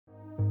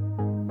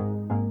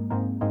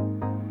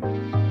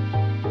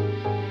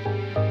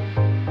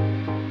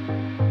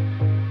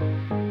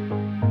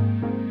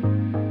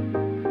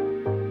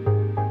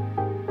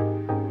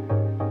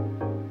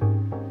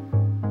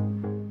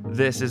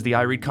This is the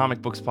I Read Comic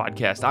Books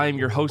podcast. I am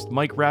your host,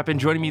 Mike Rappin.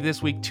 Joining me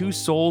this week, two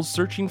souls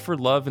searching for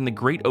love in the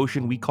great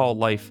ocean we call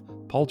life,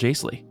 Paul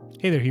Jaisley.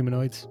 Hey there,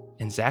 humanoids.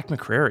 And Zach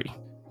McCrary.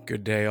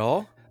 Good day,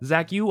 all.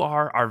 Zach, you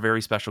are our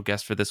very special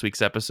guest for this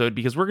week's episode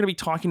because we're going to be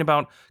talking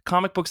about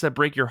comic books that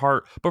break your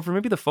heart. But for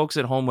maybe the folks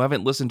at home who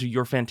haven't listened to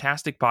your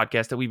fantastic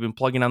podcast that we've been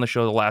plugging on the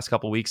show the last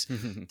couple of weeks,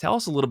 tell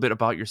us a little bit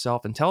about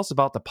yourself and tell us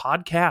about the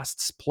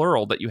podcasts,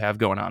 plural, that you have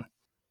going on.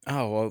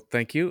 Oh, well,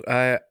 thank you.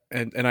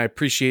 And I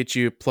appreciate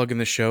you plugging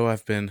the show.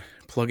 I've been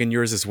plugging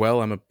yours as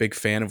well. I'm a big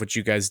fan of what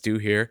you guys do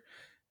here.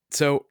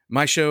 So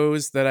my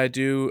shows that I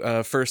do,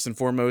 first and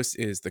foremost,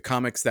 is The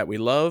Comics That We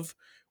Love,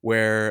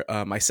 where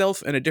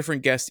myself and a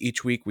different guest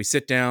each week, we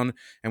sit down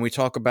and we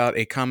talk about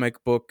a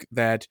comic book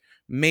that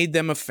made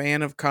them a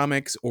fan of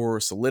comics or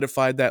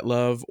solidified that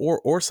love,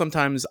 or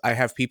sometimes I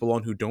have people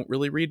on who don't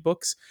really read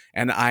books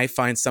and I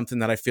find something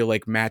that I feel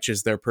like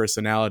matches their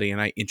personality and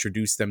I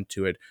introduce them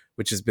to it,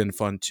 which has been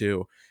fun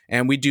too.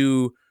 And we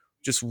do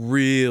just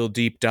real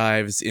deep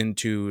dives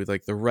into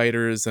like the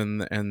writers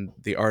and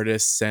the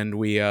artists, and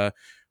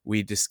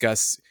we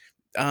discuss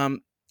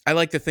I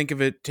like to think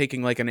of it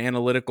taking like an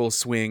analytical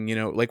swing, you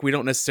know, like we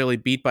don't necessarily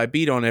beat by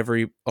beat on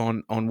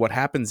on what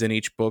happens in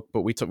each book,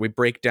 but we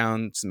break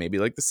down maybe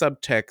like the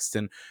subtext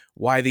and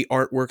why the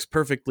art works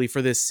perfectly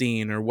for this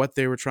scene or what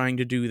they were trying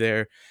to do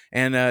there,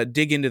 and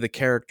dig into the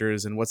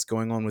characters and what's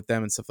going on with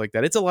them and stuff like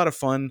that. It's a lot of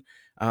fun.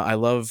 I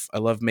love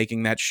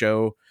making that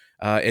show.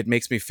 It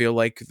makes me feel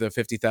like the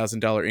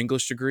 $50,000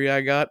 English degree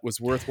I got was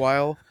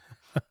worthwhile.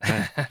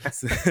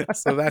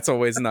 So that's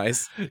always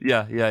nice.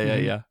 Yeah.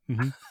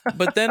 Mm-hmm.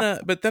 But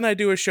then I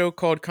do a show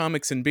called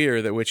Comics and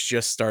Beer which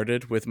just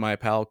started with my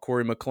pal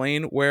Corey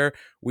McLean, where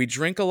we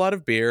drink a lot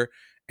of beer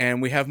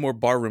and we have more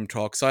barroom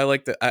talk. So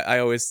I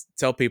always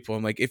tell people,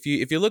 I'm like, if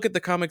you look at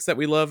The Comics That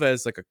We Love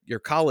as like your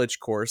college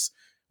course,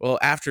 well,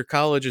 after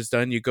college is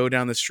done, you go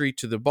down the street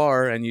to the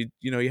bar and you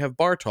have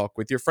bar talk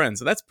with your friends.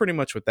 So that's pretty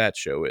much what that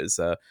show is.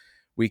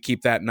 We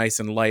keep that nice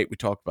and light. We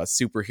talk about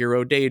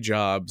superhero day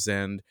jobs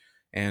and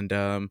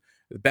the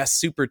best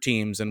super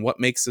teams and what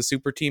makes a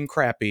super team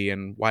crappy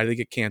and why they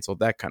get canceled,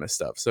 that kind of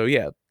stuff. So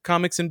yeah,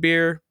 Comics and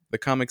Beer, The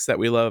Comics That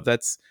We Love,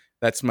 that's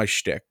my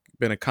shtick.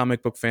 Been a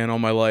comic book fan all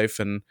my life,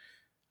 and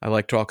I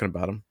like talking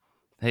about them.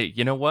 Hey,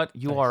 you know what?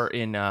 You are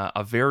in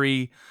a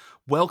very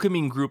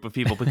welcoming group of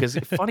people because,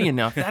 funny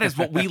enough, that is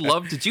what we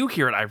love to do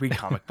here at I Read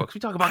Comic Books. We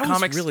talk about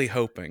comics. I was really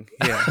hoping,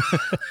 yeah.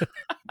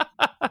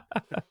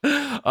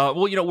 Well,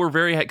 we're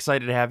very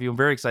excited to have you. I'm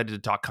very excited to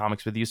talk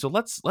comics with you. So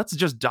let's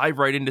just dive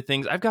right into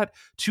things. I've got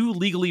two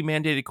legally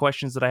mandated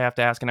questions that I have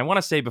to ask, and I want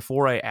to say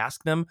before I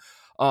ask them,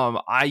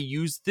 I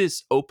used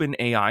this open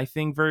AI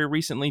thing very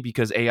recently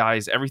because AI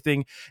is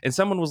everything, and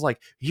someone was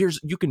like, you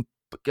can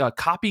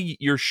copy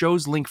your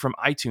show's link from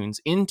iTunes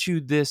into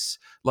this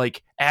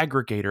like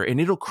aggregator and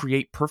it'll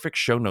create perfect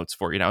show notes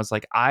for you. And I was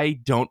like, I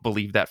don't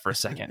believe that for a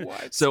second.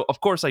 So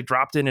of course I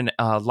dropped in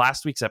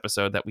last week's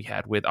episode that we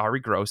had with Ari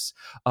Gross,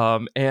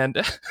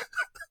 and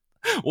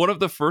one of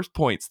the first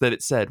points that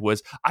it said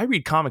was, I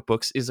Read Comic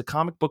Books is a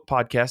comic book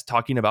podcast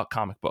talking about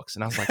comic books.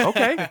 And I was like,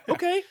 okay,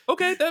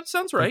 that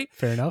sounds right.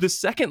 Fair enough. The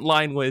second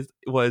line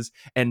was,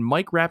 and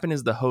Mike Rappin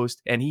is the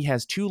host, and he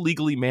has two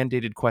legally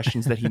mandated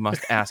questions that he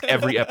must ask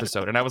every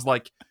episode. And I was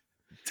like,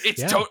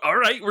 all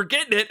right, we're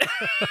getting it.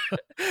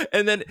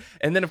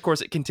 and then of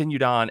course it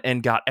continued on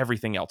and got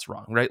everything else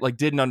wrong, right? Like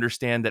didn't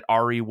understand that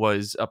Ari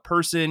was a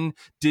person,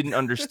 didn't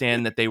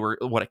understand that they were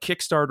what a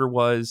Kickstarter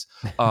was,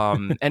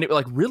 and it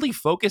like really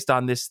focused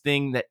on this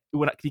thing that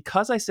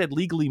because I said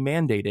legally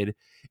mandated,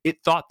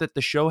 it thought that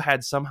the show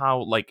had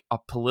somehow like a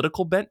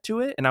political bent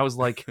to it, and I was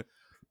like,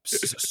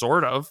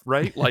 sort of,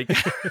 right? Like,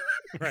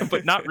 right.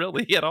 But not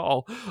really at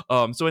all.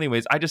 So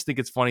anyways, I just think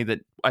it's funny that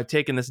I've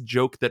taken this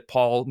joke that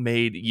Paul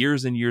made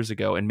years and years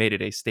ago and made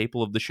it a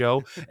staple of the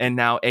show. And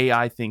now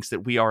AI thinks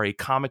that we are a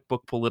comic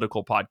book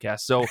political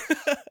podcast. So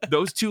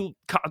those two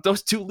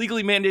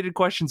legally mandated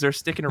questions are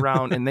sticking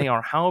around, and they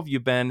are, how have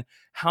you been?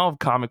 How have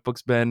comic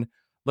books been?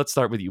 Let's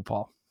start with you,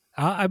 Paul.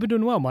 I've been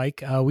doing well,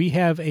 Mike. We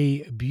have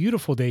a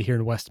beautiful day here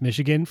in West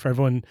Michigan. For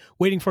everyone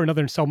waiting for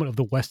another installment of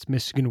the West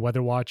Michigan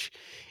Weather Watch,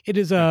 it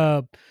is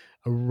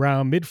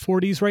around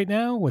mid-40s right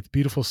now with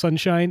beautiful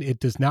sunshine. It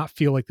does not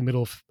feel like the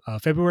middle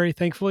of February,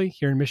 thankfully,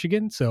 here in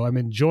Michigan. So I'm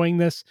enjoying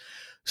this,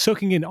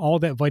 soaking in all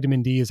that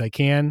vitamin D as I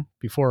can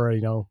before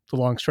the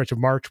long stretch of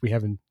March we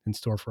have in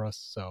store for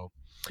us. So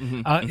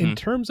in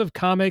terms of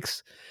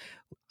comics,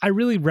 I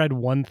really read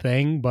one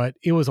thing, but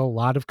it was a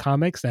lot of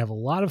comics. I have a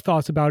lot of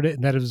thoughts about it,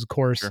 and that is, of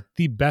course,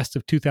 The Best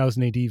of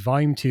 2000 AD,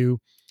 Volume 2.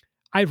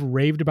 I've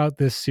raved about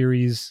this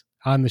series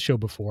on the show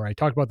before. I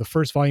talked about the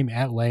first volume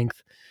at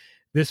length.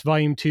 This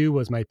Volume 2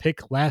 was my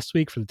pick last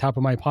week for the top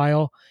of my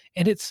pile,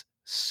 and it's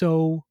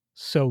so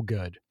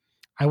good.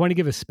 I want to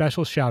give a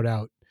special shout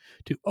out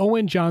to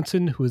Owen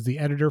Johnson, who is the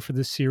editor for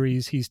this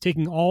series. He's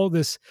taking all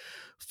this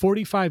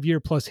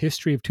 45-year plus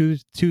history of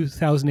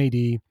 2000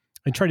 AD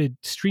and try to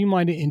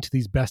streamline it into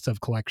these best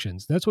of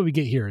collections. That's what we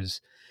get here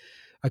is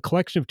a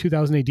collection of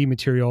 2000 AD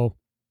material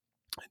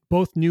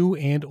both new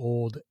and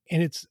old.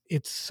 And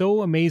it's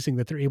so amazing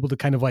that they're able to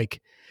kind of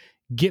like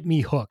get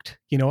me hooked.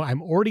 You know,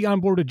 I'm already on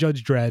board with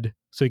Judge Dredd.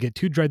 So you get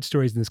 2 Dredd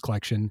stories in this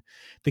collection.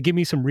 They give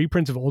me some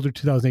reprints of older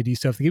 2000 AD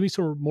stuff. They give me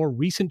some more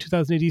recent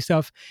 2000 AD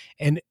stuff.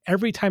 And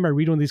every time I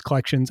read one of these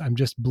collections, I'm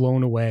just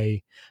blown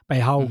away by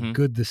how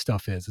good this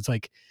stuff is. It's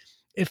like,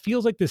 it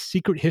feels like the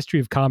secret history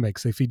of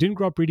comics. If you didn't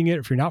grow up reading it,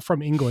 if you're not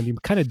from England, you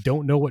kind of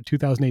don't know what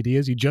 2000 AD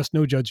is. You just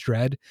know Judge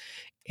Dredd.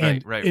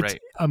 And it's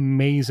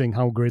amazing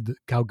how good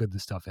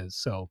this stuff is.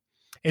 So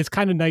it's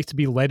kind of nice to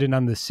be let in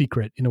on the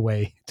secret in a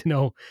way to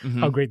know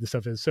how great this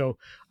stuff is. So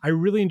I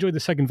really enjoyed the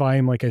second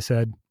volume, like I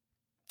said.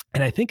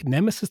 And I think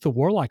Nemesis the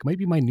Warlock might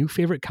be my new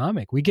favorite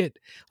comic. We get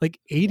like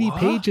 80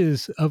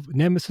 pages of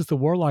Nemesis the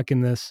Warlock in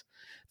this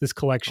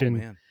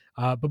collection.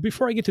 But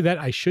before I get to that,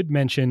 I should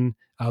mention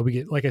we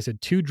get, like I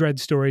said, 2 Dredd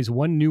stories,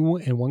 1 new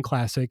and 1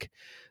 classic.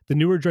 The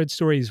newer Dredd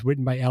story is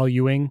written by Al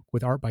Ewing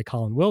with art by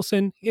Colin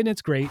Wilson, and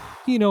it's great.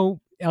 You know,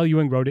 Al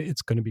Ewing wrote it.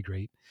 It's going to be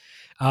great.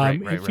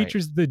 It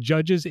features the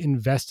judges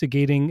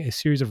investigating a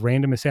series of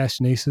random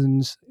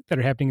assassinations that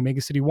are happening in Mega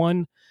City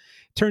 1.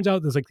 Turns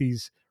out there's like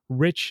these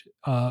rich,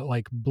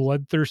 like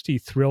bloodthirsty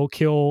thrill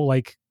kill,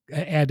 like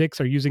addicts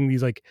are using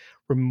these like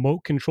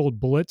remote controlled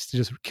bullets to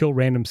just kill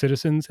random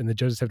citizens, and the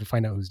judges have to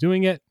find out who's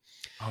doing it.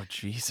 Oh,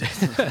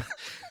 Jesus.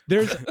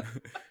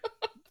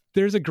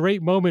 There's a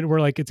great moment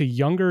where like it's a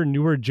younger,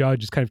 newer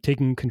judge is kind of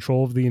taking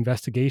control of the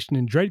investigation,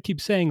 and Dredd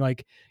keeps saying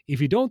like,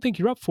 if you don't think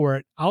you're up for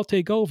it, I'll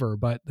take over,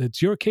 but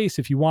it's your case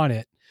if you want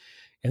it.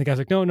 And the guy's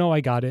like, no,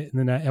 I got it. And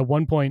then at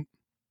one point,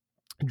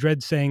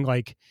 Dredd saying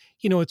like,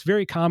 you know, it's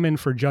very common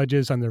for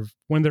judges on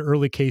one of their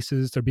early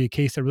cases, there'll be a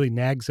case that really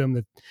nags them,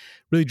 that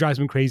really drives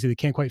them crazy, they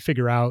can't quite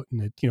figure out,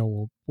 and it, you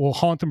know, will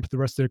haunt them for the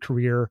rest of their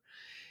career.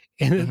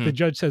 And the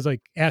judge says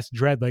like, ask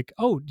Dredd like,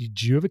 oh,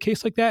 did you have a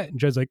case like that? And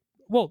Dredd's like,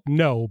 well,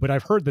 no, but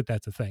I've heard that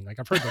that's a thing. Like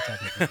I've heard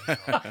that's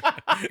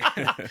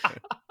happening.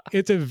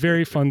 It's a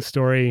very fun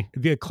story.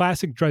 The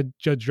classic Judge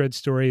Dredd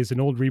story is an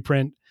old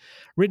reprint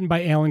written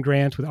by Alan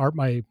Grant with art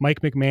by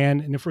Mike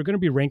McMahon. And if we're going to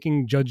be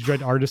ranking Judge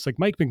Dredd artists, like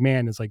Mike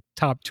McMahon is like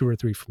top 2 or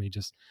 3 for me.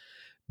 Just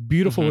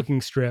beautiful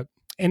looking strip.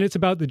 And it's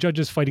about the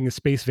judges fighting a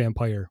space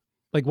vampire.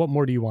 Like, what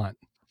more do you want?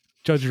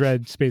 Judge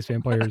Dredd, space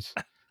vampires.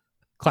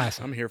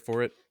 Classic. I'm here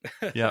for it.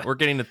 Yeah, we're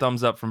getting the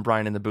thumbs up from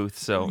Brian in the booth.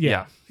 So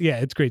yeah,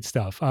 it's great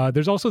stuff.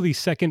 There's also the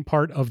second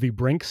part of the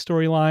Brink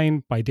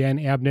storyline by Dan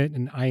Abnett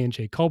and Ian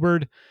J.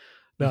 Culberd.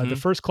 The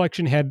first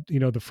collection had, you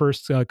know, the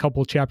first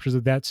couple chapters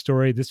of that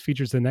story. This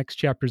features the next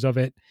chapters of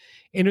it.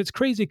 And it's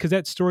crazy because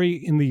that story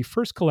in the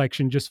first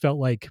collection just felt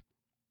like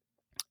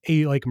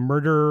a like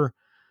murder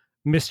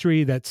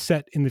mystery that's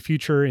set in the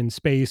future in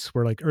space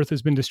where like Earth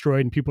has been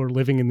destroyed and people are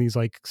living in these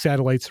like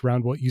satellites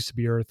around what used to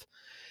be Earth.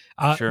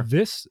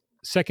 This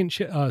second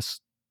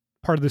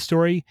part of the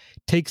story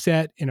takes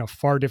that in a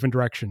far different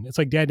direction. It's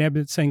like Dan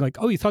Abnett saying like,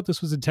 oh, you thought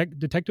this was a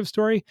detective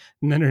story?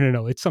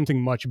 No. It's something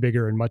much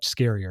bigger and much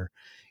scarier.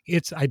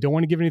 I don't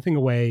want to give anything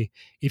away.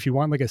 If you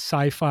want like a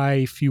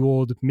sci-fi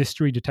fueled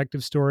mystery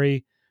detective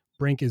story,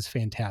 Brink is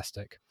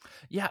fantastic.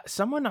 Yeah.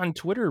 Someone on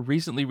Twitter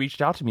recently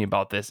reached out to me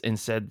about this and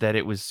said that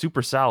it was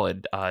super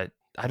solid. I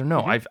don't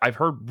know. I've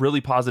heard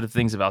really positive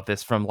things about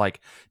this from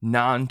like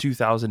non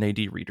 2000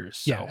 AD readers.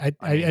 So, yeah,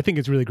 I think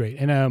it's really great.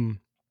 And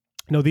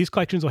no, these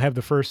collections will have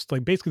the first,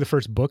 like basically the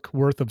first book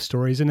worth of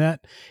stories in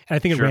that. And I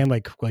think it ran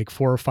like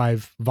 4 or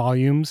 5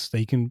 volumes that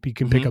you can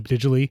pick up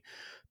digitally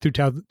through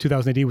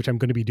 2000 AD, which I'm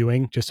going to be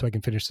doing just so I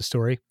can finish the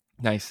story.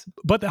 Nice.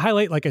 But the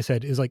highlight, like I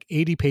said, is like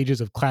 80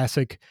 pages of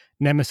classic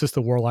Nemesis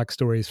the Warlock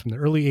stories from the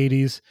early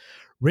 80s,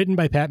 written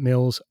by Pat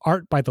Mills,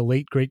 art by the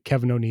late, great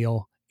Kevin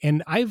O'Neill.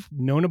 And I've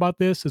known about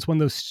this. It's one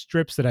of those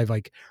strips that I've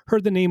like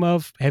heard the name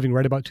of, having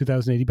read about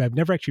 2000 AD, but I've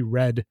never actually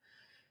read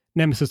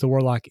Nemesis the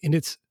Warlock. And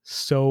it's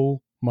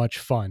so much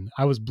fun.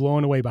 I was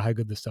blown away by how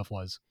good this stuff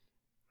was.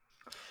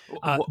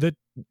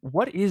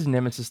 What is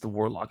Nemesis the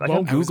Warlock? Like,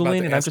 I'm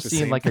Googling and I'm just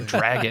seeing like a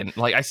dragon.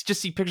 Like I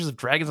just see pictures of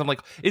dragons. I'm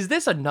like, is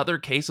this another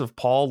case of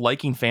Paul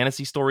liking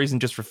fantasy stories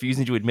and just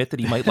refusing to admit that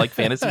he might like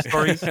fantasy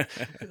stories?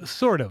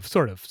 Sort of.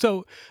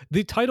 So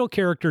the title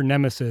character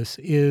Nemesis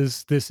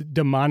is this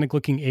demonic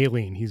looking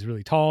alien. He's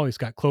really tall. He's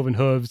got cloven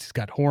hooves. He's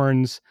got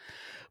horns,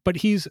 but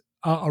he's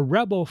a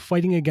rebel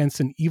fighting against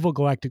an evil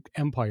galactic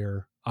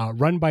empire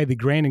run by the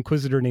Grand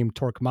Inquisitor named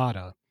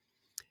Torquemada.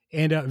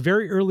 And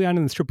very early on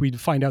in the strip, we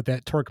find out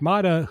that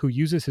Torquemada, who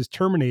uses his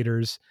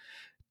Terminators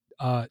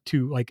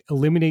to like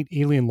eliminate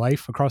alien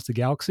life across the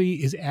galaxy,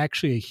 is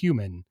actually a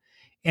human.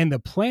 And the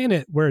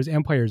planet where his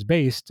empire is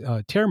based,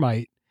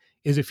 Termite,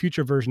 is a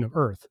future version of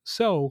Earth.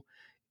 So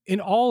in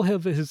all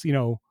of his,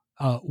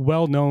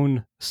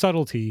 well-known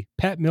subtlety,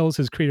 Pat Mills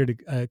has created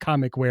a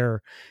comic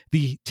where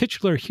the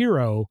titular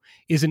hero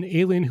is an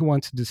alien who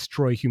wants to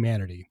destroy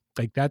humanity.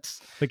 Like that's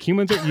like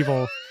humans are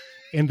evil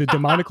and the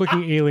demonic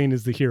looking alien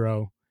is the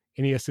hero.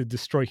 And he has to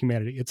destroy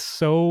humanity. It's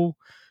so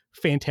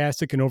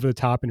fantastic and over the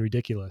top and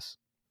ridiculous.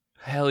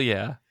 Hell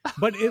yeah.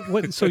 But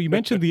so you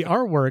mentioned the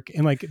artwork,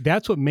 and like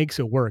that's what makes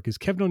it work is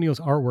Kevin O'Neill's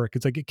artwork.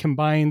 It's like it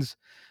combines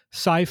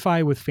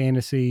sci-fi with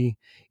fantasy.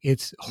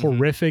 It's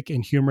horrific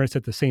and humorous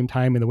at the same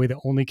time in the way that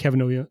only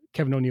Kevin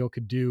O'Neill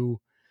could do.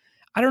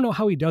 I don't know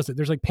how he does it.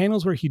 There's like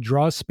panels where he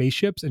draws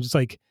spaceships and just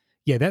like,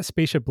 yeah, that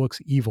spaceship looks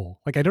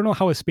evil. Like, I don't know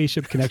how a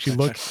spaceship can actually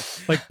look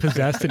like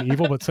possessed and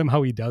evil, but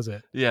somehow he does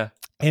it. Yeah.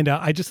 And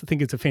I just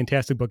think it's a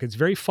fantastic book. It's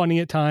very funny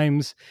at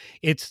times.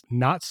 It's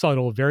not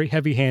subtle, very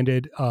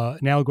heavy-handed,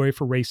 an allegory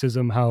for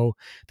racism, how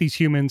these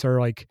humans are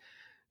like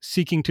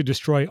seeking to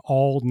destroy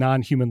all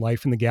non-human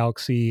life in the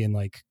galaxy, and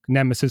like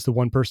Nemesis, the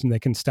one person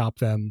that can stop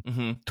them.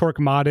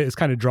 Torquemada is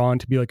kind of drawn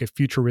to be like a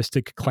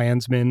futuristic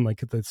Klansman, like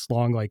this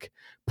long, like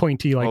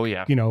pointy,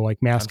 like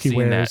like mask he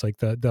wears, like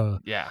the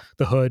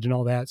hood and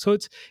all that. So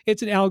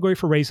it's an allegory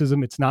for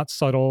racism. It's not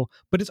subtle,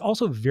 but it's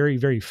also very,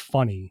 very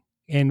funny.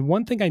 And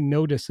one thing I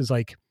noticed is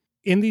like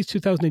in these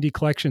 2000 AD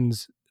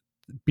collections,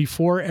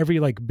 before every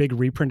like big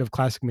reprint of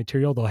classic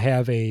material, they'll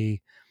have a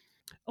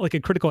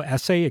critical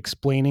essay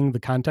explaining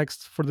the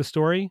context for the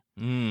story.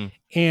 And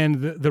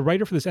the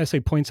writer for this essay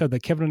points out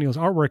that Kevin O'Neill's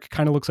artwork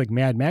kind of looks like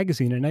Mad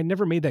Magazine. And I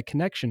never made that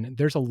connection.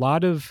 There's a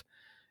lot of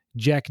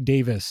Jack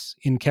Davis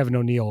in Kevin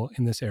O'Neill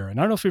in this era. And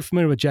I don't know if you're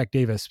familiar with Jack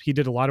Davis. He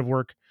did a lot of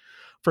work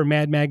for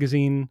Mad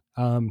Magazine.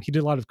 He did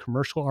a lot of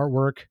commercial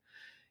artwork.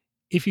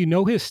 If you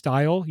know his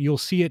style, you'll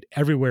see it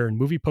everywhere in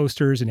movie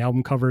posters and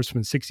album covers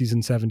from the 60s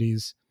and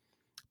 70s.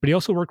 But he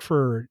also worked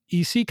for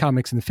EC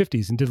Comics in the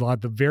 50s and did a lot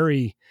of the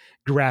very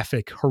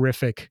graphic,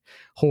 horrific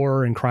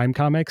horror and crime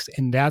comics.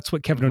 And that's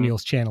what Kevin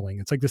O'Neill's channeling.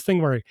 It's like this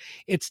thing where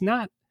it's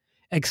not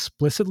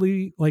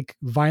explicitly like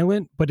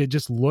violent, but it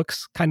just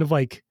looks kind of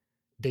like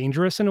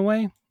dangerous in a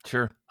way.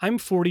 Sure. I'm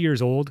 40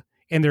 years old,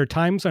 and there are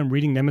times I'm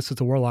reading Nemesis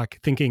the Warlock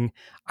thinking,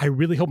 I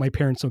really hope my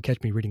parents don't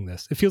catch me reading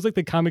this. It feels like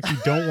the comics you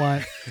don't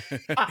want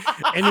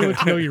anyone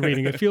to know you're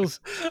reading. It feels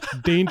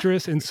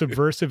dangerous and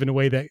subversive in a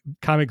way that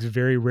comics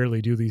very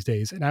rarely do these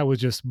days. And I was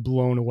just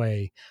blown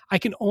away. I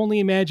can only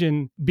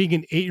imagine being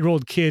an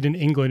 8-year-old kid in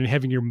England and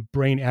having your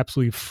brain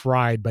absolutely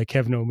fried by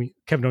Kevin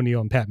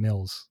O'Neill and Pat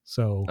Mills.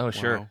 So,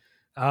 sure.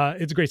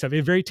 It's great stuff.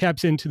 It very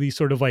taps into the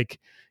sort of like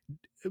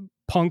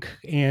punk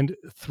and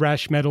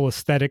thrash metal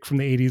aesthetic from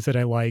the 80s that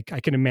I like. I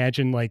can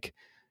imagine like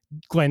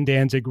Glenn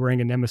Danzig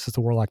wearing a Nemesis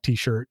the Warlock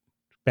t-shirt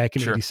back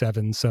in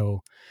 87.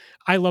 So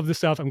I love this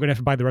stuff. I'm going to have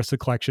to buy the rest of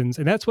the collections.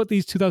 And that's what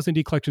these 2000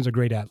 AD collections are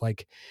great at.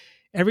 Like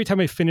every time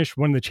I finish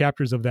one of the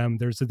chapters of them,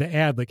 there's the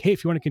ad like, hey,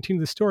 if you want to continue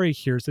the story,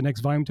 here's the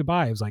next volume to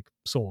buy. I was like,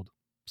 sold.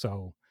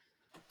 So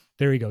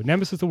there you go.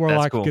 Nemesis the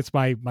Warlock gets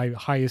my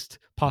highest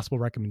possible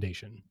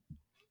recommendation.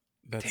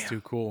 That's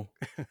too cool.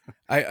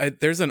 I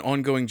there's an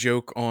ongoing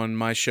joke on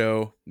my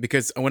show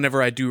because when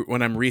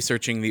I'm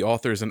researching the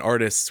authors and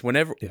artists,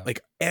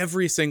 like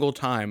every single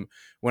time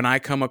when I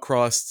come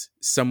across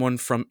someone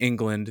from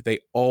England, they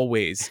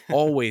always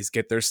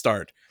get their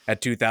start at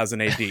 2000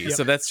 AD.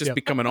 So that's just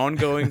become an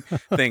ongoing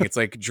thing. It's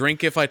like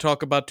drink if I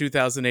talk about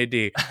 2000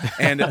 AD.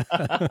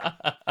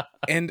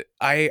 And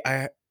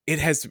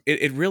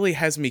it really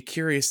has me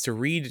curious to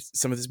read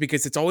some of this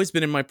because it's always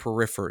been in my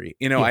periphery.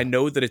 I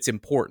know that it's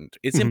important.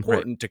 It's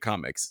important to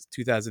comics.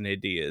 2000 AD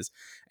is,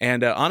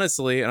 and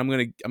honestly, and I'm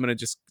gonna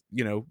just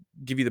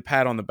give you the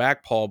pat on the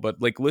back, Paul.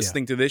 But like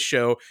listening to this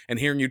show and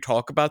hearing you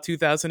talk about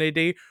 2000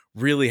 AD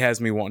really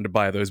has me wanting to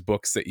buy those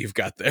books that you've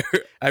got there.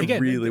 I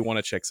really want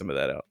to check some of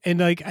that out. And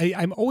like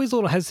I'm always a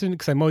little hesitant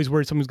because I'm always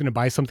worried someone's going to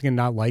buy something and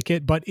not like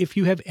it. But if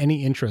you have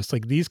any interest,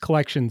 like these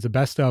collections, the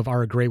best of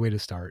are a great way to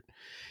start.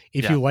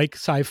 If you like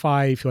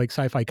sci-fi, if you like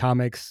sci-fi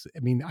comics, I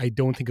mean, I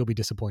don't think you'll be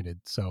disappointed.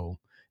 So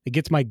it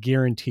gets my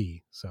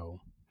guarantee. So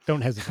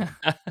don't hesitate.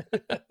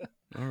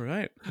 All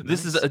right.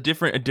 This is a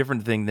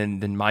different thing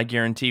than my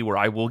guarantee, where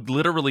I will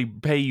literally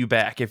pay you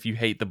back if you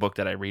hate the book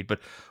that I read. But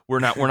we're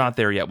not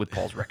there yet with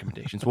Paul's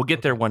recommendations. We'll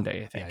get there one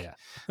day, I think.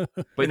 Yeah.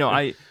 But no,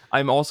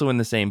 I'm also in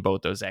the same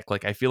boat though, Zach.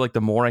 Like I feel like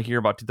the more I hear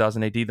about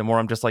 2000 AD, the more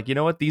I'm just like, you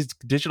know what? These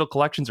digital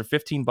collections are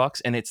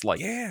 $15 and it's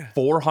like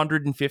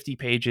 450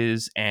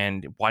 pages,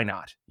 and why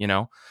not?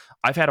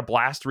 I've had a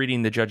blast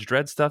reading the Judge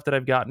Dredd stuff that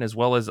I've gotten, as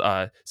well as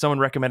someone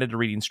recommended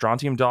reading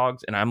Strontium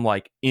Dogs, and I'm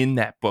like in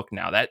that book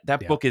now.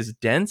 That book is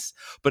dense,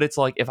 but it's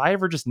like if I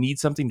ever just need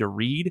something to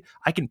read,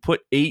 I can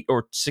put 8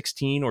 or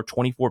 16 or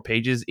 24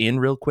 pages in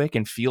real quick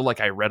and feel like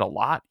I read a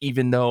lot,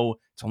 even though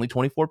it's only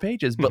 24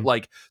 pages. But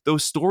like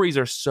those stories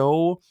are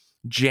so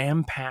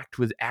jam-packed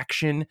with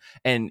action,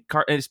 and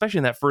especially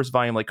in that first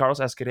volume, like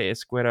Carlos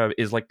Ezquerra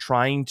is like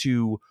trying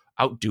to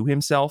outdo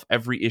himself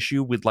every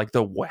issue with like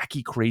the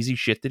wacky crazy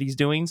shit that he's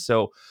doing.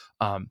 So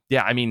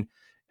I mean,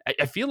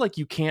 I feel like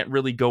you can't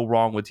really go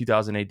wrong with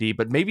 2000 AD,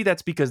 but maybe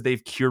that's because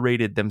they've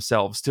curated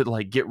themselves to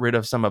like get rid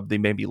of some of the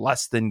maybe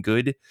less than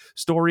good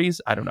stories.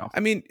 I don't know.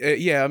 I mean,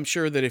 I'm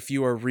sure that if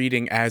you are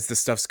reading as the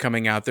stuff's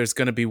coming out, there's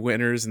going to be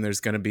winners and there's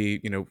going to be,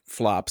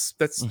 flops.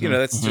 That's,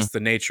 that's just the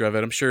nature of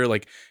it. I'm sure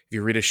like if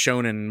you read a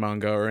shonen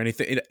manga or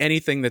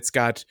anything that's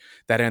got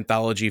that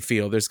anthology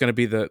feel, there's going to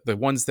be the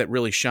ones that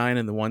really shine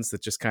and the ones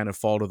that just kind of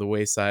fall to the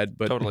wayside.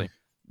 But totally.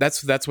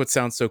 that's what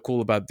sounds so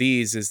cool about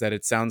these, is that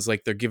it sounds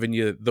like they're giving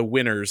you the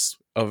winners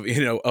of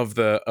of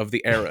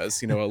the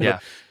eras, Yeah.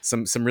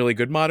 some really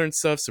good modern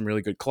stuff, some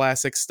really good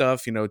classic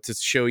stuff, to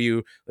show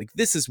you like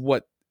this is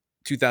what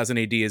 2000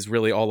 AD is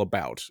really all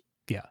about.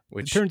 Yeah,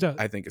 which turns out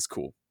I think is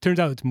cool. Turns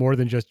out it's more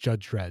than just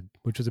Judge Dredd,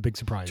 which was a big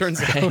surprise.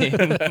 Turns out.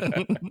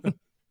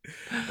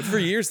 For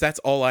years, that's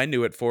all I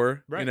knew it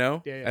for. Right.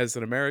 As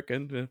an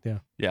American.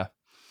 Yeah.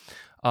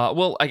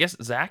 Well, I guess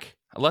Zach,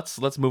 let's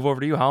move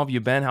over to you. How have you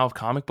been? How have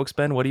comic books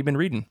been? What have you been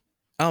reading?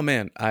 Oh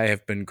man, I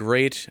have been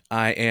great.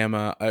 I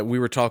am. We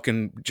were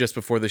talking just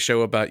before the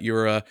show about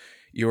your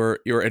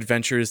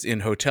adventures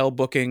in hotel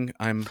booking.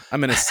 I'm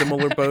in a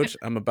similar boat.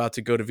 I'm about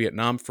to go to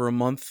Vietnam for a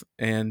month,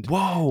 and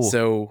whoa!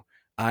 So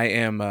I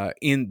am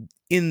in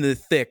the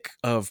thick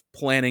of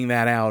planning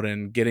that out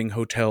and getting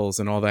hotels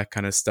and all that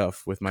kind of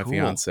stuff with my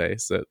fiance.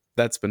 So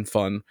that's been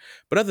fun.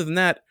 But other than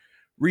that,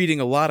 reading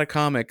a lot of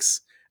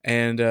comics.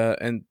 And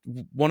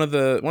one of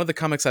the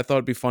comics I thought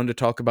would be fun to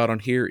talk about on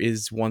here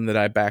is one that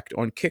I backed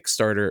on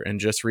Kickstarter and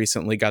just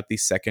recently got the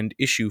second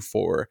issue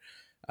for.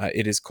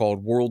 It is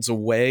called Worlds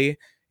Away.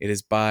 It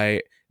is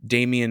by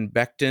Damien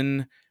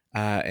Becton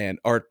and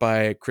art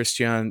by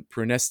Christian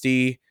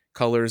Prunesti,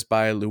 colors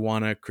by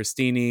Luana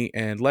Cristini,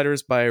 and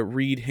letters by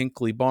Reed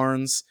Hinckley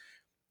Barnes.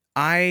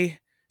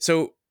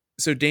 So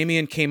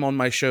Damien came on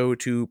my show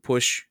to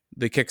push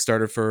the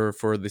Kickstarter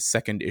for the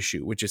second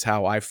issue, which is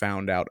how I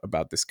found out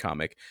about this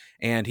comic.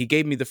 And he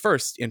gave me the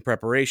first in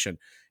preparation.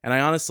 And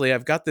I honestly,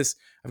 I've got this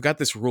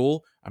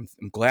rule. I'm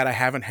glad I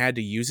haven't had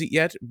to use it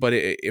yet. But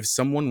if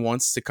someone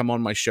wants to come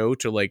on my show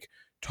to like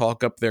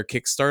talk up their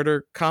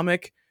Kickstarter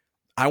comic,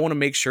 I want to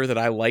make sure that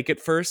I like it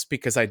first,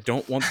 because I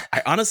don't want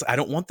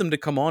them to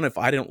come on if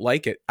I don't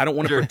like it. I don't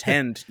want to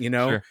pretend,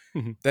 Sure.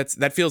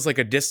 that feels like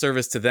a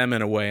disservice to them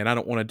in a way, and I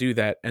don't want to do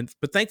that.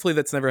 But thankfully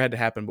that's never had to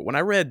happen. But when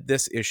I read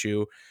this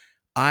issue,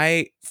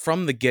 I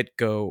from the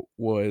get-go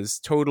was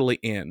totally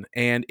in,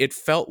 and it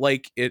felt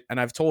like it,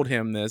 and I've told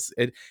him this,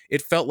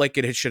 it felt like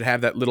it should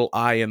have that little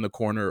eye in the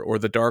corner or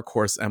the Dark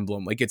Horse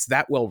emblem. Like, it's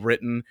that well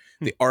written.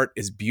 The art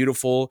is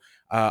beautiful.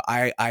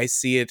 I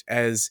see it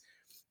as,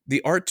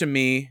 the art to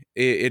me,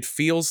 it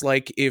feels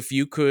like if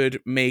you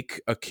could make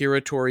Akira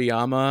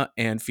Toriyama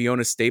and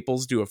Fiona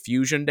Staples do a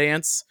fusion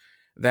dance,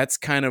 that's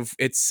kind of,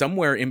 it's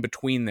somewhere in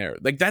between there.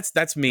 Like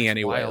that's me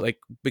anyway. Wild. Like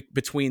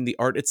between the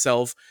art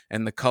itself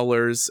and the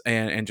colors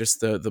and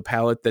just the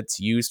palette that's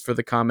used for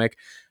the comic.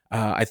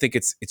 I think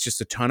it's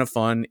just a ton of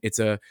fun. It's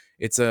a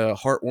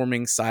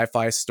heartwarming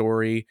sci-fi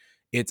story.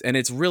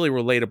 It's really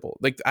relatable.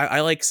 Like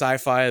I like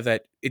sci-fi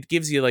that it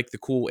gives you like the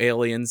cool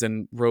aliens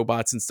and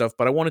robots and stuff,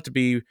 but I want it to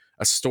be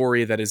a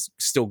story that is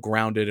still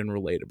grounded and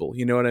relatable.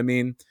 You know what I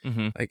mean?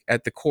 Mm-hmm. Like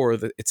at the core,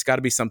 it's got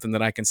to be something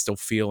that I can still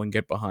feel and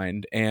get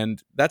behind,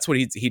 and that's what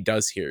he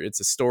does here.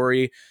 It's a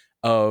story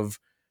of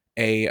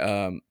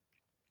a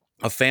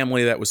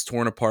family that was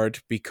torn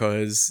apart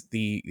because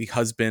the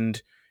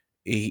husband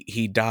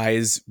he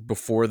dies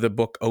before the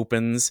book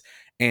opens.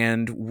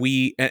 And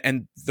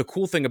the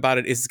cool thing about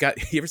it is it's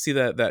got, you ever see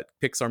that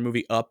Pixar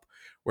movie Up,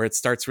 where it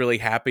starts really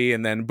happy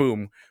and then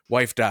boom,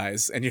 wife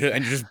dies and you're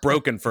just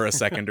broken for a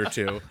second or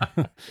two.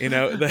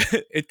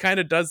 It kind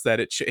of does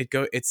that.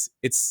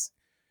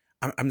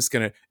 I'm just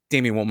gonna,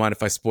 Damien won't mind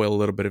if I spoil a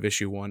little bit of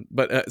issue 1,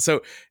 but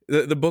so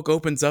the book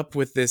opens up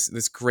with this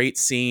great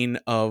scene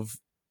of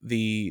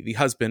the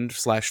husband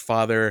 /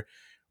 father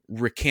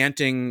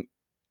recanting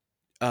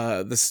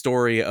the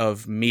story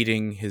of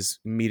meeting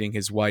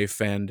his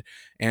wife and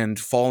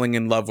falling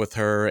in love with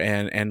her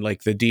and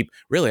like the deep,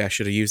 really I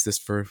should have used this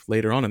for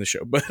later on in the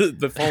show, but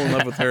the fall in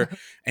love with her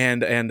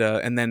and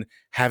then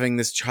having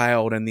this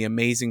child and the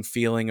amazing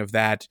feeling of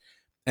that.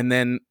 And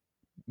then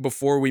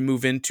before we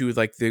move into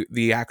like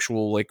the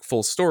actual like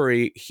full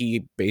story,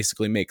 he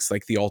basically makes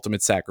like the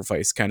ultimate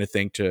sacrifice kind of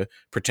thing to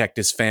protect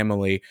his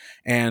family.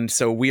 And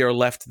so we are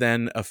left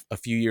then a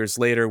few years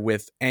later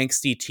with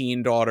angsty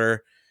teen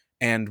daughter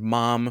and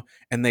mom,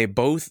 and they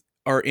both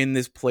are in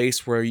this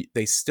place where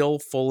they still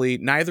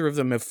neither of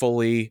them have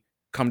fully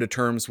come to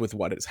terms with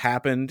what has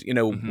happened,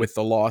 Mm-hmm. with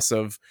the loss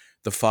of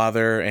the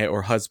father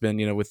or husband,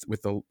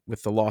 with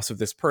the loss of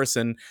this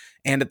person.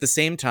 And at the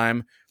same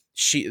time,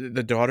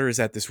 the daughter is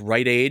at this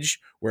right age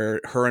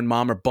where her and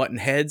mom are butting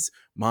heads.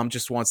 Mom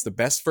just wants the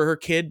best for her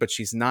kid, but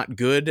she's not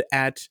good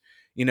at,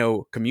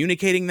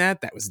 communicating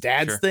that. That was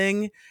dad's Sure.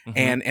 thing.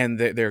 Mm-hmm. And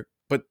they're,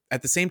 but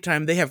at the same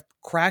time, they have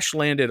crash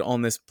landed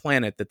on this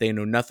planet that they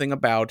know nothing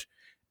about.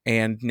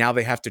 And now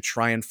they have to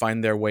try and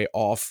find their way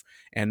off.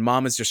 And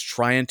mom is just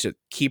trying to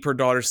keep her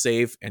daughter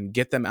safe and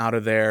get them out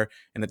of there.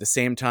 And at the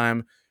same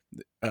time,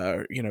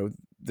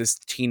 this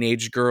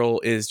teenage girl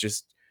is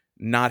just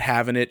not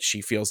having it. She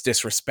feels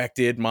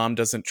disrespected. Mom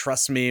doesn't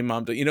trust me.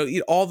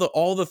 All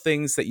the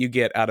things that you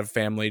get out of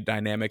family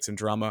dynamics and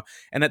drama.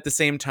 And at the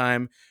same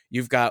time,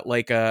 you've got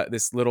like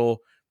this little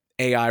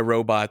AI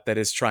robot that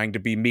is trying to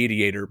be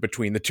mediator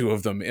between the two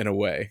of them in a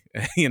way.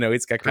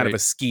 It's got kind of a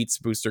Skeets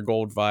Booster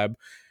Gold vibe,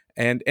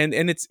 and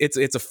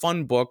it's a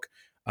fun book.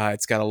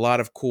 It's got a lot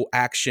of cool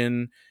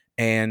action,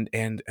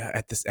 and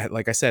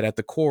like I said, at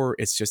the core,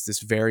 it's just this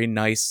very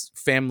nice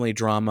family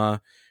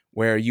drama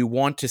where you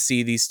want to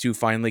see these two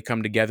finally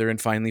come together and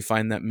finally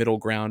find that middle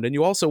ground, and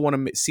you also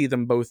want to see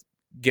them both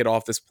get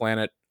off this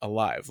planet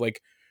alive.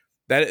 Like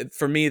that,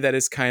 for me, that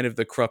is kind of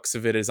the crux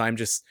of it. Is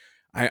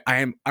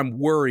I'm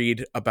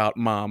worried about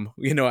Mom.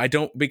 I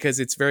don't, because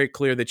it's very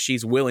clear that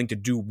she's willing to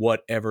do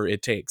whatever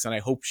it takes, and I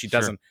hope she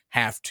doesn't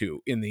have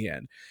to in the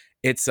end.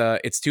 It's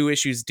 2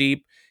 issues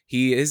deep.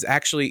 He is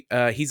actually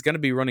he's going to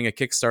be running a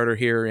Kickstarter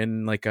here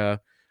in I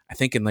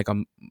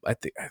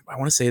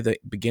want to say the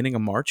beginning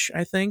of March,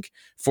 I think,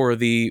 for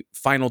the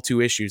final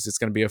 2 issues. It's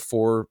going to be a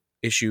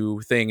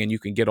 4-issue thing, and you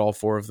can get all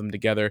 4 of them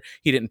together.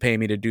 He didn't pay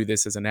me to do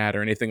this as an ad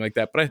or anything like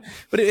that, but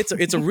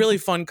it's a really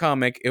fun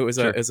comic. It was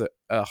a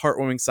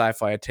heartwarming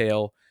sci-fi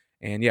tale,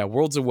 and yeah,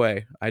 Worlds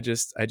Away. I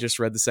just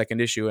read the 2nd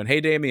issue, and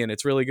hey, Damien,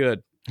 it's really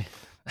good.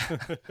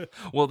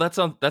 Well, that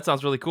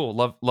sounds really cool.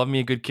 Love me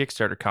a good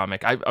Kickstarter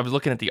comic. I was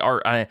looking at the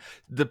art.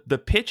 The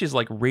pitch is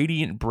like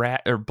Radiant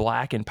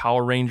Black and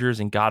Power Rangers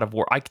and God of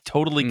War. I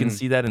totally can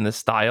see that in the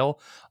style.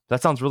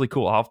 That sounds really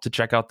cool. I'll have to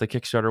check out the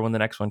Kickstarter when the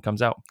next one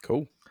comes out.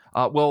 Cool.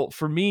 Well,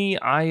 for me,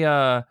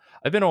 I've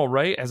been all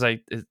right. As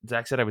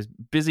Zach said, I was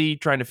busy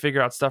trying to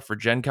figure out stuff for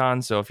Gen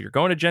Con. So if you're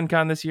going to Gen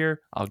Con this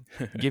year, I'll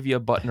give you a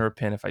button or a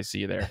pin if I see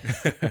you there.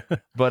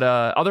 But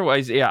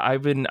otherwise, yeah,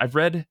 I've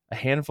read a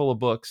handful of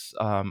books.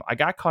 I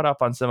got caught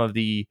up on some of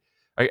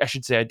I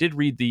should say I did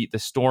read the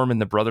Storm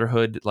and the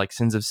Brotherhood, like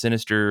Sins of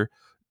Sinister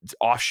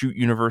offshoot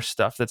universe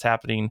stuff that's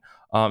happening.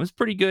 It's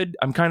pretty good.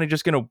 I'm kind of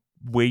just going to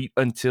wait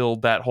until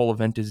that whole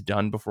event is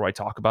done before I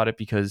talk about it,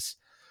 because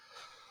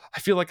I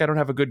feel like I don't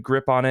have a good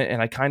grip on it,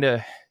 and I kind of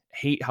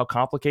hate how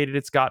complicated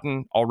it's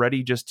gotten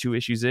already just 2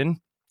 issues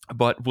in.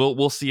 But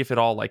we'll see if it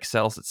all like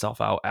sells itself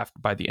out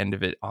by the end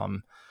of it.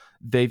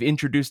 They've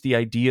introduced the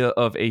idea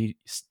of a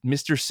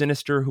Mr.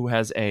 Sinister who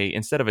has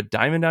instead of a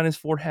diamond on his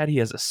forehead, he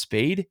has a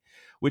spade,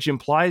 which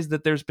implies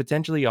that there's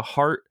potentially a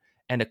heart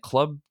and a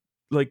club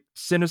like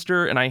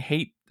Sinister. And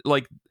I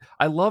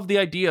love the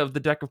idea of the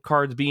deck of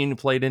cards being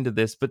played into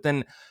this, but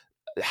then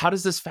how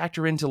does this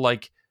factor into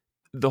like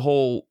the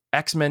whole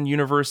X-Men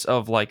universe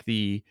of like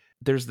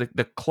there's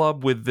the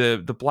club with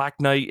the Black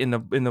Knight and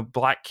the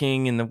Black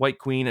King and the White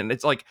Queen, and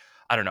it's like,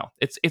 I don't know,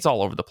 it's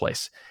all over the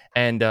place.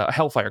 And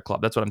Hellfire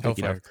Club, that's what I'm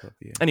thinking of. Club,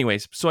 yeah.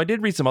 Anyways, so I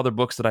did read some other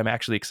books that I'm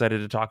actually excited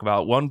to talk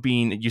about. One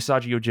being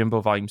Usagi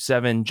Yojimbo Volume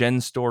 7,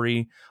 Gen's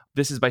Story.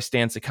 This is by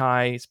Stan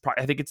Sakai.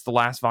 I think it's the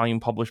last volume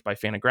published by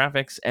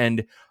Fantagraphics,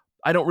 and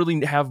I don't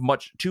really have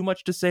too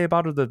much to say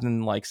about it other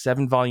than like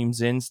 7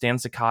 volumes in. Stan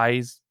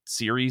Sakai's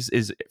series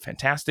is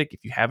fantastic. If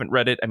you haven't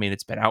read it, I mean,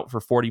 it's been out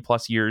for 40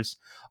 plus years.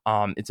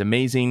 It's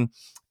amazing.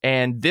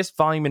 And this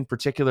volume in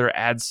particular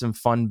adds some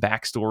fun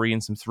backstory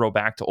and some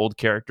throwback to old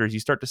characters.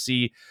 You start to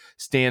see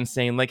Stan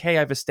saying like, hey,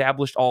 I've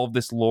established all of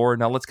this lore.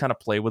 Now let's kind of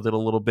play with it a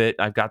little bit.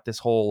 I've got this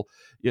whole,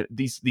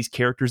 these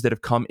characters that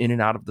have come in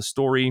and out of the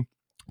story.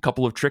 A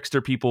couple of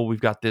trickster people.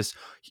 We've got this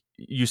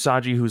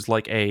Usagi who's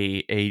like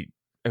a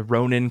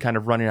Ronin kind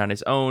of running on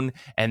his own,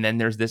 and then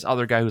there's this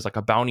other guy who's like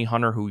a bounty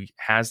hunter who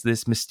has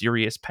this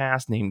mysterious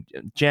past named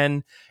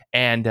Gen.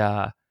 And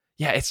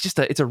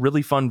it's a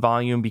really fun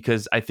volume,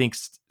 because I think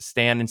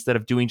Stan, instead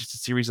of doing just a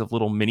series of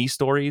little mini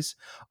stories,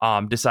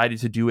 decided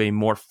to do a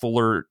more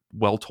fuller,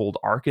 well-told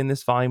arc in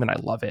this volume, and I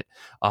love it.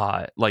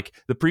 Like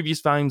the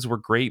previous volumes were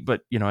great,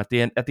 but at the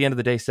end of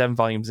the day, 7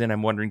 volumes in,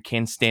 I'm wondering,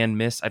 can Stan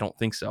miss? I don't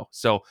think so.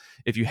 So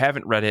if you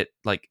haven't read it,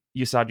 like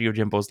Usagi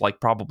Yojimbo is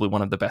like probably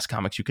one of the best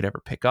comics you could ever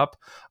pick up.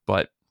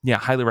 But yeah,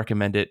 highly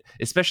recommend it,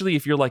 especially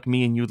if you're like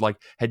me and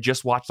had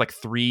just watched like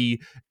 3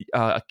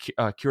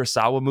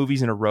 Kurosawa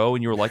movies in a row,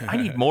 and you were like, I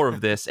need more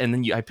of this. And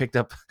then I picked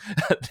up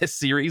this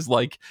series.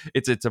 Like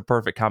it's a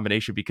perfect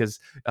combination, because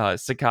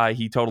Sakai,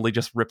 he totally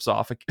just rips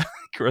off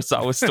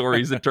Kurosawa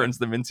stories and turns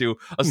them into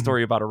a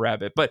story about a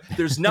rabbit. But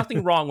there's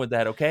nothing wrong with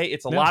that. Okay,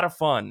 it's a lot of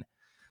fun.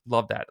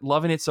 Love that.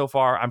 Loving it so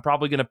far. I'm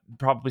probably gonna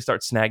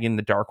start snagging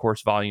the Dark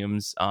Horse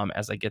volumes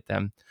as I get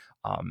them.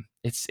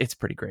 It's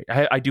pretty great.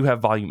 I do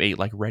have volume 8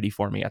 like ready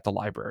for me at the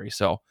library,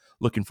 so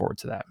looking forward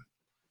to that.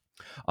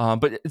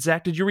 But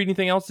Zach, did you read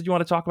anything else that you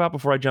want to talk about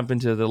before I jump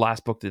into the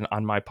last book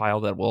on my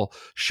pile that will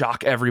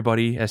shock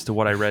everybody as to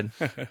what I read?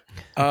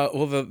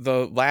 Well,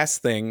 the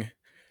last thing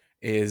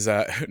is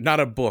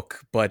not a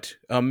book, but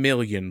a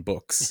million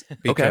books,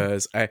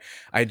 because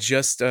I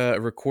just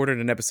recorded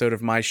an episode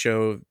of my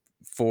show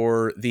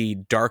for the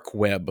Dark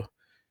Web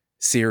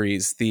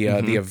series, the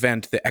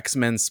event, the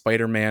X-Men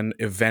Spider-Man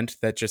event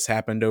that just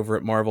happened over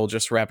at Marvel,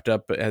 just wrapped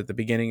up at the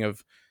beginning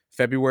of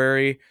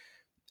February.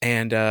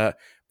 And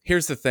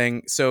here's the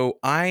thing. So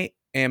I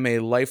am a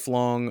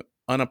lifelong,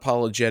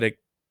 unapologetic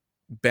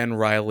Ben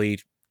Reilly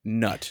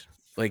nut.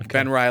 Like,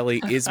 Ben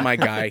Reilly is my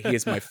guy. He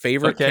is my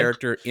favorite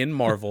character in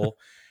Marvel.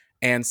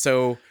 And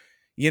so,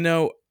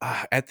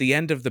 at the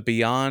end of the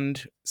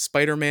Beyond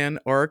Spider-Man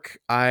arc,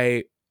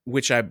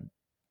 which I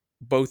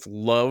both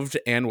loved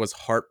and was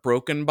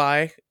heartbroken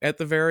by at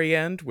the very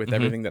end with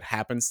everything that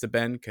happens to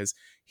Ben, because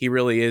he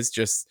really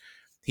is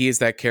he is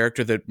that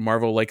character that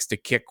Marvel likes to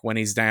kick when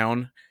he's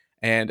down.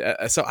 And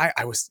so I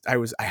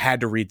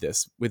had to read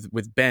this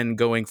with Ben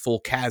going full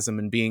chasm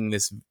and being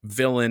this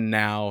villain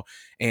now,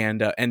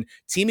 and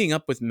teaming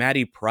up with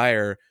Maddie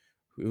Pryor,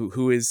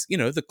 who is, you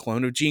know, the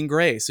clone of Jean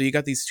Grey. So you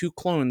got these two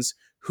clones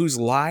whose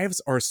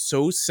lives are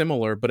so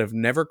similar but have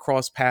never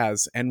crossed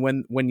paths. And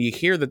when you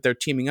hear that they're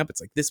teaming up, it's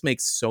like, this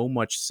makes so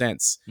much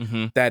sense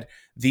that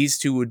these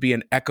two would be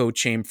an echo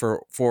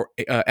chamber for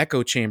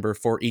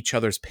each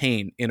other's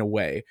pain in a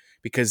way,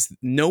 because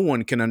no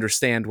one can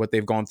understand what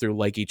they've gone through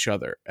like each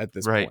other at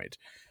this point.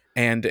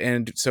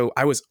 And so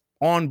I was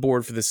on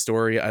board for this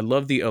story. I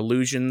love the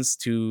allusions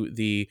to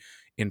the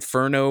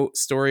Inferno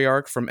story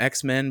arc from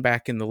X-Men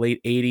back in the late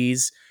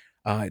 80s.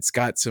 It's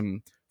got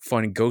some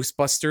fun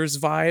Ghostbusters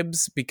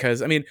vibes,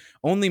 because I mean,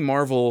 only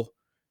Marvel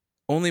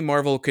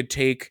could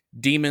take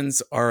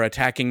demons are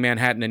attacking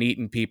Manhattan and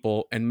eating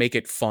people and make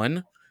it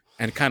fun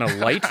and kind of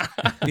light,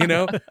 you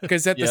know,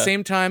 because at the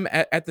same time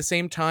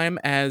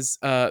as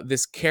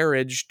this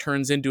carriage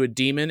turns into a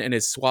demon and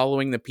is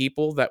swallowing the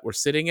people that were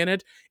sitting in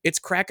it, it's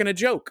cracking a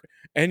joke,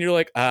 and you're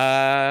like,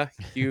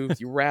 you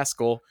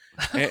rascal,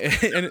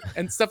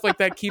 and stuff like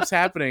that keeps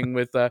happening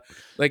with I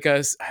think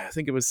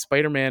it was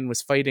Spider-Man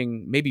was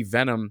fighting maybe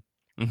Venom.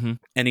 And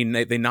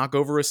they knock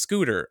over a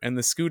scooter, and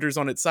the scooter's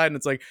on its side, and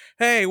it's like,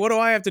 hey, what do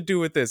I have to do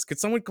with this? Could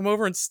someone come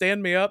over and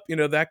stand me up? You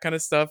know, that kind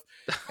of stuff.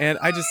 And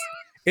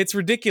it's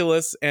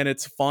ridiculous, and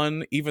it's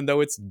fun, even though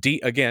it's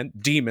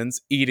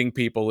demons eating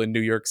people in New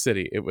York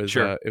City. It was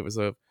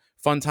a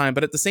fun time,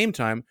 but at the same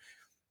time,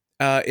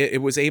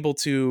 it was able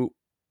to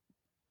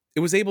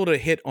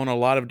hit on a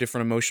lot of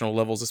different emotional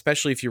levels,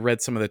 especially if you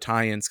read some of the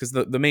tie-ins, because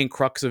the main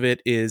crux of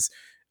it is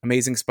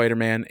Amazing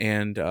Spider-Man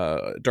and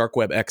Dark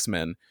Web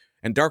X-Men.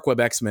 And Dark Web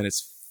X-Men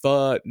is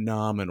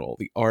phenomenal.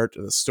 The art,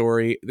 the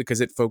story,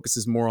 because it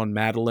focuses more on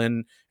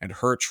Madeline and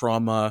her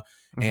trauma,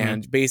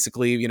 and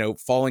basically, you know,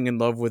 falling in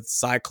love with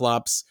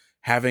Cyclops,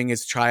 having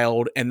his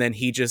child, and then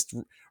he just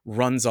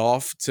runs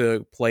off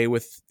to play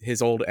with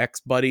his old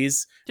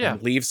ex-buddies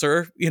and leaves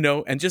her, you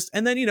know, and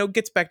then, you know,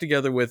 gets back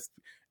together with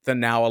the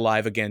now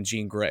alive again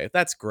Jean Grey.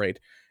 That's great.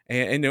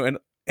 And you know,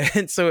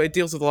 and so it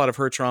deals with a lot of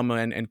her trauma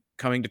and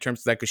coming to terms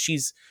with that, because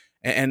she's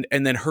and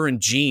then her and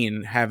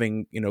Jean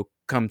having, you know,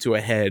 come to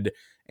a head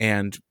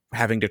and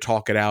having to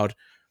talk it out.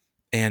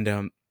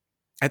 And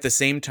at the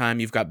same time,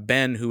 you've got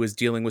Ben, who is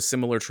dealing with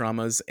similar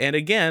traumas, and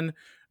again,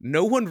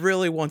 no one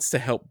really wants to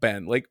help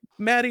Ben. Like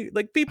Maddie,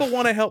 like people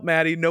want to help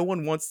Maddie, no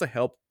one wants to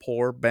help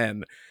poor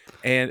Ben.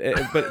 And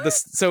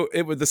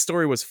the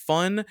story was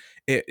fun.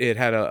 It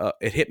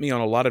hit me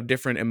on a lot of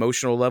different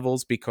emotional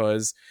levels,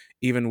 because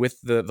even with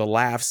the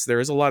laughs,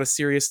 there is a lot of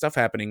serious stuff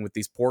happening with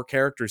these poor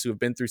characters who have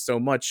been through so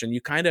much, and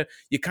you kind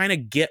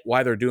of get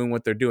why they're doing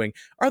what they're doing.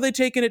 Are they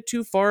taking it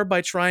too far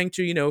by trying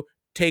to, you know,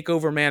 take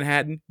over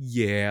Manhattan?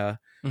 Yeah.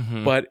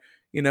 But,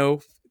 you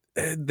know,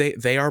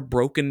 they are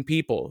broken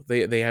people.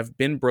 They have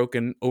been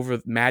broken over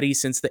Maddie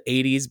since the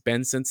 80s,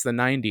 Ben since the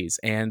 90s,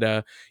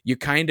 and you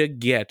kind of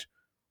get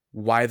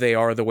why they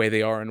are the way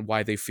they are and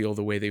why they feel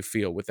the way they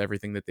feel with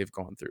everything that they've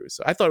gone through.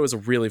 So I thought it was a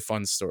really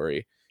fun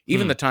story.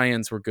 Even the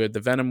tie-ins were good.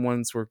 The Venom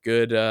ones were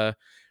good. The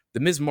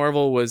Ms.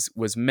 Marvel was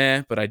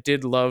meh, but I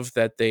did love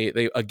that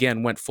they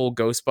again went full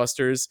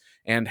Ghostbusters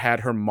and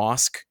had her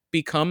mosque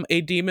become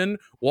a demon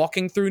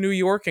walking through New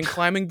York and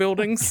climbing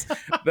buildings.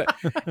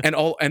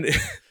 and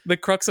the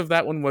crux of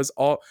that one was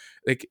all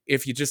like,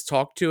 if you just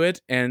talk to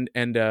it and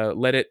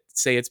let it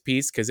say its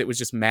piece, because it was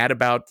just mad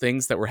about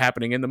things that were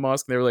happening in the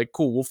mosque, and they were like,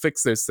 cool, we'll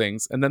fix those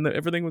things, and then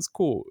everything was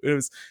cool.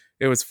 It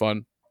was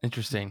fun.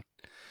 Interesting.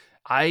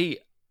 I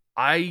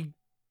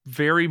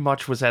very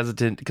much was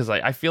hesitant, because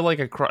I feel like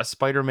a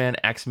Spider-Man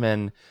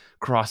X-Men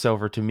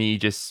crossover to me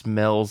just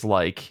smells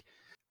like,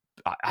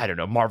 I don't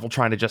know, Marvel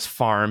trying to just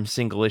farm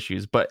single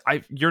issues. But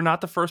you're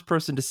not the first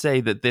person to say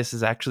that this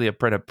is actually a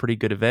pretty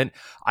good event.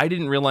 I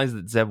didn't realize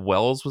that Zeb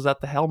Wells was at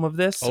the helm of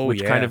this,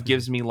 which kind of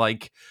gives me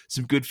like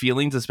some good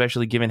feelings,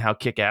 especially given how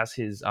kick-ass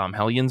his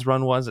Hellions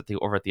run was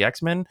over at the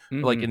X-Men,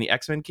 like in the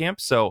X-Men camp.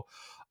 So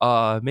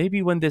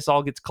maybe when this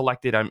all gets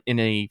collected, I'm in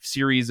a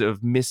series of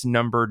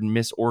misnumbered and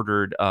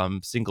misordered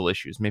single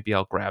issues. Maybe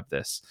I'll grab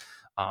this.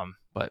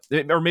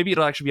 Or maybe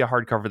it'll actually be a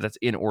hardcover that's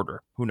in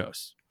order. Who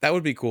knows? That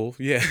would be cool.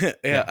 Yeah.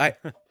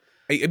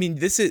 I mean,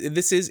 this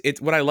is it.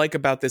 What I like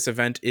about this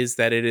event is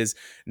that it is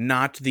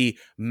not the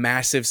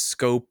massive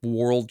scope,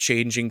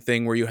 world-changing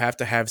thing where you have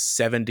to have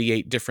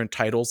 78 different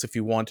titles if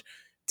you want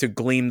to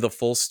glean the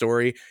full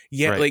story.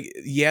 Yeah, right. Like,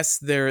 yes,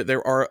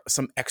 there are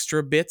some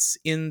extra bits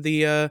in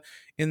the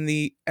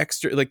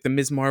extra, like the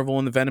Ms. Marvel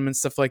and the Venom and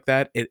stuff like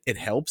that. It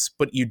helps,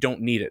 but you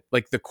don't need it.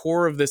 Like, the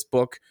core of this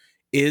book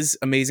is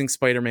Amazing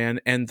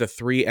Spider-Man and the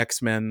 3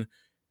 X-Men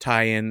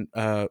tie-in,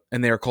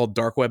 and they are called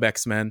Dark Web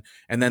X-Men.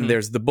 And then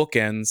there's the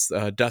bookends,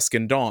 Dusk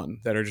and Dawn,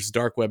 that are just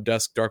Dark Web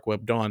Dusk, Dark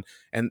Web Dawn.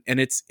 And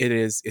it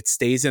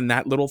stays in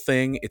that little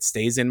thing. It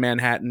stays in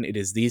Manhattan. It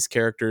is these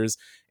characters.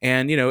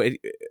 And, you know,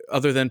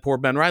 other than poor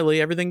Ben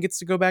Reilly, everything gets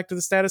to go back to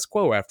the status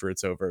quo after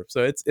it's over.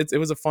 So it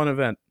was a fun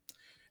event,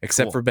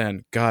 except for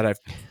Ben. God,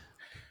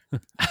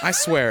 I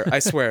swear,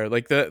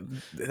 like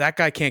that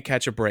guy can't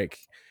catch a break.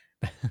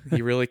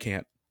 He really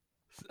can't.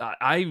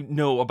 I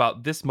know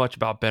about this much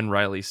about Ben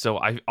Reilly, so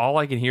all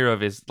I can hear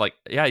of is like,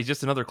 yeah, he's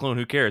just another clone.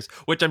 Who cares?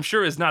 Which I'm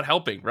sure is not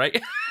helping,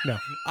 right? No,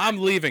 I'm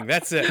leaving.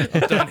 That's it.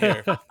 I'm done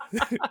here.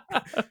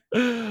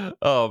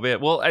 Oh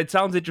man, well, it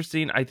sounds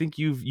interesting. I think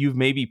you've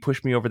maybe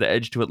pushed me over the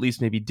edge to at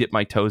least maybe dip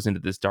my toes into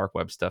this dark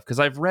web stuff, because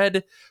I've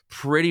read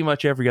pretty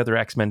much every other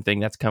X-Men thing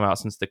that's come out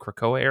since the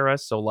Krakoa era.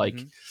 So like,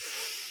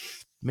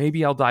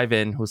 maybe I'll dive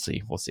in. We'll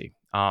see.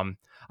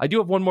 I do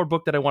have one more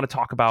book that I want to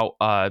talk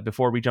about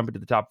before we jump into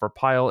the top of our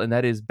pile, and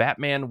that is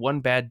Batman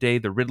One Bad Day,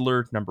 The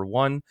Riddler,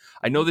 #1.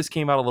 I know this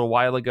came out a little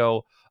while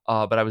ago,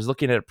 but I was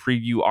looking at a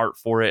preview art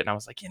for it, and I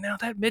was like,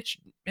 that Mitch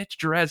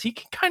Gerads, he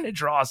can kind of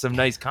draw some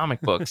nice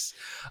comic books.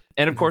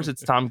 And of course,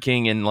 it's Tom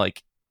King, and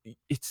like,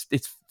 it's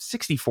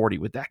 60-40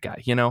 with that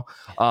guy,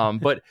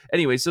 But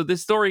anyway, so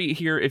this story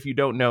here, if you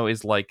don't know,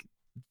 is like,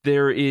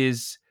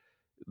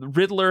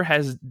 Riddler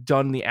has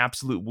done the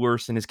absolute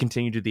worst and has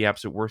continued to do the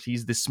absolute worst.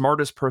 He's the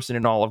smartest person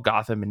in all of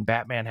Gotham, and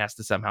Batman has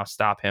to somehow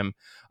stop him.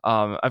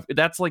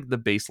 That's like the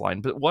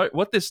baseline. But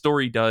what this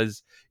story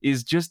does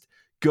is just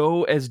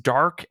go as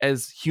dark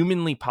as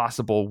humanly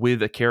possible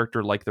with a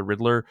character like the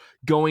Riddler,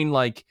 going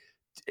like,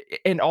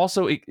 and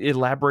also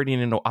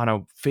elaborating on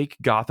a fake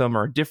Gotham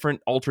or a different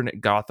alternate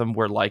Gotham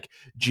where like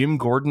Jim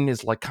Gordon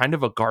is like kind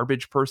of a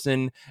garbage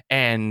person,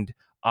 and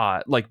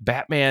like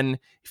Batman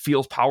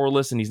feels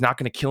powerless and he's not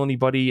going to kill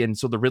anybody, and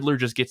so the Riddler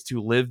just gets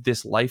to live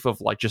this life of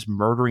like just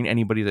murdering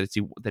anybody that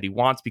he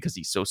wants because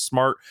he's so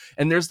smart.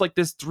 And there's like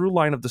this through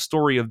line of the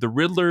story of the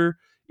Riddler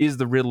is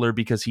the Riddler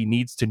because he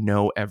needs to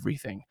know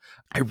everything.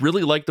 I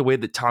really like the way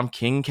that Tom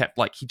King kept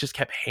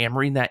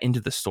hammering that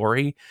into the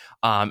story.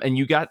 And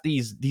you got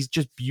these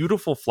just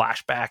beautiful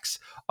flashbacks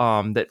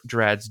that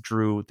Gerads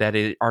drew that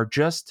are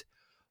just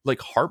like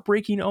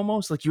heartbreaking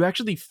almost. Like you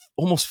actually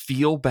almost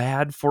feel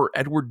bad for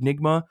Edward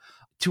Nygma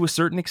to a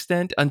certain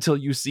extent until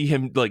you see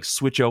him like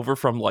switch over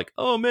from like,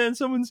 oh man,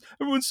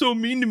 everyone's so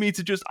mean to me,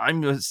 to just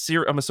I'm a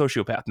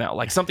sociopath now.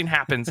 Like something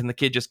happens and the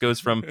kid just goes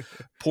from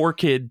poor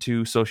kid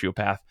to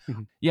sociopath.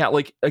 Yeah,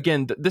 like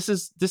again,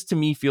 this to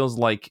me feels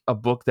like a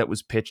book that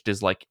was pitched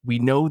as like, we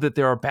know that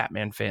there are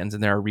Batman fans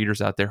and there are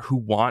readers out there who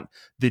want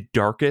the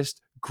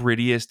darkest,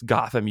 grittiest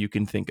Gotham you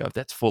can think of,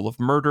 that's full of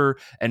murder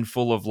and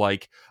full of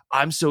like,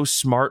 I'm so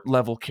smart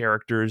level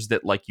characters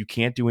that like you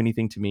can't do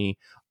anything to me.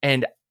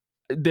 And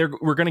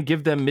we're going to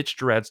give them Mitch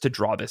Gerads to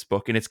draw this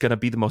book, and it's going to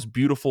be the most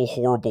beautiful,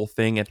 horrible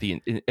thing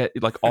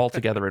like all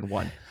together in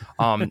one.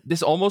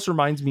 This almost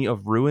reminds me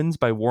of Ruins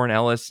by Warren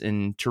Ellis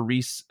and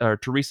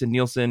Teresa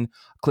Nielsen,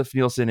 Cliff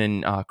Nielsen,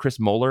 and Chris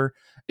Moeller.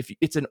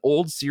 It's an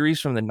old series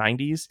from the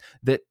 90s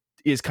that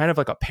is kind of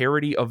like a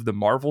parody of the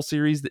Marvel's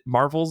series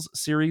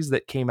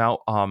that came out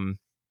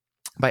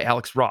by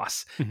Alex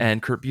Ross and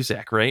Kurt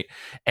Busiek, right?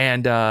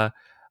 And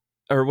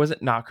or was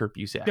it not Kurt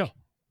Busiek? No.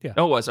 Yeah.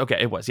 Oh, it was.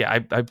 Okay, it was. Yeah,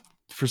 I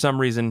for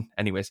some reason,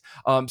 anyways.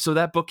 So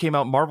that book came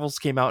out, Marvel's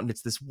came out, and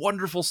it's this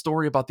wonderful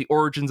story about the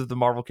origins of the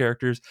Marvel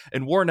characters.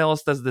 And Warren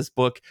Ellis does this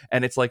book,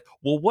 and it's like,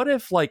 well, what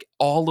if like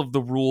all of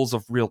the rules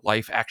of real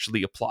life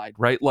actually applied,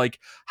 right? Like,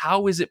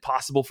 how is it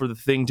possible for the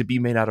Thing to be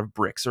made out of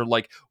bricks? Or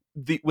like,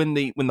 when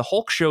the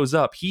Hulk shows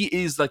up, he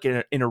is like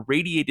in a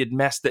radiated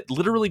mess that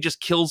literally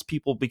just kills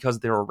people because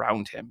they're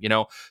around him,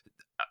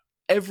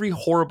 every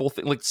horrible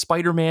thing, like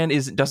Spider-Man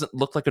doesn't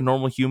look like a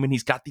normal human.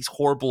 He's got these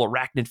horrible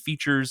arachnid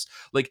features.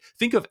 Like,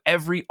 think of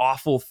every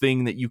awful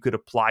thing that you could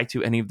apply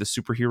to any of the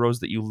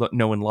superheroes that you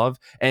know and love.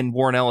 And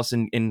Warren Ellis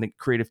and the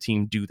creative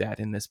team do that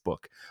in this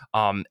book.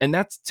 And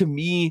that's, to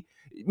me,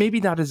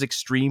 maybe not as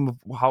extreme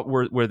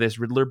where this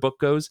Riddler book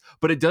goes,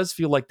 but it does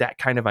feel like that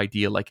kind of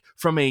idea. Like,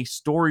 from a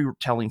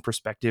storytelling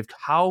perspective,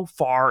 how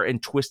far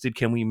and twisted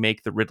can we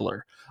make the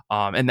Riddler?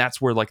 And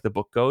that's where like the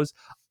book goes.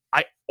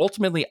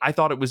 I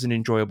thought it was an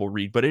enjoyable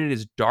read, but it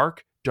is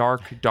dark.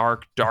 And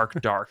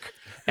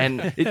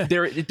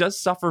it does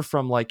suffer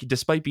from, like,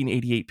 despite being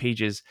 88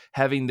 pages,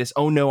 having this,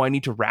 oh no, I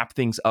need to wrap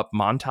things up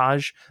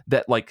montage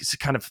that like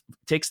kind of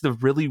takes the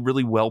really,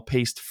 really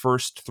well-paced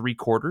first 3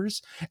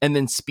 quarters and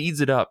then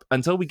speeds it up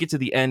until we get to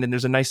the end. And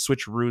there's a nice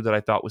switcheroo that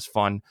I thought was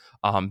fun.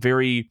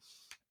 Very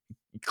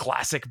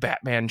classic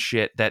Batman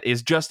shit that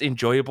is just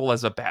enjoyable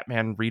as a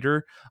Batman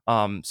reader.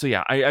 So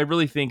yeah, I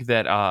really think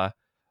that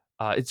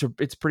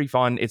it's pretty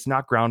fun. It's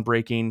not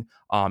groundbreaking.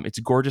 It's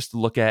gorgeous to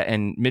look at,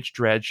 and Mitch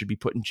Gerads should be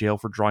put in jail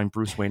for drawing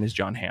Bruce Wayne as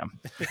John Hamm.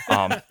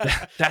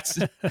 That's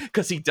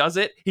because he does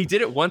it. He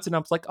did it once, and I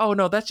was like, oh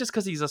no, that's just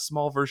because he's a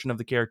small version of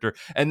the character.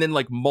 And then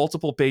like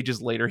multiple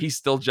pages later, he's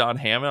still John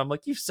Hamm, and I'm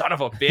like, you son of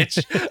a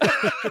bitch.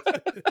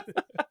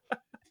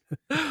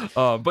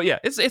 But yeah,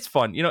 it's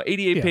fun.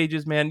 88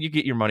 pages, man. You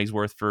get your money's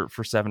worth for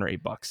 $7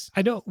 or $8.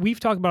 I know we've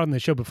talked about it on the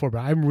show before, but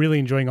I'm really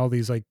enjoying all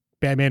these like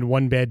Batman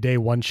One Bad Day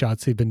one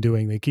shots they've been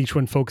doing. Like each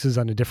one focuses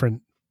on a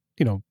different,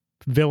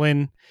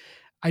 villain.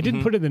 I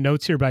didn't put it in the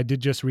notes here, but I did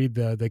just read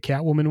the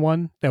Catwoman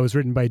one that was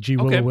written by G.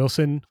 Willow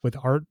Wilson with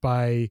art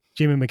by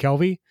Jamie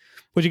McKelvey,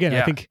 which again,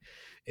 I think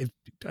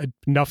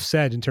enough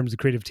said in terms of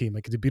creative team.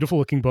 Like, it's a beautiful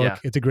looking book. Yeah.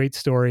 It's a great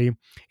story,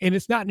 and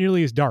it's not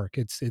nearly as dark.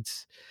 It's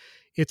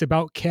it's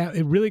about Cat.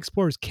 It really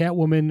explores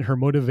Catwoman, her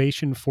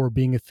motivation for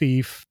being a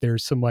thief.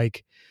 There's some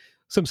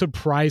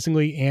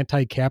surprisingly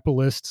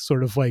anti-capitalist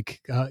sort of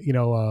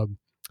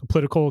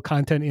political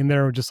content in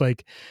there, or just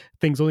like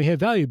things only have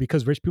value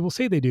because rich people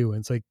say they do.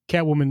 And it's like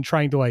Catwoman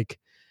trying to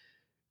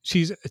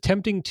she's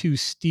attempting to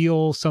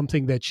steal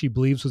something that she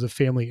believes was a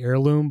family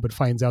heirloom, but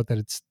finds out that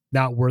it's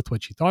not worth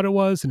what she thought it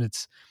was. And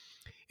it's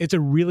a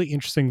really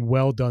interesting,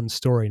 well done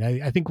story.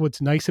 And I think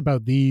what's nice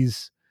about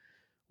these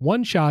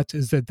one shots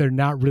is that they're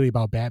not really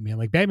about Batman.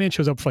 Like Batman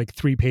shows up for like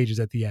 3 pages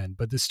at the end,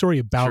 but the story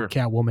about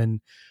Catwoman,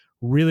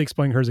 really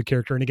exploring her as a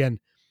character. And again,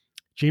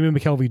 Jamie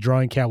McKelvey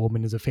drawing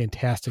Catwoman is a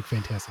fantastic,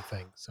 fantastic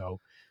thing. So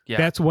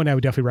that's one I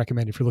would definitely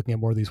recommend if you're looking at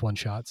more of these one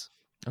shots.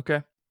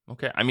 Okay.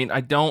 I mean,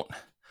 I don't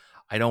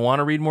want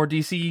to read more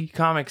DC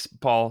comics,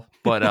 Paul,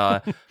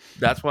 but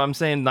that's what I'm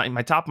saying.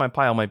 My top of my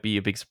pile might be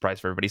a big surprise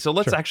for everybody. So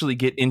let's actually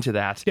get into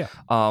that. Yeah.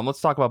 Let's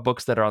talk about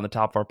books that are on the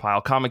top of our pile,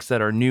 comics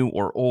that are new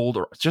or old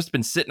or just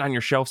been sitting on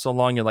your shelf so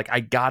long. You're like, I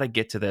got to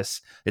get to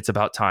this. It's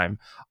about time.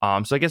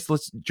 So I guess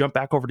let's jump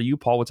back over to you,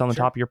 Paul. What's on the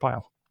top of your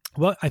pile?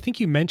 Well, I think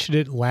you mentioned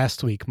it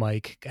last week,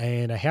 Mike,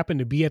 and I happened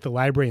to be at the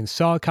library and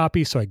saw a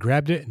copy, so I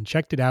grabbed it and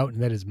checked it out,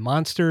 and that is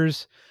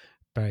Monsters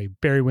by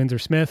Barry Windsor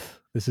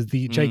Smith. This is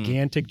the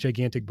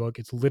gigantic book.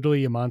 It's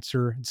literally a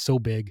monster. It's so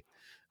big.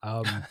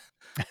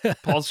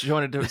 Paul's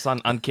showing it to us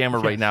on camera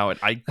right now, and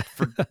I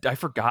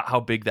forgot how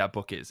big that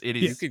book is. It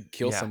is. You could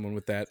kill someone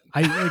with that.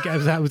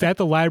 I was at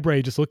the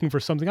library just looking for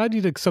something. I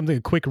needed something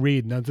a quick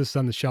read, and this is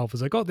on the shelf. I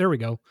was like, oh, there we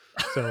go.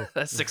 So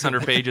that's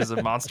 600 pages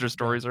of monster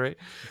stories, right?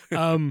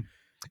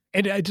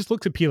 And it just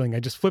looks appealing. I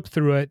just flipped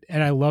through it,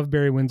 and I love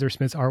Barry Windsor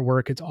Smith's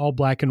artwork. It's all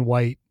black and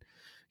white,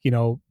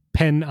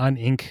 pen on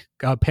ink,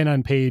 pen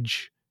on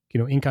page,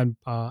 ink on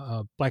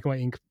black and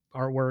white ink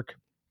artwork.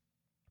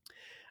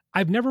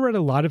 I've never read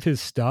a lot of his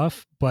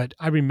stuff, but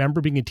I remember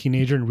being a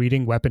teenager and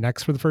reading Weapon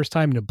X for the first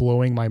time and it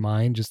blowing my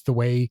mind, just the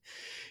way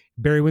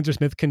Barry Windsor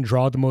Smith can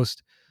draw the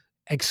most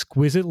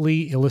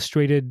exquisitely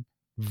illustrated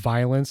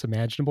violence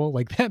imaginable.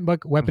 Like that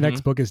book, Weapon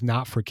X book is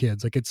not for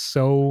kids. Like it's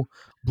so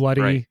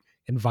bloody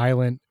and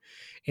violent.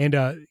 And,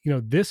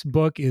 this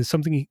book is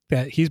something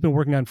that he's been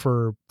working on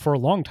for a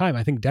long time.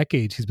 I think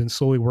decades. He's been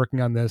slowly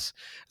working on this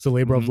as a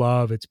labor of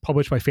love. It's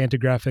published by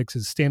Fantagraphics.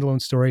 It's a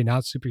standalone story,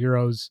 not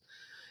superheroes.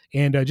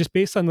 And just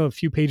based on the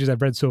few pages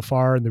I've read so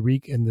far and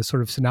the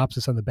sort of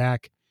synopsis on the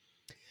back,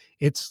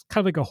 it's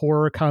kind of like a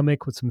horror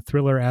comic with some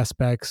thriller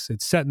aspects.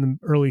 It's set in the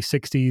early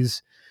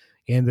 60s.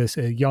 And this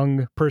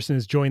young person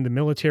has joined the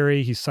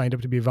military. He's signed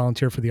up to be a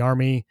volunteer for the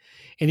army.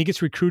 And he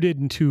gets recruited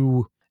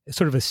into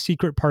sort of a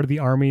secret part of the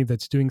army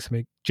that's doing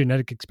some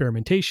genetic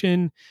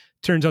experimentation.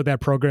 Turns out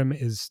that program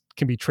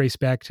can be traced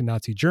back to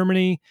Nazi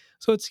Germany.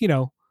 So it's,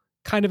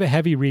 kind of a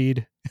heavy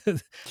read.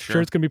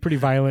 Sure, it's going to be pretty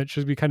violent.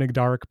 Should be kind of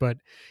dark. But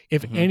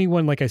if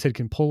anyone, like I said,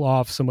 can pull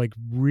off some like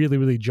really,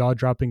 really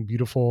jaw-dropping,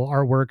 beautiful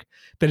artwork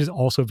that is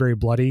also very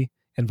bloody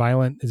and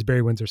violent, is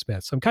Barry Windsor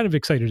Smith. So I'm kind of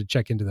excited to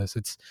check into this.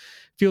 It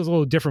feels a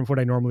little different from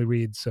what I normally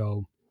read.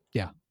 So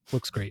yeah,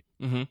 looks great.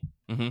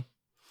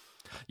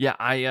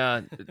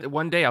 Yeah,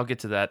 one day I'll get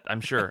to that.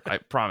 I'm sure. I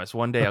promise.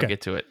 One day I'll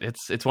get to it.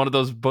 It's one of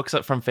those books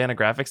from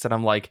Fantagraphics that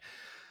I'm like,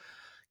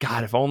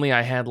 God, if only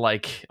I had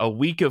like a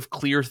week of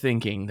clear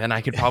thinking, then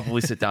I could probably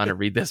sit down and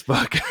read this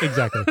book.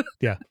 Exactly.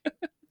 Yeah.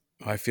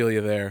 I feel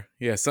you there.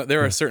 Yeah. So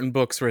there are certain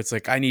books where it's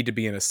like, I need to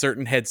be in a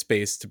certain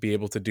headspace to be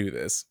able to do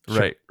this.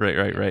 Right.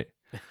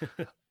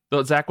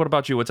 So Zach, what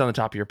about you? What's on the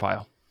top of your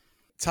pile?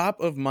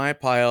 Top of my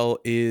pile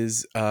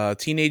is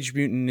Teenage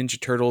Mutant Ninja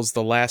Turtles: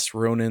 The Last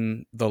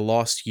Ronin, The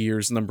Lost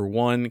Years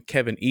 #1.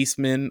 Kevin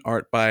Eastman,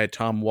 art by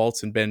Tom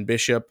Waltz and Ben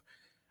Bishop.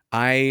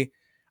 I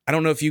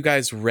don't know if you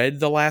guys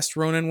read The Last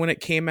Ronin when it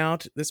came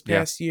out this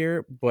past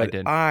year, but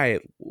I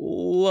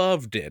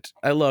loved it.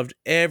 I loved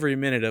every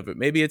minute of it.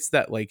 Maybe it's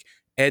that like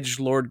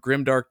edgelord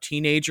grimdark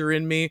teenager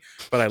in me,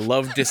 but I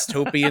love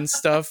dystopian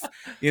stuff.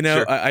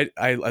 Sure.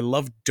 I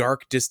love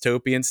dark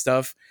dystopian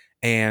stuff,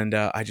 and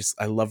I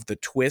love the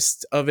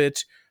twist of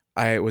it.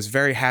 I was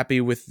very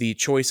happy with the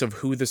choice of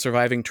who the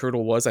surviving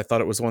turtle was. I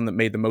thought it was one that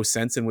made the most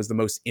sense and was the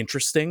most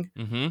interesting.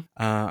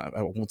 I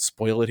won't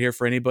spoil it here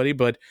for anybody,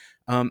 but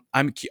I'm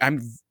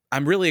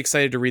really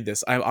excited to read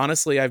this.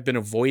 I've been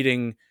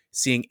avoiding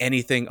seeing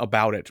anything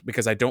about it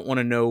because I don't want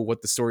to know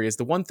what the story is.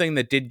 The one thing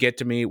that did get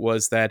to me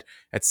was that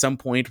at some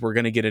point we're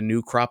going to get a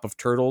new crop of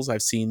turtles.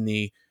 I've seen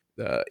the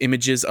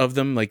images of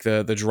them, like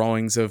the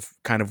drawings of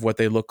kind of what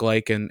they look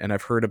like, and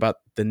I've heard about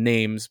the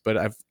names, but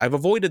I've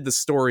avoided the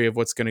story of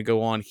what's going to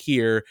go on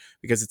here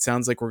because it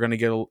sounds like we're going to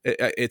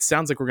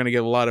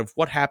get a lot of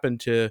what happened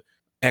to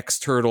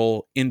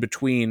X-Turtle in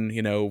between,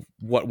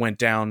 what went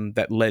down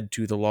that led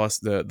to the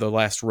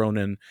Last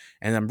Ronin,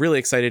 and I'm really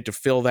excited to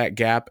fill that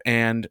gap,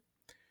 and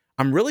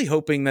I'm really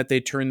hoping that they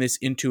turn this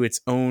into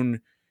its own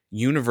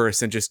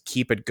universe and just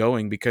keep it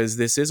going, because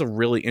this is a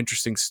really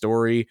interesting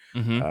story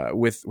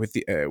with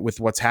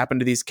what's happened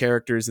to these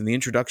characters and the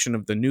introduction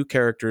of the new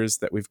characters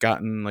that we've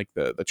gotten, like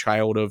the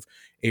child of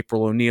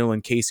April O'Neil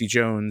and Casey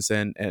Jones,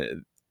 and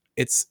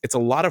it's a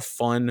lot of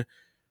fun.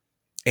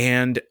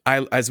 And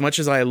I, as much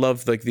as I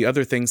love like the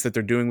other things that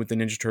they're doing with the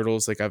Ninja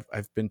Turtles, like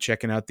I've been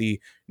checking out the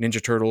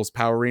Ninja Turtles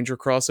Power Ranger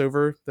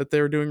crossover that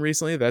they were doing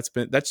recently. That's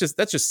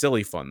just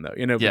silly fun though,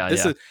 you know. Yeah, But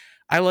this is,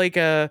 I like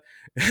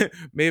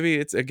maybe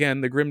it's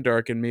again the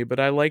grimdark in me, but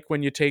I like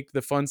when you take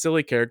the fun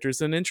silly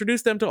characters and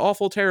introduce them to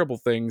awful terrible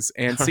things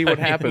and see what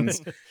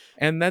happens.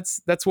 And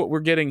that's what we're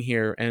getting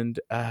here. And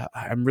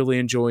I'm really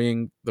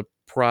enjoying the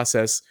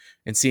process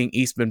and seeing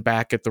Eastman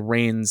back at the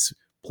reins,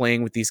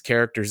 playing with these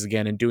characters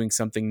again and doing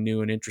something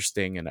new and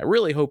interesting. And I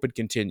really hope it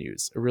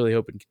continues.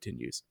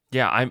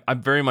 Yeah,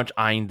 I'm very much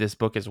eyeing this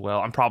book as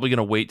well. I'm probably going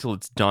to wait till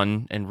it's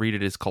done and read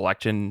it as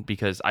collection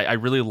because I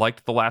really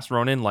liked The Last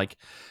Ronin. Like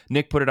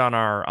Nick put it on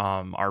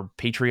our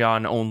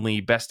Patreon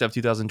only Best of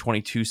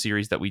 2022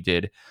 series that we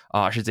did.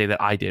 I should say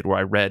that I did, where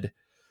I read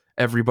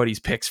everybody's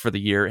picks for the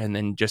year and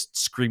then just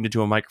screamed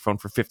into a microphone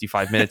for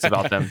 55 minutes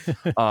about them.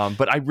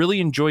 But I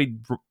really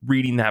enjoyed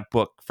reading that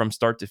book from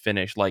start to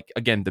finish. Like,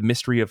 again, the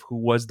mystery of who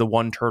was the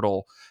one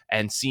turtle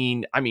and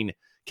seeing, I mean,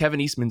 Kevin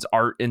Eastman's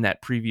art in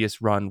that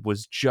previous run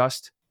was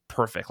just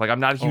perfect. Like, I'm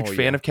not a huge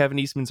fan of Kevin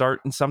Eastman's art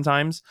and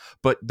sometimes,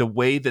 but the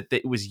way that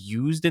it was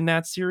used in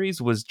that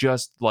series was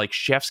just like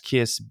chef's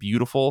kiss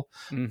beautiful.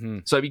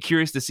 Mm-hmm. So I'd be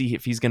curious to see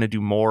if he's going to do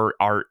more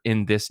art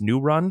in this new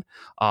run,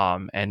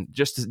 and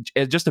just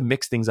to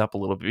mix things up a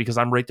little bit, because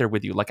I'm right there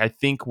with you. Like, I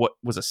think what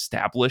was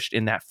established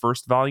in that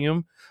first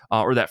volume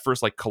or that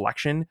first like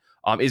collection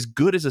is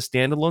good as a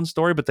standalone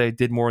story, but they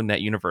did more in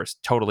that universe.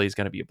 Totally is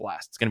going to be a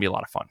blast. It's going to be a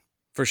lot of fun.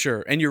 For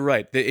sure. And you're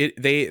right.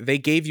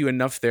 They gave you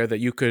enough there that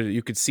you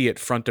could see it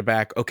front to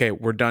back. Okay,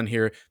 we're done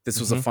here.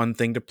 This was a fun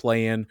thing to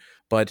play in,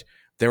 but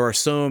there are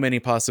so many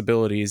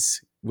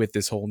possibilities with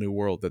this whole new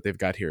world that they've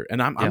got here.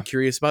 And I'm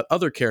curious about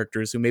other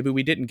characters who maybe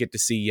we didn't get to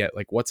see yet.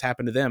 Like, what's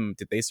happened to them?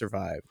 Did they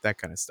survive? That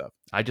kind of stuff.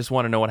 I just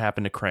want to know what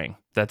happened to Krang.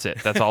 That's it.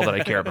 That's all that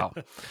I care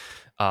about.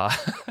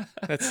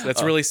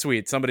 That's really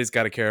sweet. Somebody's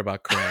got to care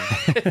about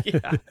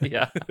Krang.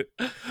 yeah.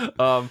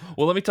 Well,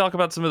 let me talk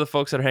about some of the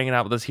folks that are hanging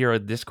out with us here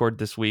at Discord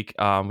this week.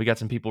 We got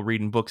some people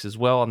reading books as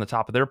well on the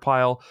top of their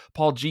pile.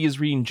 Paul G is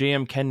reading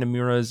J.M. Ken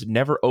Nomura's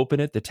Never Open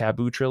It, the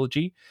Taboo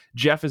trilogy.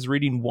 Jeff is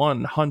reading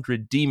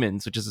 100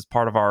 Demons, which is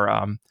part of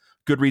our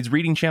Goodreads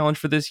reading challenge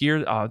for this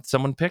year.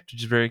 Someone picked,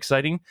 which is very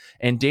exciting.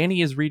 And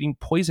Danny is reading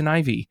Poison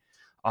Ivy.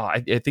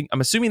 I think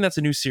I'm assuming that's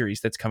a new series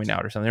that's coming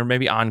out or something, or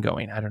maybe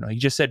ongoing. I don't know. He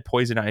just said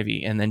Poison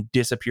Ivy and then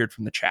disappeared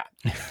from the chat.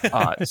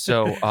 That's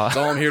all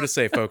I'm here to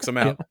say, folks. I'm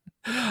out.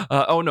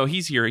 Oh no,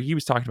 he's here. He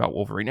was talking about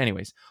Wolverine.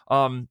 Anyways,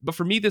 but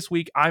for me this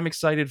week, I'm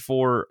excited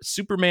for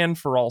Superman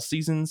for All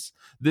Seasons.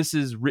 This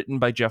is written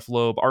by Jeff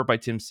Loeb, art by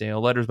Tim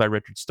Sale, letters by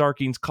Richard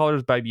Starkings,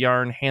 colors by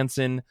Bjarne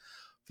Hansen.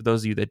 For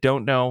those of you that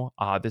don't know,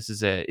 this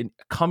is a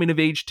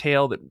coming-of-age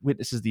tale that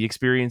witnesses the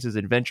experiences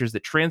and adventures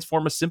that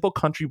transform a simple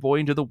country boy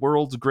into the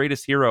world's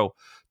greatest hero.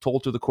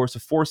 Told through the course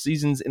of 4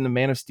 seasons in the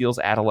Man of Steel's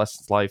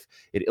adolescent life,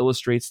 it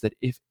illustrates that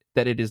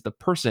it is the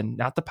person,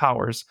 not the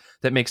powers,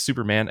 that makes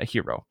Superman a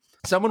hero.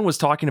 Someone was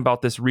talking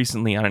about this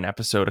recently on an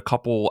episode, a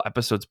couple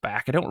episodes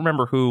back. I don't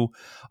remember who,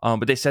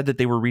 but they said that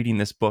they were reading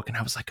this book, and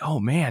I was like, "Oh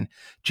man,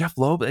 Jeff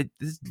Loeb."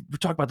 We're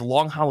talking about the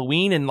Long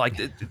Halloween and like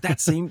the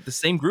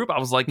same group. I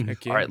was like,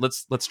 "All right,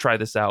 let's try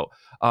this out."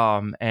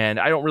 And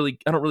I don't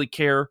really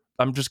care.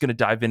 I'm just gonna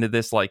dive into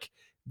this like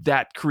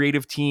that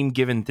creative team.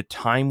 Given the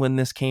time when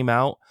this came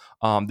out,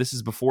 this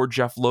is before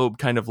Jeff Loeb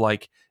kind of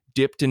like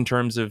dipped in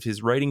terms of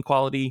his writing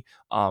quality,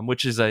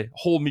 which is a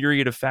whole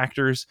myriad of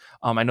factors.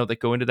 I know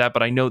that go into that,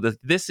 but I know that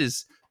this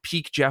is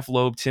peak Jeff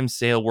Loeb, Tim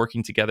Sale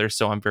working together.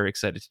 So I'm very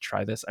excited to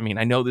try this. I mean,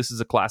 I know this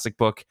is a classic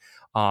book,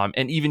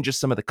 and even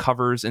just some of the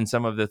covers and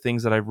some of the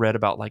things that I've read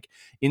about, like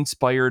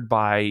inspired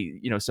by,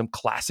 some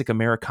classic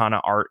Americana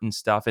art and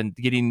stuff, and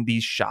getting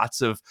these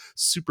shots of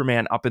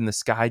Superman up in the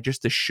sky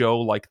just to show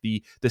like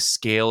the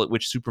scale at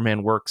which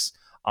Superman works.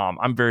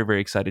 I'm very, very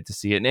excited to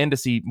see it and to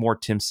see more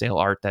Tim Sale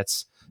art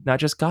that's not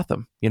just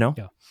Gotham, Yeah.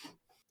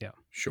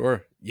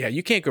 Sure. Yeah,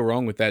 you can't go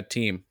wrong with that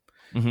team.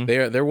 Mm-hmm.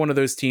 They're one of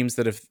those teams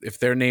that if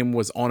their name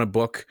was on a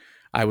book,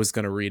 I was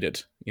going to read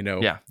it.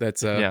 Yeah.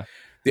 That's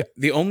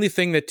the only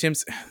thing that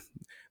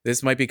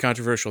this might be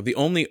controversial. The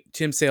only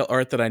Tim Sale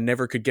art that I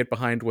never could get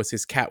behind was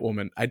his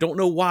Catwoman. I don't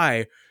know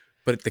why,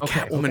 but the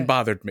Catwoman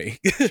bothered me.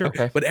 Sure.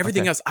 But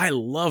everything else, I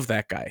love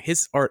that guy.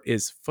 His art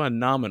is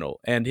phenomenal,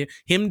 and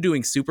him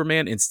doing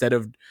Superman instead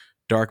of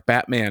Dark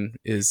Batman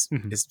is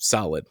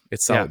solid.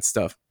 It's solid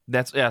stuff.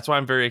 That's why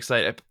I'm very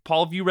excited.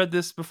 Paul, have you read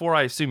this before?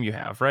 I assume you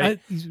have, right?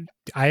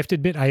 I have to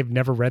admit I have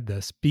never read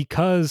this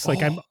because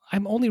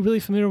I'm only really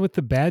familiar with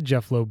the bad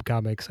Jeff Loeb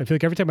comics. I feel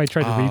like every time I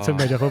try to read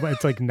something by Jeff Loeb,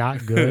 it's like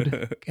not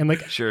good. And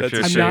like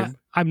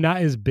I'm not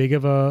as big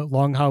of a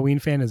Long Halloween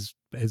fan as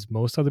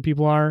most other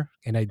people are,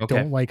 and I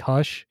don't like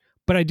Hush,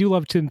 but I do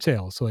love Tim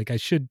Sale. So like I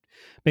should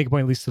make a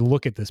point at least to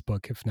look at this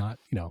book, if not,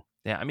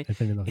 Yeah, I mean,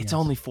 if anything it's else.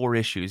 only 4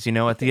 issues, you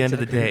know, at the end of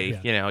the day,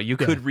 Yeah. you know, you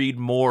could read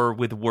more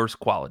with worse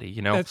quality,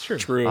 you know. That's true.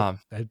 True.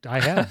 I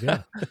have,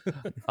 yeah.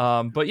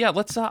 But yeah,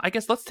 let's I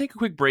guess let's take a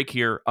quick break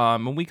here.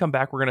 When we come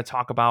back, we're going to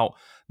talk about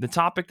the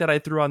topic that I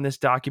threw on this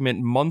document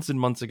months and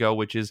months ago,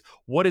 which is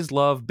what is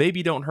love?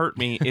 Baby, don't hurt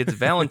me. It's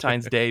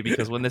Valentine's Day,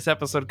 because when this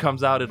episode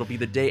comes out, it'll be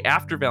the day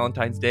after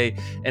Valentine's Day,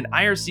 and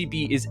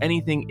IRCB is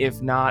anything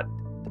if not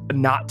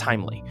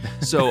timely.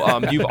 So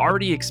you've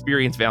already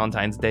experienced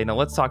Valentine's Day. Now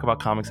let's talk about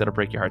comics that'll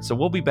break your heart. So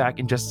we'll be back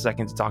in just a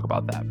second to talk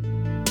about that.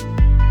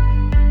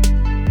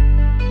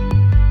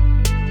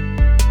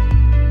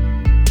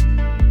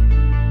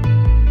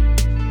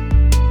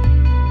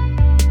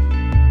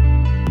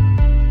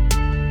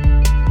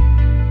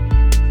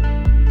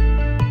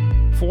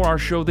 For our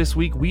show this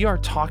week, we are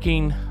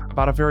talking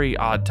about a very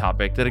odd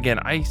topic that, again,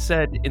 I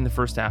said in the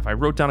first half, I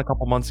wrote down a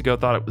couple months ago,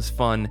 thought it was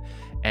fun,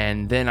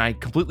 and then I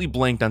completely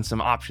blanked on some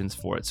options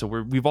for it. So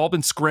we've all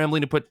been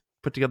scrambling to put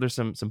together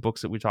some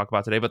books that we talk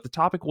about today. But the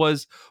topic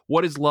was,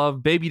 what is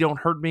love? Baby, don't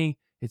hurt me.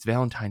 It's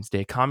Valentine's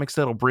Day. Comics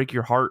that'll break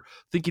your heart.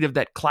 Thinking of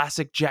that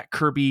classic Jack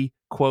Kirby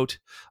quote.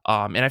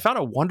 And I found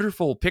a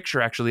wonderful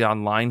picture actually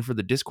online for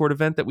the Discord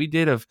event that we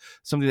did of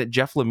something that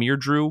Jeff Lemire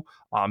drew.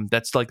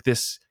 That's like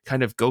this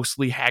kind of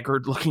ghostly,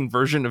 haggard looking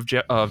version of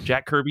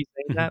Jack Kirby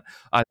saying that.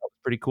 I thought it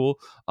was pretty cool.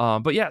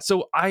 But yeah,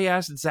 so I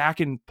asked Zach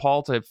and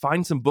Paul to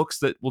find some books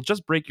that will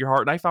just break your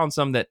heart. And I found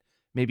some that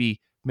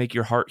maybe make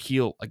your heart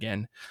heal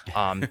again.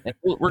 And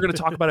we're going to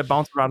talk about it,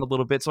 bounce around a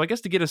little bit. So I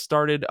guess to get us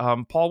started,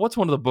 Paul, what's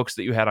one of the books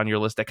that you had on your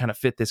list that kind of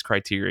fit this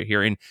criteria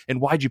here, and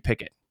why'd you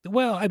pick it?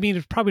 Well, I mean,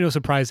 it's probably no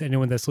surprise to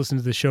anyone that's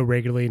listened to the show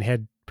regularly and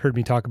had heard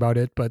me talk about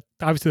it, but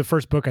obviously the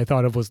first book I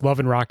thought of was Love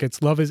and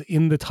Rockets. Love is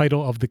in the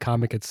title of the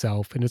comic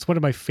itself, and it's one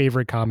of my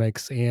favorite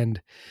comics,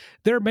 and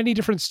there are many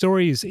different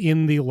stories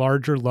in the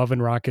larger Love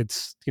and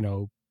Rockets,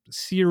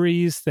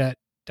 series that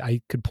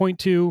I could point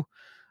to.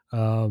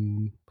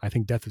 I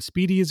think Death of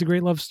Speedy is a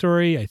great love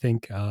story. I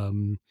think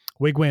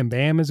Wigwam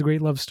Bam is a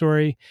great love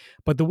story.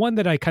 But the one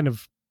that I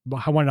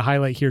wanted to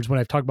highlight here is one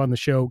I've talked about on the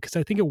show, because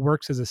I think it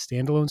works as a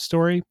standalone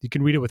story. You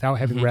can read it without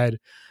having read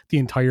the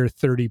entire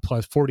 30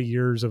 plus 40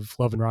 years of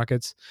Love and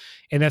Rockets.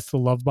 And that's The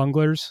Love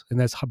Bunglers. And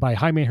that's by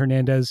Jaime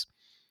Hernandez,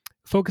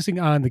 focusing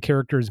on the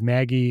characters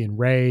Maggie and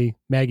Ray.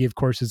 Maggie, of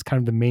course, is kind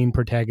of the main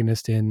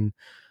protagonist in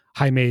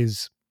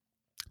Jaime's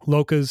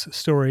Loca's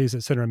stories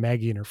that center on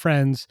Maggie and her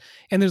friends.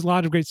 And there's a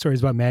lot of great stories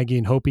about Maggie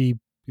and Hopi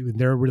in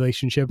their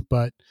relationship,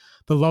 but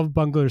The Love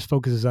Bunglers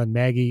focuses on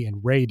Maggie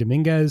and Ray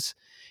Dominguez.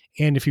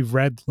 And if you've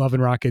read Love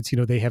and Rockets,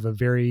 they have a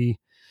very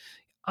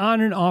on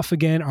and off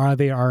again, are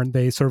they, aren't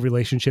they sort of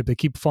relationship. They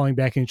keep falling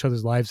back in each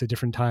other's lives at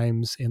different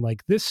times. And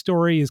like this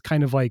story is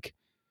kind of like,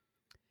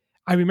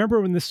 I remember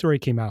when this story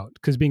came out,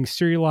 because being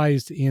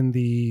serialized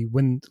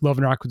when Love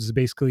and Rockets is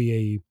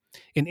basically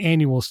an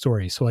annual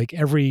story. So like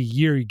every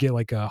year you get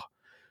like a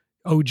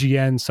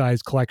OGN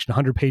sized collection,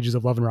 100 pages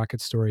of Love and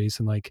Rockets stories.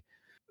 And like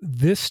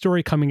this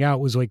story coming out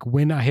was like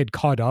when I had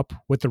caught up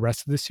with the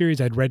rest of the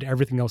series. I'd read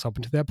everything else up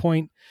until that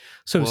point.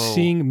 So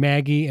seeing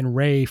Maggie and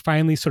Ray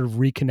finally sort of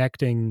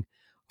reconnecting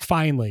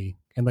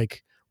and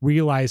like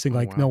realizing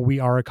no, we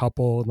are a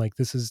couple. And like,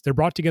 they're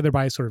brought together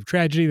by a sort of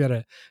tragedy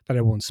that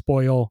I won't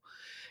spoil.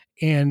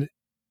 And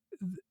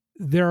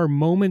there are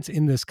moments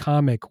in this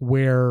comic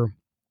where,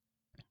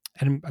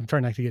 and I'm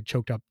trying not to get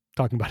choked up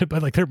talking about it,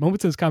 but like there are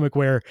moments in this comic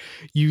where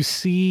you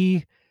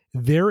see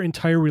their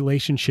entire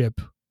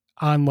relationship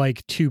on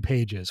like 2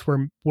 pages,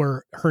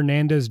 where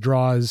Hernandez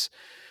draws,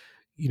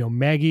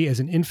 Maggie as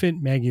an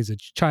infant, Maggie as a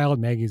child,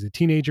 Maggie as a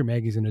teenager,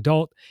 Maggie as an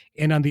adult.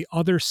 And on the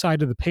other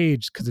side of the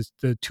page, because it's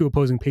the 2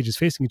 opposing pages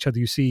facing each other,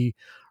 you see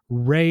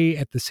Ray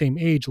at the same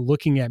age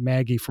looking at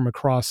Maggie from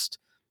across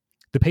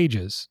the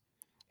pages.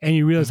 And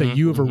you realize that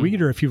you, as a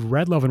reader, if you've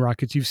read Love and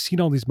Rockets, you've seen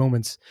all these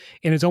moments,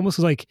 and it's almost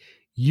like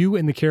you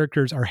and the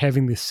characters are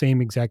having the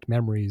same exact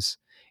memories.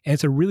 And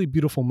it's a really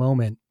beautiful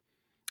moment.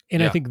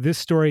 And I think this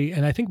story,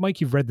 and I think,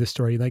 Mike, you've read this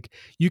story, like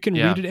you can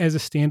read it as a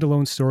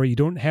standalone story. You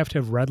don't have to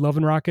have read Love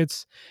and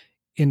Rockets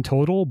in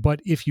total, but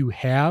if you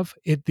have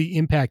it, the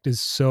impact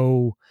is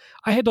so,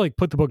 I had to like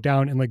put the book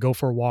down and like go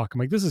for a walk. I'm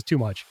like, this is too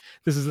much.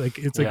 This is like,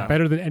 it's like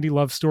better than any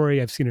love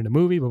story I've seen in a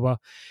movie, blah, blah.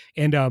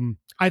 And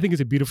I think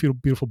it's a beautiful,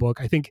 beautiful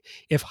book. I think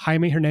if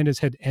Jaime Hernandez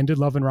had ended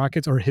Love and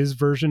Rockets, or his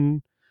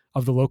version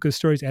of the Locust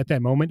stories at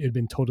that moment, it'd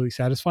been totally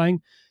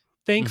satisfying.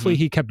 Thankfully,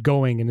 he kept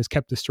going and has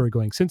kept the story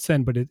going since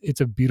then. But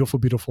it's a beautiful,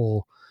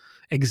 beautiful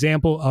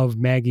example of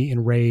Maggie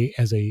and Ray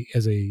as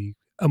a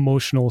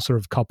emotional sort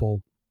of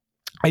couple.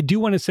 I do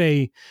want to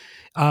say,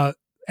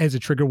 as a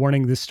trigger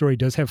warning, this story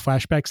does have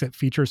flashbacks that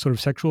feature sort of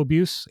sexual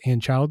abuse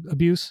and child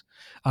abuse.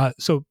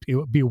 So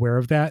be aware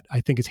of that. I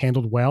think it's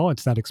handled well.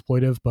 It's not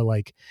exploitive, but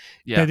like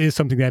that is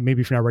something that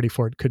maybe if you're not ready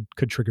for it,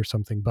 could trigger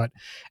something. But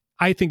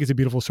I think it's a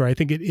beautiful story. I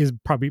think it is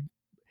probably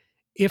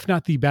if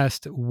not the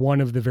best,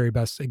 one of the very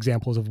best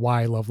examples of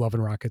why I love Love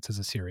and Rockets as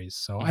a series.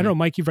 So I don't know,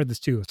 Mike, you've read this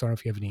too, so I don't know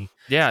if you have any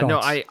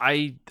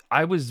thoughts.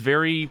 I was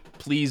very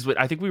pleased with,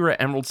 I think we were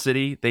at Emerald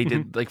City. They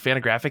did like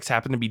Fantagraphics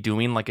happened to be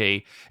doing like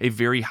a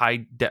very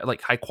high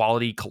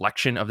quality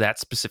collection of that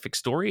specific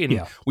story.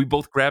 And we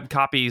both grabbed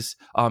copies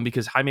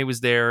because Jaime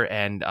was there,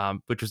 and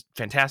which was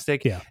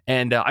fantastic. Yeah.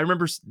 And I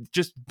remember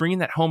just bringing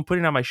that home,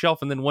 putting it on my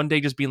shelf, and then one day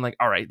just being like,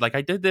 all right, like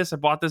I did this, I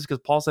bought this because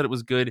Paul said it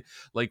was good.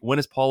 Like, when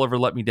has Paul ever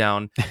let me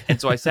down? And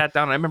so I sat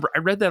down, and I remember I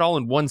read that all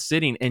in one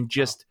sitting and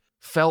just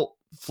felt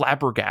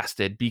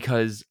flabbergasted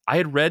because I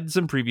had read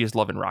some previous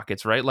Love and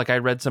Rockets, right? Like I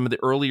read some of the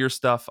earlier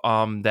stuff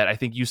that I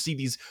think you see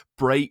these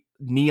bright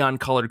neon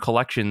colored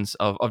collections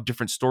of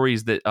different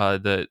stories that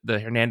the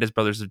Hernandez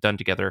brothers have done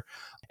together.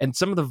 And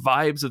some of the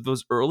vibes of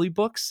those early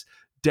books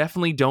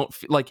definitely don't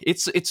like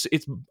it's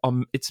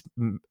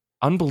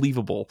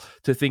unbelievable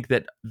to think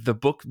that the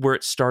book where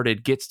it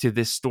started gets to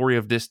this story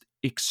of this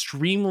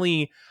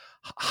extremely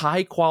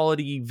high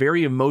quality,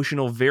 very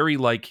emotional, very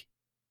like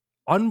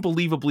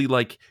unbelievably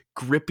like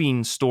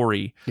gripping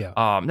story.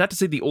 Not to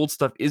say the old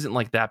stuff isn't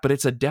like that, but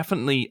it's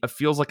it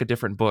feels like a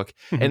different book.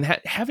 And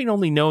having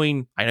only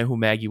knowing, I know who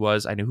Maggie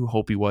was, I know who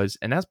Hopi was,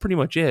 and that's pretty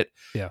much it.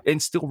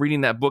 And still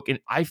reading that book, and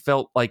I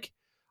felt like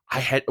I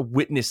had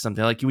witnessed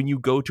something. Like when you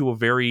go to a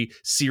very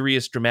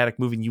serious, dramatic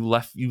movie and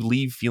you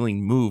leave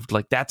feeling moved.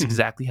 Like that's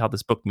exactly how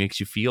this book makes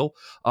you feel.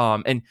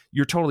 And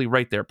you're totally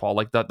right there, Paul.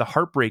 Like the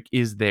heartbreak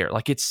is there.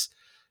 Like it's,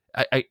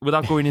 I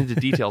without going into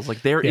details,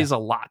 like there is a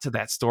lot to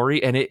that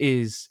story, and it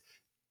is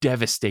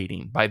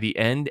devastating by the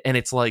end. And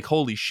it's like,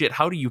 holy shit,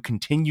 how do you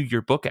continue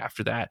your book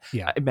after that?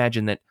 I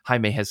imagine that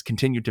Jaime has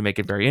continued to make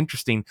it very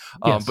interesting,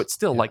 but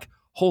still like,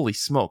 holy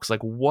smokes, like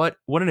what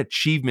an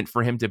achievement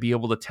for him to be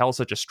able to tell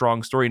such a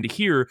strong story, and to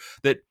hear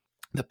that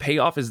the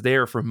payoff is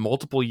there for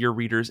multiple year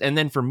readers. And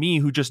then for me,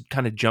 who just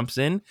kind of jumps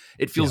in,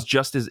 it feels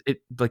just as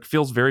it like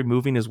feels very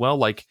moving as well.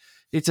 Like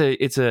it's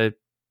an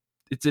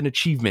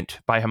achievement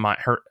by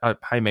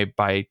Jaime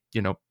by,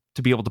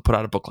 to be able to put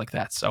out a book like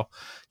that. So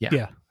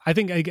yeah. I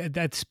think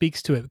that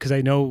speaks to it, because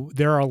I know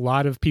there are a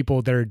lot of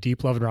people that are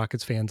deep Love and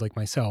Rockets fans like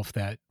myself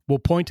that will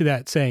point to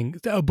that, saying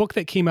a book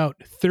that came out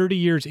 30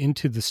 years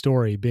into the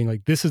story being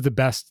like, this is the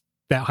best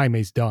that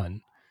Jaime's done.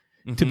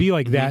 To be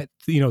like that,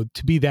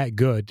 to be that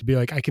good, to be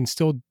like, I can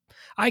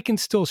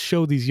still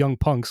show these young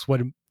punks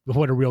what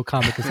a real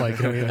comic is like,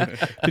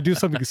 to do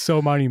something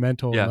so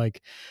monumental. And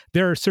like,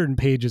 there are certain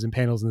pages and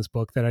panels in this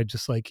book that I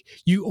just like,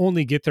 you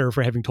only get there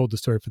for having told the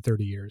story for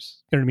 30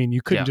 years. You know what I mean?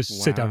 You couldn't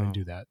just sit down and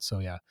do that. So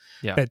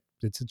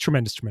it's a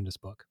tremendous, tremendous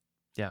book.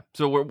 Yeah.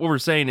 So what we're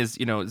saying is,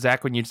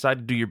 Zach, when you decide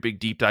to do your big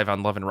deep dive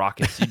on Love and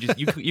Rockets,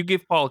 you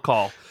give Paul a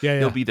call.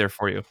 He'll be there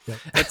for you.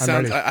 That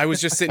sounds. I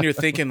was just sitting here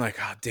thinking like,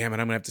 oh damn it,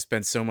 I'm gonna have to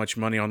spend so much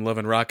money on Love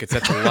and Rockets.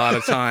 That's a lot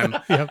of time.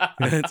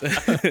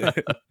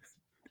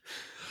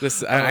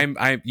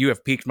 You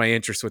have piqued my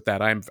interest with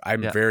that. I'm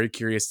very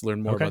curious to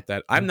learn more about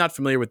that. I'm not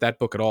familiar with that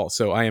book at all,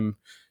 so I am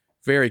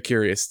very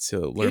curious to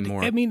learn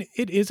more. I mean,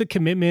 it is a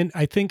commitment.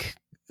 I think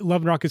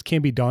Love and Rockets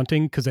can be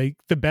daunting, because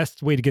the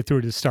best way to get through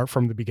it is start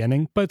from the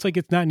beginning. But it's like,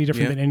 it's not any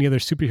different than any other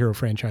superhero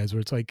franchise, where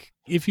it's like,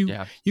 if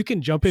you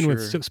can jump in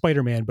with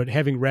Spider-Man, but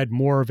having read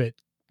more of it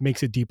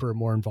makes it deeper and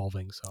more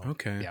involving. So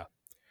Well,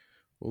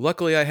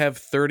 luckily, I have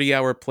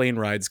 30-hour plane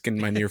rides in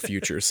my near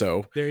future,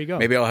 so there you go.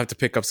 Maybe I'll have to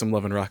pick up some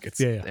Love and Rockets.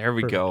 There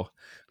we go.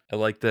 I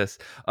like this.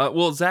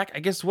 Well, Zach, I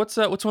guess what's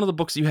one of the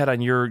books you had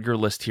on your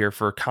list here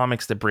for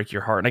comics that break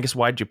your heart? And I guess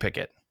why'd you pick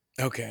it?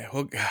 Okay,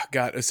 well,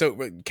 God.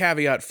 So,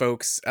 caveat,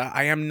 folks,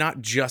 I am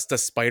not just a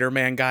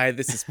Spider-Man guy.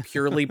 This is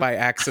purely by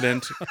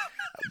accident.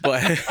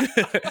 But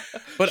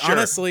sure,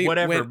 honestly,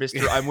 whatever,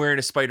 Mister. I'm wearing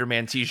a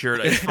Spider-Man T-shirt.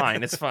 It's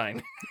fine. It's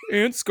fine.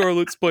 And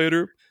Scarlet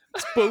Spider.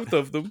 It's both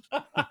of them.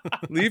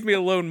 Leave me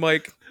alone,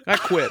 Mike. I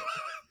quit.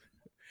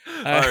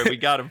 All right, we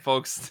got him,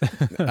 folks.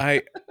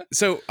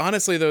 So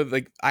honestly, though,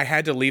 like, I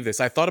had to leave this.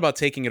 I thought about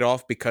taking it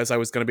off because I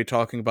was going to be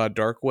talking about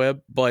Dark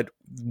Web, but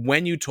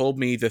when you told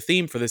me the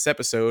theme for this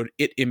episode,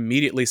 it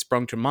immediately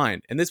sprung to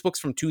mind. And this book's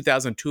from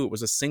 2002. It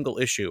was a single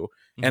issue,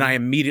 and I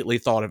immediately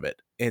thought of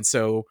it. And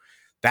so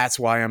that's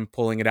why I'm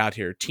pulling it out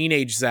here.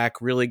 Teenage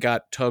Zach really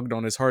got tugged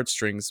on his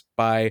heartstrings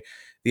by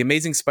The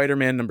Amazing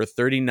Spider-Man number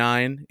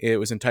 39. It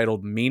was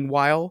entitled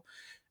Meanwhile.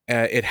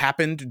 It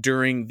happened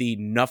during the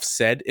Nuff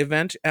Said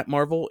event at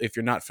Marvel. If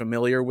you're not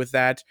familiar with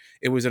that,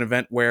 it was an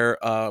event where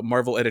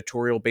Marvel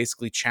editorial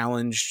basically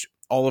challenged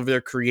all of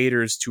their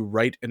creators to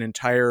write an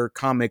entire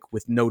comic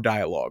with no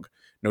dialogue.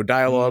 No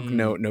dialogue,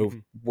 no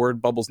word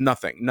bubbles,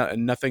 nothing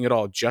at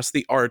all. Just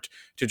the art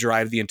to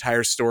drive the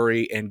entire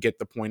story and get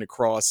the point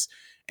across.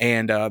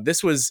 And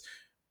this was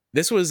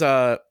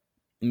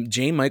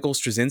J. Michael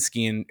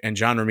Straczynski and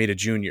John Romita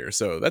Jr.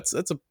 So that's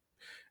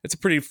a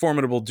pretty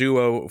formidable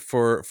duo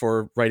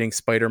for writing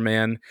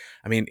Spider-Man.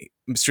 I mean,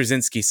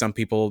 Straczynski, some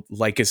people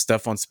like his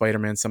stuff on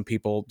Spider-Man. Some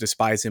people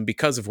despise him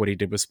because of what he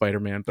did with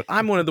Spider-Man. But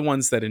I'm one of the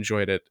ones that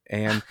enjoyed it.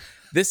 And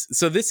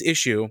this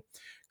issue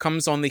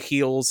comes on the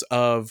heels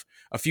of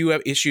a few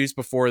issues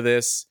before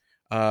this.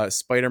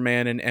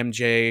 Spider-Man and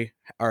MJ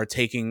are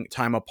taking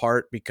time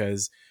apart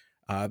because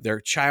Their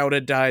child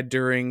had died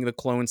during the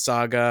Clone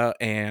Saga,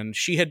 and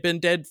she had been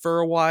dead for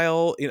a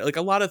while. Like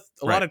a lot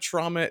of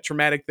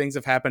traumatic things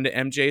have happened to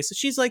MJ. So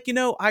she's like,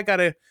 I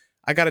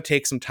gotta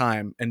take some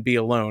time and be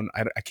alone.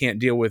 I can't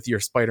deal with your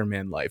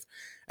Spider-Man life.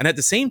 And at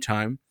the same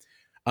time,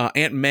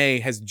 Aunt May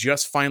has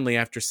just finally,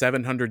 after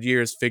 700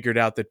 years, figured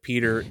out that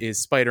Peter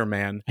is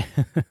Spider-Man,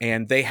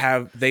 and they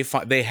have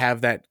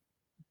that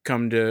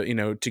come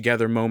to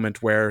together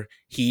moment where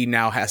he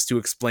now has to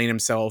explain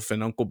himself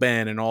and Uncle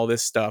Ben and all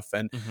this stuff,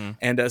 and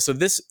so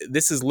this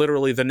is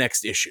literally the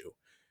next issue,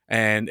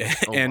 and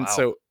wow.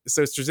 so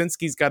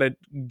Straczynski's got to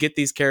get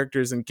these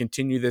characters and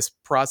continue this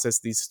process,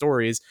 these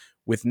stories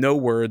with no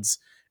words,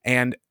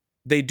 and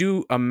they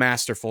do a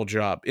masterful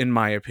job, in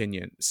my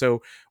opinion.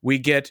 So we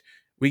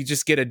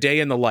just get a day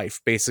in the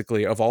life,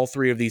 basically, of all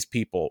three of these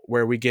people,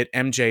 where we get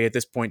MJ at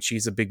this point.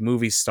 She's a big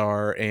movie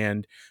star,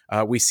 and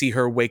we see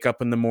her wake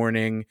up in the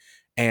morning,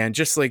 and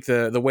just like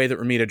the way that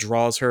Romita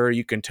draws her,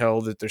 you can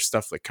tell that there's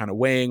stuff like kind of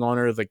weighing on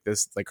her, like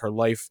this, like her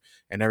life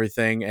and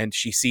everything. And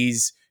she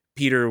sees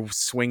Peter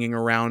swinging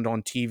around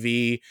on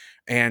TV,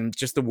 and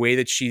just the way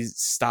that she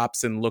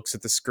stops and looks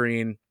at the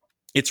screen,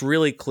 it's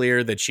really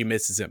clear that she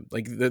misses him.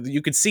 Like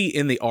you could see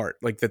in the art,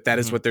 like that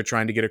is what they're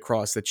trying to get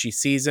across, that she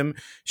sees him,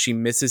 she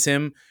misses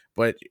him,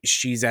 but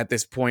she's at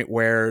this point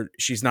where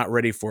she's not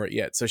ready for it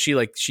yet. So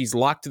she's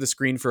locked to the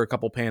screen for a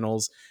couple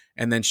panels,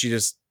 and then she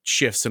just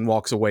shifts and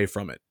walks away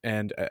from it.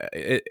 And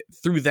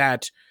through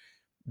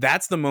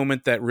that's the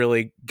moment that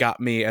really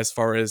got me as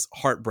far as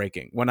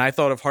heartbreaking. When I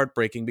thought of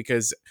heartbreaking,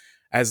 because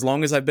as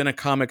long as I've been a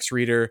comics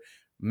reader,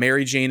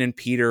 Mary Jane and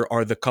Peter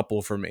are the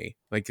couple for me.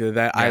 Like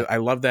that. Yeah. I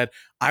love that.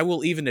 I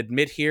will even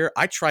admit here,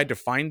 I tried to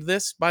find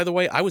this, by the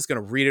way. I was going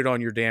to read it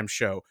on your damn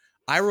show.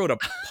 I wrote a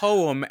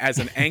poem as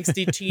an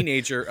angsty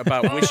teenager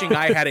about wishing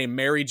I had a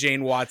Mary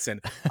Jane Watson.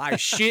 I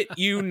shit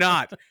you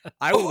not.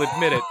 I will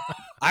admit it.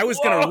 I was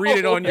going to read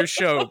it on your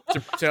show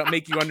to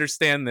make you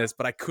understand this,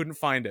 but I couldn't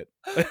find it.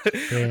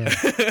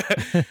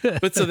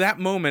 But so that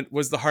moment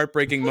was the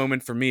heartbreaking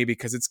moment for me,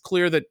 because it's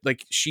clear that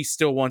like she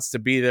still wants to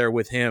be there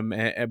with him,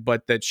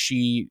 but that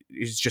she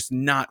is just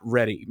not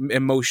ready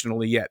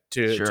emotionally yet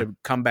to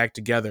come back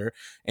together.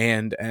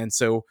 And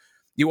so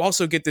you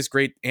also get this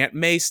great Aunt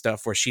May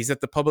stuff where she's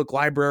at the public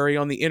library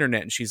on the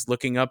internet, and she's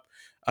looking up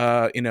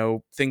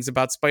things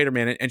about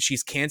Spider-Man, and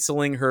she's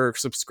canceling her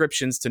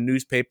subscriptions to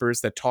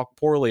newspapers that talk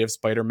poorly of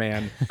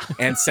Spider-Man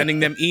and sending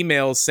them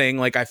emails saying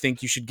like, I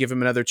think you should give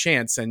him another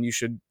chance and you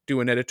should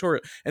do an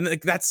editorial. And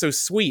like, that's so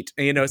sweet,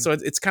 so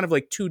it's kind of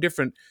like two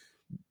different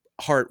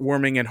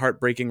heartwarming and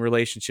heartbreaking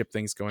relationship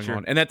things going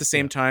on. And at the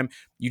same time,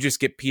 you just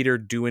get Peter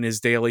doing his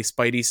daily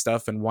Spidey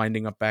stuff and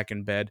winding up back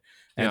in bed.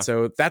 And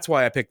so that's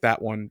why I picked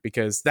that one,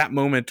 because that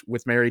moment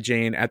with Mary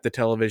Jane at the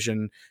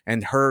television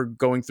and her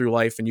going through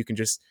life, and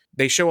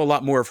they show a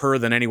lot more of her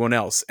than anyone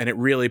else. And it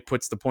really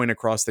puts the point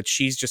across that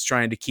she's just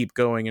trying to keep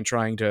going and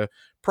trying to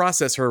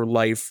process her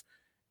life,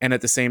 and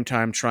at the same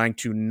time trying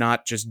to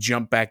not just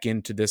jump back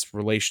into this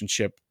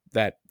relationship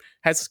that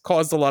has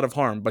caused a lot of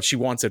harm, but she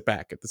wants it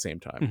back at the same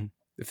time. Mm-hmm.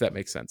 If that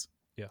makes sense.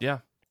 Yeah.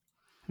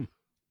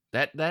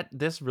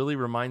 This really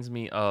reminds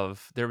me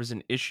of, there was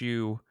an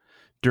issue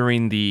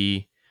during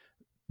the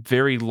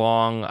very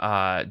long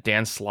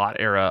Dan Slott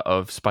era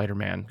of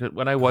Spider-Man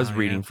when I was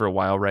reading for a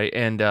while, right?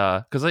 And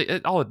because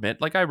I'll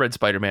admit, like, I read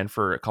Spider-Man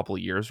for a couple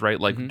of years, right?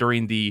 Like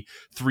during the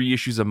 3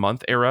 issues a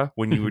month era,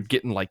 when you were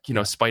getting like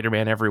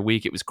Spider-Man every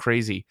week, it was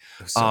crazy.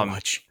 So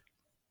much.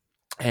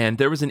 And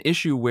there was an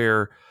issue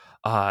where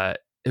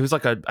it was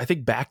like I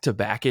think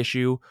back-to-back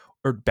issue,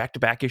 or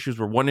back-to-back issues,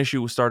 where one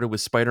issue was started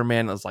with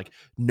Spider-Man. It was like,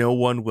 no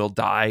one will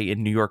die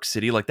in New York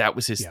City. Like that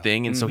was his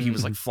thing. And so he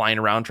was like flying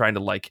around trying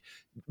to like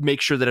make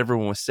sure that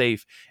everyone was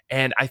safe.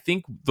 And I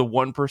think the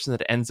one person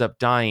that ends up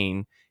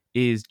dying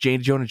is J.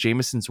 Jonah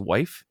Jameson's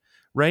wife.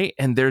 Right.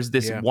 And there's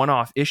this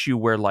one-off issue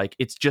where like,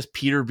 it's just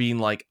Peter being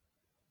like,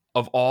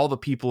 of all the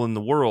people in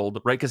the world,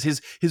 right? Because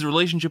his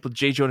relationship with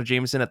J. Jonah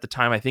Jameson at the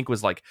time, I think,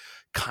 was like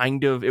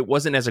kind of, it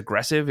wasn't as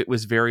aggressive. It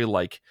was very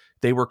like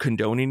they were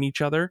condoning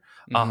each other.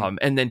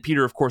 And then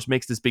Peter, of course,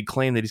 makes this big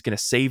claim that he's going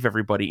to save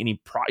everybody, and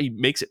he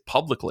makes it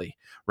publicly,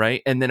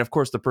 right? And then, of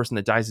course, the person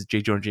that dies is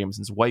J. Jonah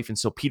Jameson's wife, and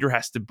so Peter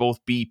has to both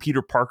be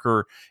Peter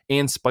Parker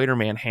and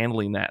Spider-Man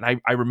handling that.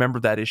 And I remember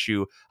that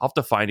issue. I'll have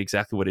to find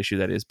exactly what issue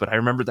that is, but I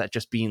remember that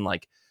just being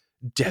like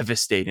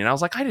devastating. I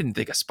was like, I didn't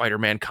think a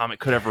Spider-Man comic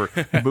could ever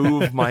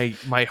move my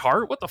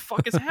heart. What the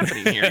fuck is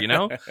happening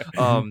here?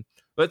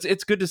 But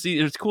it's good to see.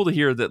 It's cool to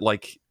hear that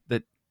like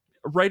that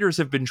writers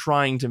have been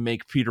trying to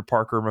make Peter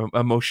Parker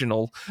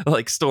emotional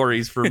like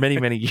stories for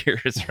many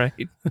years, right?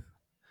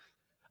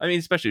 I mean,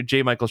 especially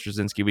J. Michael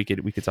Straczynski, we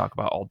could talk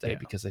about all day,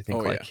 because I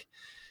think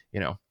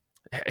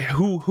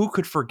who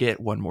could forget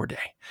One More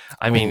Day?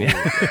 I mean,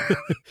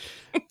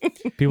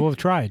 people have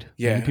tried.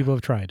 Yeah, many people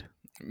have tried.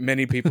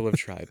 Many people have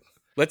tried.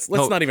 Let's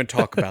not even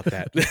talk about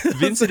that.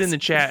 Vincent in the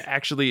chat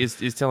actually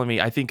is telling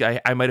me, I think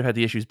I might have had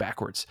the issues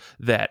backwards.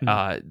 That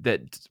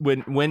that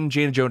when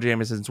Jana Jonah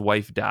Jameson's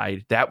wife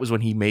died, that was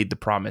when he made the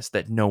promise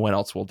that no one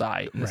else will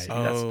die. Right.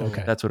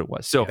 That's what it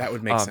was. So that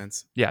would make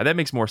sense. Yeah, that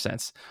makes more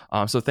sense.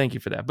 So thank you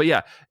for that. But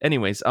yeah,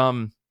 anyways,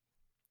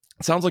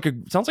 sounds like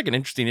an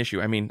interesting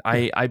issue. I mean,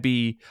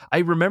 I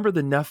remember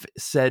the Nuff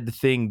said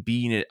thing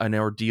being an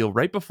ordeal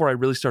right before I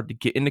really started to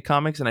get into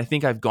comics, and I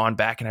think I've gone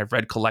back and I've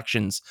read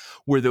collections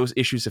where those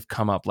issues have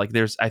come up. Like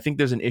I think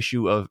there's an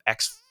issue of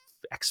X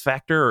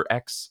Factor or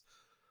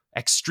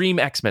Extreme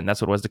X-Men.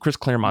 That's what it was, the Chris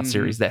Claremont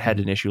series that had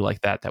an issue like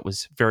that. That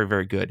was very,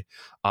 very good.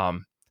 But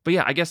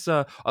yeah, I guess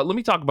let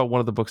me talk about one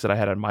of the books that I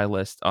had on my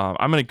list.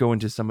 I'm going to go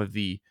into some of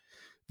the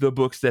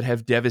books that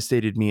have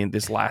devastated me in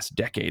this last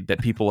decade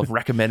that people have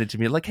recommended to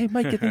me, like, hey,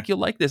 Mike, I think you'll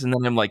like this. And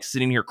then I'm like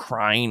sitting here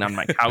crying on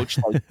my couch.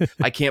 Like,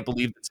 I can't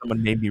believe that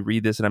someone made me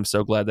read this. And I'm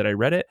so glad that I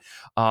read it.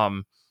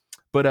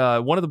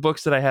 But one of the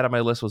books that I had on my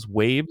list was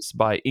Waves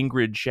by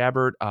Ingrid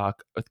Schabbert,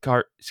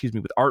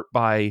 with art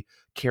by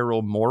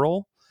Carol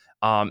Morrill.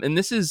 And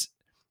this is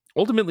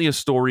ultimately a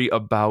story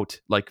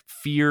about like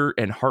fear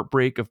and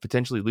heartbreak of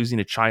potentially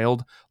losing a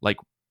child. Like,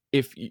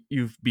 if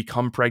you've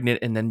become pregnant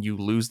and then you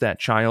lose that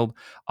child,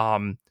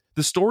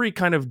 the story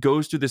kind of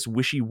goes through this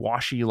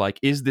wishy-washy, like,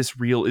 is this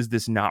real? Is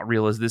this not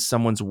real? Is this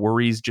someone's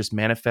worries just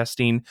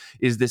manifesting?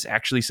 Is this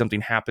actually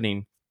something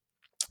happening?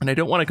 And I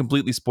don't want to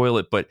completely spoil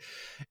it, but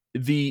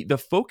the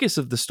focus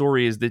of the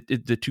story is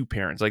the two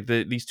parents, like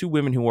these two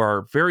women who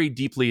are very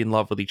deeply in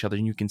love with each other,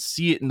 and you can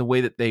see it in the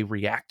way that they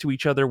react to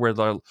each other, where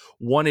the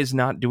one is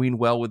not doing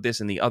well with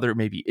this and the other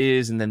maybe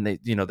is, and then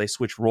they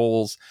switch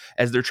roles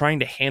as they're trying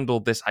to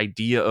handle this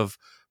idea of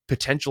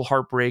potential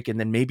heartbreak and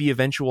then maybe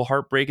eventual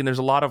heartbreak. And there's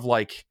a lot of,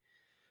 like,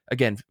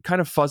 again, kind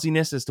of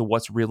fuzziness as to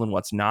what's real and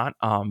what's not.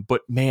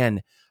 But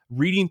man,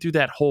 reading through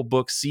that whole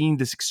book, seeing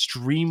this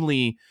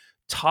extremely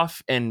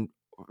tough and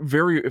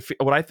very,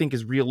 what I think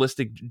is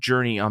realistic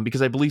journey,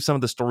 because I believe some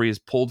of the story is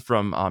pulled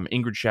from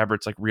Ingrid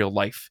Schabert's like real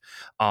life,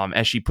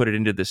 as she put it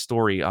into this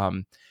story,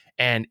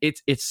 and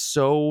it's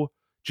so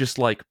just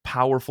like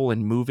powerful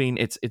and moving.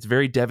 It's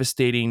very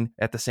devastating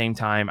at the same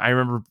time. I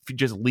remember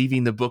just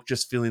leaving the book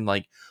just feeling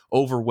like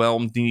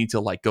overwhelmed, needing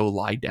to like go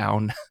lie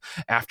down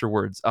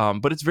afterwards.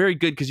 But it's very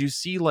good because you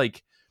see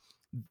like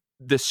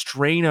the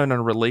strain on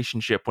a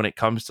relationship when it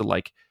comes to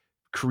like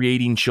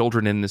creating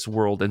children in this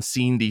world and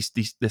seeing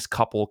this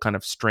couple kind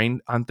of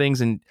strain on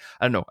things. And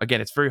I don't know,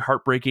 again, it's very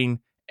heartbreaking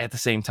at the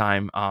same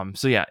time.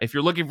 So yeah, if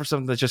you're looking for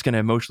something that's just going to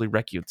emotionally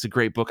wreck you, it's a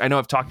great book. I know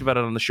I've talked about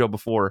it on the show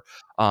before,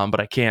 but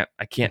I can't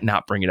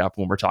not bring it up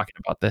when we're talking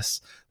about this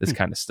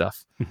kind of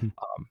stuff.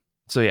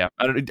 So yeah,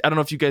 I don't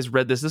know if you guys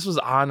read this. This was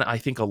on, I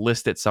think, a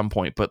list at some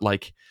point, but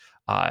like,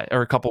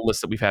 or a couple lists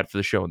that we've had for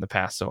the show in the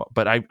past. So,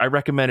 but I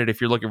recommend it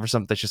if you're looking for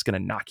something that's just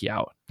going to knock you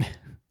out.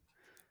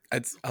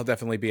 I'll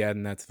definitely be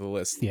adding that to the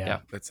list. Yeah.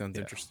 That sounds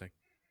interesting.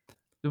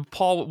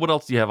 Paul, what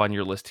else do you have on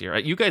your list here?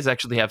 You guys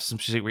actually have some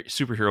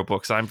superhero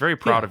books. I'm very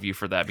proud of you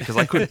for that, because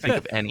I couldn't think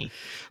of any.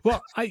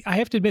 Well, I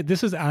have to admit,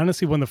 this is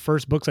honestly one of the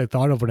first books I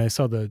thought of when I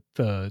saw the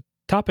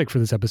topic for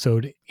this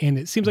episode. And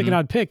it seems like an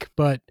odd pick,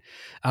 but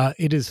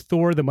it is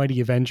Thor, the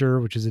Mighty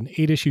Avenger, which is an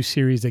 8-issue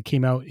series that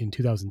came out in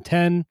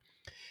 2010.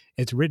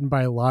 It's written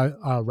by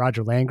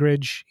Roger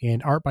Langridge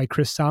and art by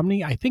Chris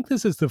Samnee. I think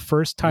this is the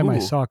first time I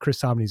saw Chris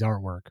Samnee's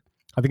artwork.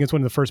 I think it's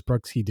one of the first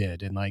books he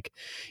did. And like,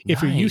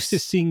 if you're used to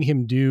seeing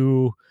him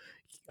do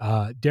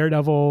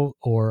Daredevil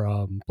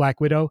or Black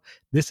Widow,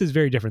 this is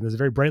very different. This is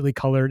very brightly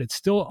colored. It's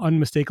still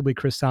unmistakably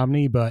Chris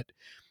Samnee, but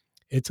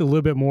it's a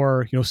little bit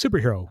more,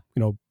 superhero.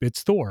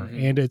 It's Thor,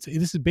 and this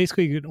is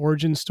basically an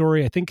origin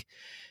story. I think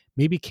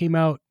maybe came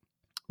out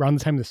around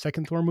the time of the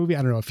second Thor movie.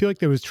 I don't know. I feel like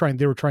they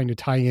were trying to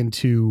tie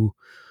into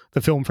the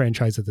film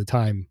franchise at the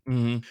time,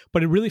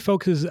 but it really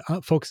focuses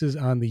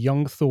on the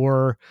young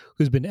Thor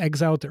who's been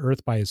exiled to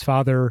Earth by his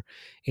father,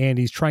 and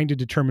he's trying to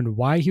determine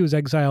why he was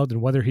exiled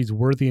and whether he's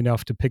worthy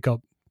enough to pick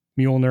up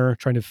Mjolnir,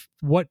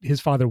 what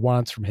his father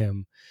wants from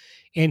him.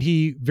 And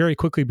he very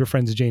quickly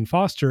befriends Jane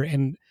Foster,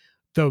 and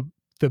the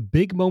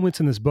big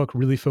moments in this book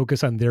really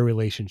focus on their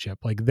relationship,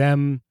 like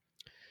them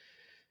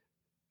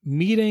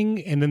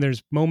meeting, and then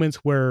there's moments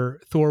where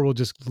Thor will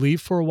just leave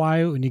for a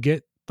while, and you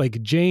get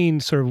like Jane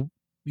sort of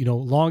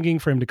longing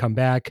for him to come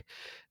back.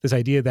 This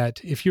idea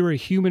that if you're a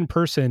human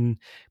person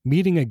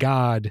meeting a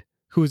god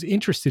who is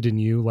interested in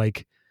you,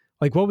 like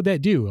what would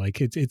that do?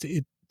 Like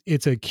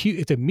it's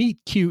a meet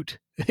cute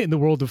in the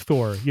world of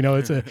Thor.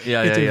 It's a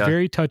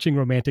very touching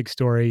romantic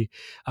story.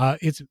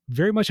 It's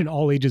very much an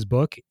all ages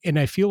book, and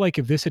I feel like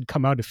if this had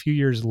come out a few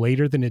years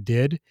later than it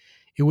did,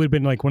 it would have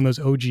been like one of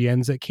those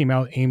OGNs that came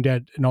out aimed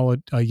at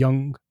a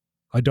young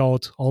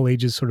adult, all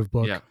ages sort of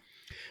book.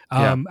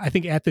 I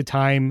think at the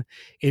time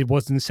it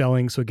wasn't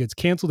selling, so it gets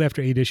canceled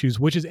after 8 issues,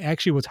 which is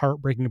actually what's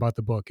heartbreaking about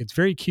the book. It's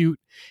very cute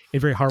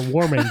and very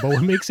heartwarming, but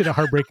what makes it a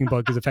heartbreaking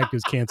book is the fact it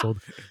was canceled.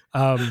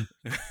 Hold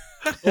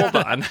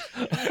on.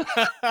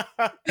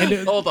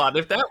 Hold on.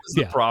 If that was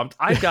the prompt,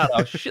 I've got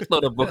a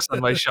shitload of books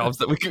on my shelves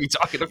that we could be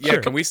talking about. Yeah,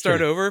 can we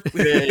start over?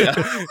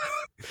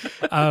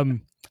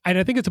 And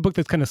I think it's a book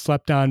that's kind of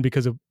slept on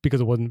because it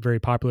wasn't very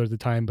popular at the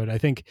time. But I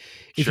think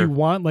if Sure. you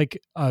want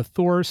like a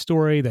Thor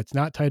story that's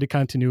not tied to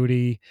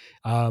continuity,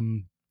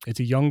 it's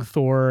a young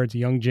Thor, it's a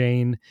young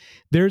Jane.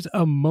 There's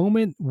a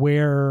moment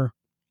where,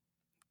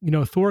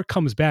 Thor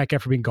comes back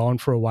after being gone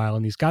for a while,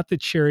 and he's got the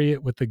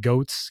chariot with the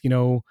goats,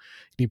 and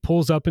he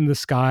pulls up in the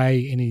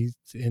sky,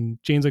 and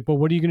Jane's like, well,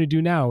 what are you going to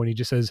do now? And he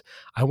just says,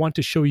 I want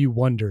to show you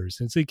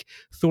wonders. And it's like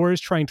Thor is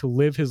trying to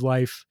live his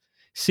life,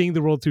 seeing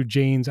the world through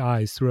Jane's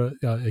eyes, through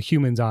a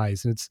human's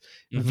eyes. And it's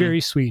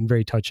very sweet and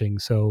very touching.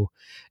 So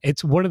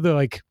it's one of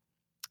the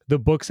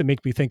books that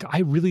make me think I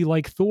really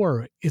like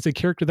Thor. It's a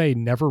character that I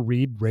never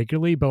read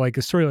regularly, but like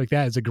a story like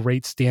that is a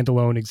great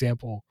standalone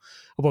example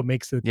of what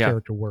makes the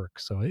character work.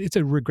 So it's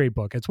a great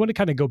book. It's one to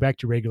kind of go back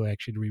to regularly,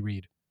 actually, to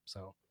reread.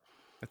 So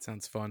that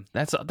sounds fun.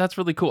 That's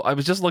really cool. I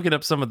was just looking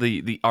up some of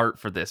the art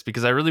for this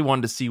because I really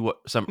wanted to see what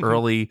some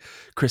early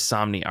Chris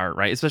Samnee art,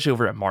 right? Especially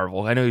over at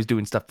Marvel. I know he's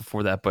doing stuff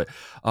before that, but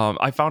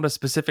I found a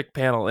specific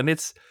panel, and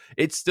it's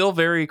still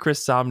very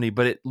Chris Samnee,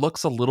 but it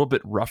looks a little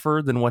bit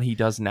rougher than what he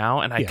does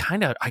now, and I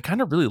kind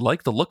of really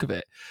like the look of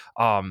it.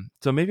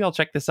 So maybe I'll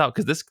check this out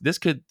because this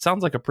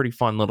sounds like a pretty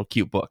fun little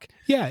cute book.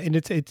 Yeah, and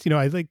it's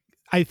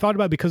I thought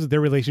about it because of their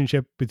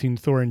relationship between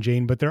Thor and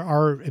Jane, but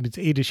it's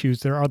 8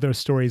 issues. There are other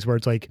stories where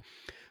it's like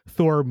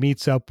Thor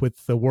meets up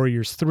with the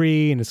Warriors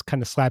 3 and it's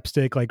kind of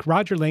slapstick. Like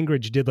Roger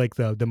Langridge did like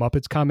the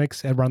Muppets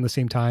comics around the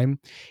same time.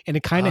 And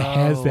it kind of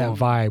has that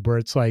vibe where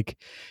it's like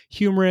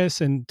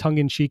humorous and tongue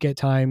in cheek at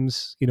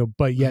times,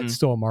 but yet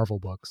still a Marvel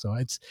book. So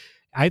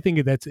I think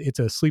it's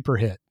a sleeper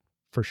hit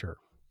for sure.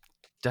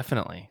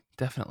 Definitely.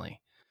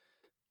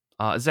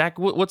 Zach,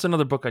 what's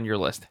another book on your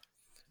list?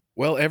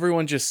 Well,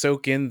 everyone just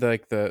soak in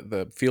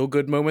the feel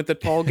good moment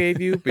that Paul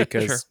gave you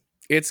because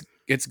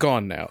it's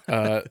gone now.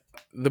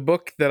 The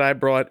book that I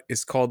brought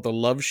is called The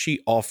Love She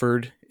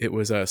Offered. It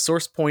was a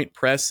Source Point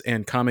Press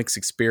and Comics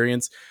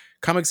Experience.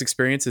 Comics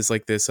Experience is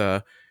like this.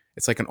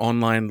 It's like an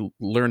online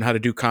learn how to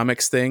do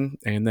comics thing,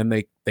 and then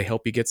they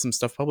help you get some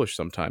stuff published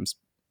sometimes.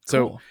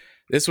 Cool. So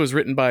this was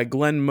written by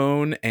Glenn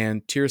Moan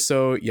and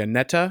Tirso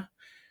Yanetta,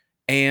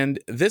 and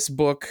this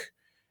book,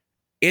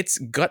 it's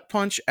gut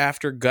punch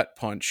after gut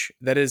punch.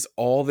 That is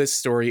all this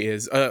story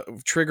is.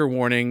 Trigger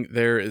warning,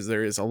 there is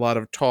a lot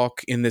of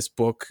talk in this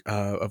book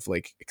of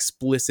like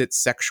explicit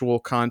sexual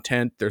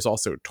content. There's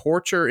also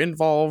torture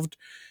involved.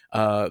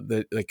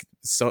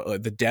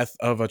 The death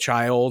of a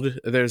child.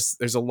 There's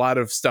a lot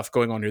of stuff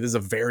going on here. This is a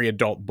very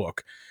adult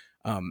book.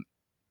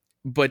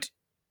 But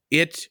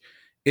it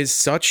is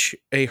such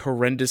a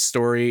horrendous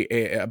story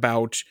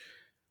about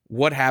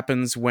what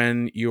happens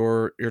when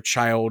your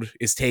child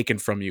is taken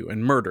from you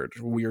and murdered.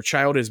 Your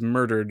child is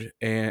murdered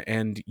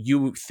and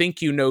you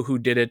think you know who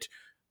did it,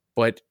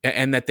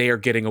 and that they are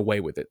getting away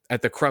with it.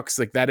 At the crux,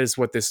 like that is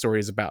what this story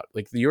is about.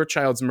 Like your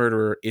child's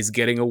murderer is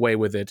getting away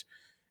with it,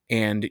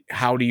 and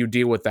how do you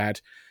deal with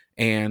that?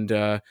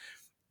 And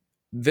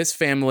this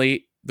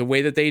family, the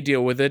way that they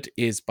deal with it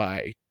is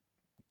by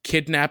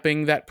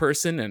kidnapping that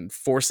person and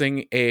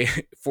forcing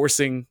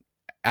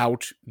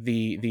out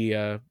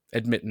the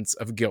admittance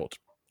of guilt.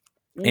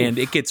 Oof. And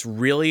it gets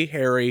really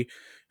hairy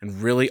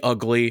and really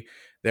ugly.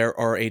 There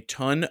are a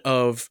ton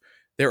of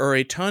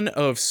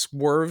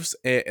swerves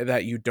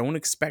that you don't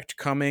expect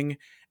coming,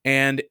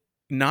 and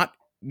not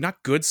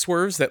good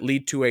swerves that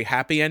lead to a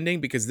happy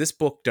ending, because this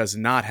book does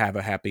not have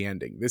a happy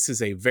ending. This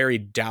is a very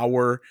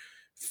dour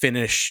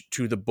finish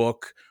to the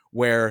book,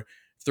 where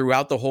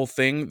throughout the whole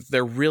thing,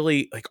 they're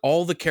really like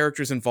all the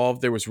characters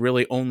involved. There was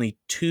really only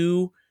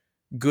 2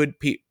 good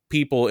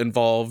people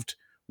involved.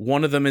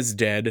 One of them is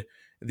dead.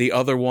 The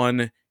other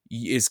one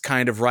is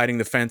kind of riding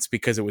the fence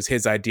because it was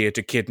his idea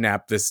to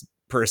kidnap this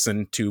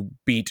person to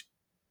beat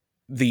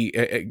the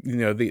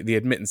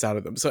admittance out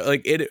of them. So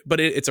like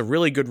it's a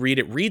really good read.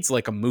 It reads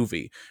like a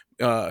movie,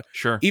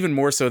 sure, even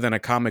more so than a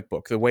comic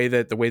book. The way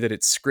that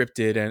it's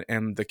scripted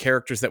and the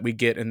characters that we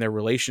get and their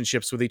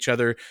relationships with each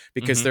other,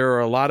 because there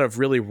are a lot of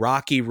really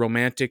rocky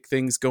romantic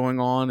things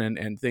going on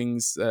and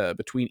things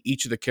between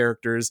each of the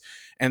characters,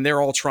 and they're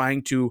all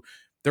trying to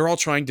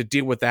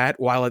deal with that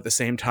while at the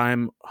same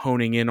time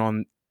honing in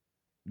on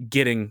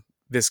getting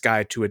this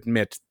guy to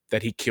admit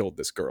that he killed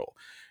this girl.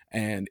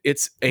 And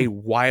it's a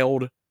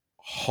wild,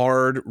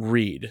 hard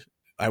read.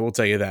 I will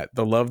tell you that.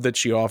 The Love That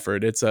She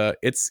Offered, it's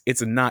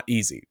not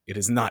easy. It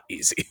is not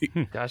easy.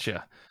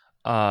 Gotcha.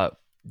 I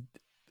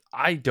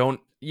don't,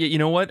 you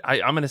know what?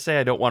 I'm going to say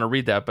I don't want to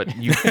read that, but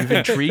you've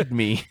intrigued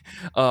me.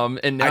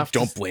 And now I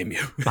don't blame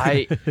you.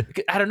 I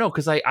don't know.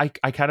 Cause I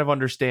kind of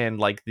understand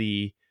like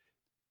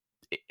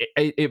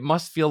it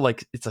must feel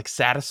like it's like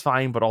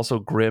satisfying, but also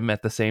grim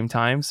at the same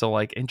time. So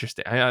like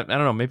interesting. I don't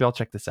know. Maybe I'll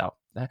check this out.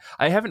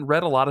 I haven't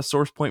read a lot of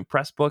Source Point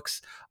Press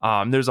books.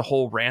 There's a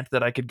whole rant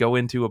that I could go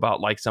into about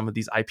like some of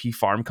these IP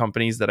farm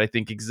companies that I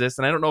think exist.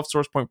 And I don't know if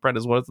Source Point Press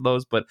is one of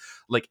those, but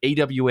like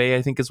AWA,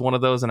 I think is one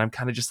of those. And I'm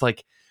kind of just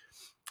like,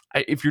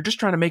 if you're just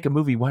trying to make a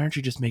movie, why aren't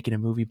you just making a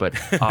movie? But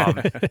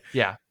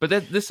yeah, but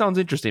this sounds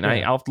interesting.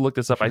 Yeah. I'll have to look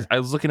this up. Sure. I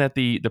was looking at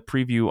the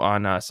preview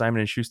on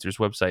Simon & Schuster's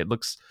website.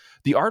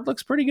 The art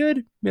looks pretty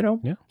good,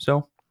 Yeah.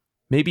 So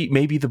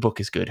maybe the book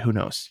is good. Who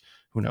knows?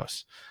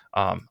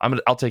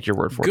 I'll take your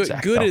word for it,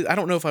 Zach. Good. I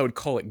don't know if I would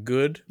call it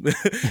good.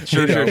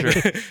 Sure.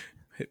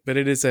 But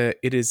it is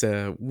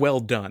a well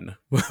done,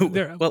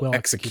 well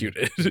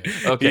executed.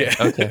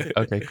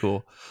 Okay,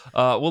 cool.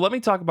 Well, let me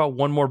talk about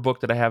one more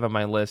book that I have on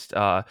my list.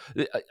 I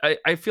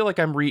feel like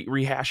I'm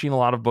rehashing a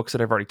lot of books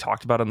that I've already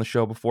talked about on the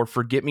show before.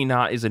 Forget Me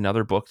Not is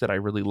another book that I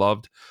really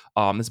loved.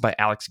 This is by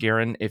Alex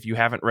Garland. If you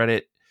haven't read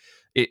it,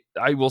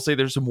 I will say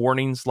there's some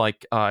warnings,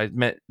 like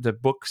the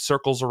book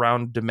circles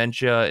around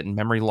dementia and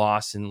memory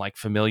loss and like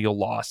familial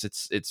loss.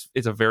 It's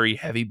a very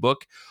heavy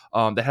book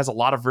that has a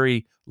lot of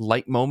very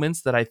light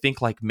moments that I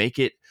think like make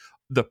it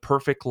the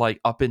perfect like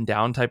up and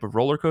down type of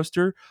roller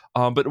coaster.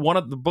 But one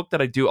of the book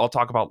that I'll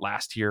talk about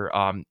last here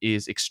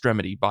is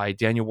Extremity by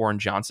Daniel Warren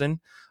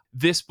Johnson.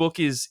 This book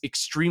is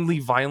extremely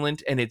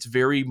violent and it's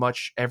very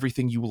much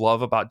everything you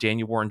love about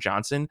Daniel Warren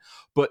Johnson.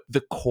 But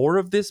the core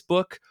of this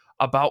book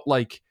about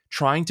like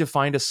trying to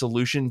find a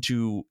solution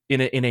to in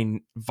a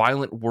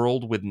violent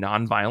world with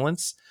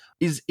nonviolence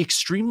is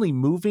extremely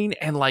moving.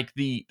 And like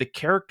the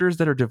characters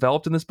that are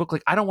developed in this book,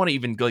 like I don't want to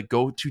even like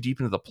go too deep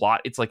into the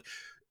plot. It's like,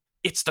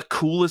 it's the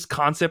coolest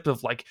concept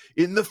of like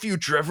in the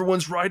future,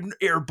 everyone's riding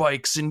air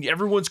bikes and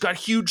everyone's got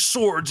huge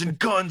swords and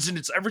guns and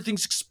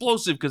everything's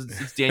explosive because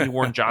it's Daniel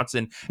Warren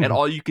Johnson. And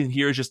all you can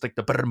hear is just like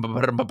the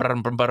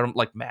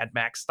like Mad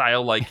Max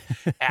style, like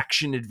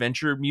action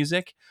adventure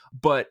music.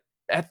 But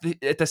at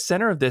the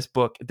center of this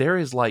book, there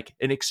is like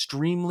an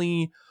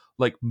extremely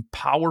like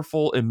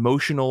powerful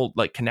emotional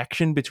like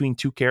connection between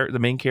the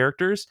main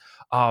characters.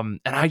 And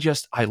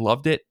I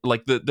loved it.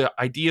 Like the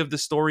idea of the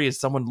story is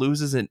someone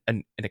loses an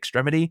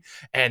extremity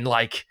and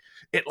like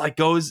it like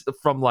goes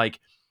from like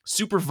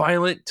super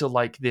violent to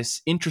like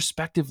this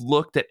introspective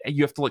look that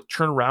you have to like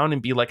turn around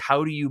and be like,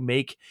 how do you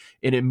make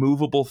an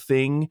immovable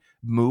thing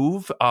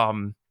move?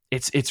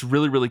 It's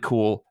really, really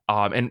cool.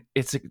 And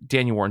it's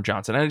Daniel Warren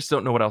Johnson. I just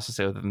don't know what else to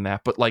say other than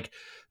that. But like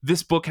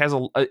this book has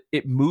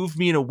it moved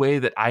me in a way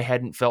that I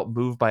hadn't felt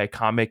moved by a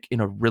comic in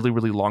a really,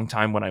 really long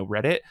time when I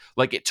read it.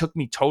 Like it took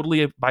me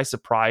totally by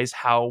surprise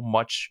how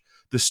much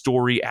the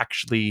story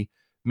actually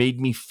made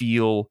me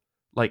feel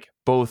like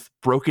both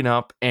broken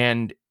up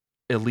and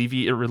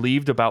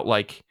relieved about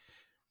like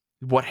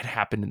what had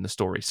happened in the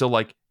story. So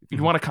like if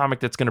you want a comic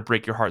that's going to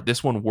break your heart,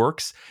 this one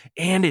works,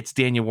 and it's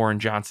Daniel Warren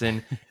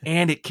Johnson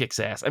and it kicks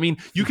ass. I mean,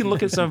 you can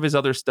look at some of his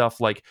other stuff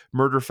like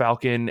Murder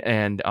Falcon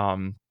and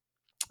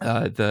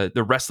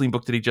the wrestling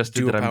book that he just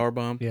did, Do a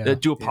Powerbomb.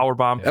 Do a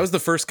Powerbomb. That was the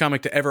first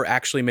comic to ever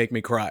actually make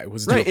me cry.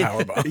 Was Do a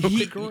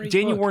Powerbomb.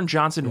 Daniel Warren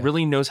Johnson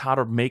really knows how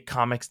to make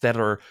comics that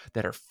are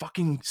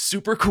fucking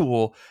super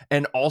cool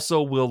and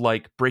also will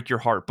like break your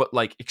heart. But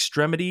like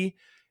Extremity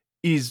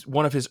is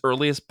one of his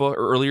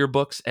earlier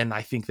books, and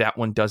I think that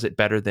one does it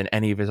better than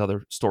any of his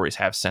other stories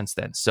have since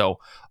then. So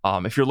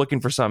if you're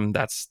looking for some,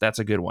 that's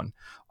a good one.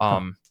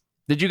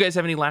 Did you guys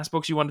have any last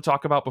books you want to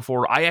talk about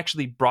before? I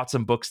actually brought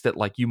some books that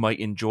like you might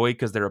enjoy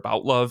because they're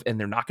about love and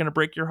they're not going to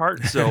break your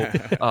heart. So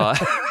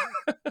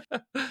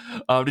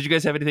did you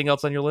guys have anything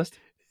else on your list?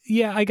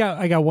 Yeah, I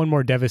got one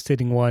more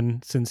devastating one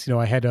since,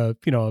 I had a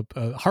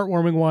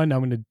heartwarming one.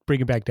 I'm going to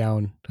bring it back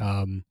down.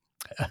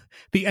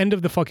 The End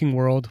of the Fucking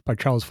World by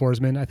Charles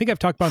Forsman. I think I've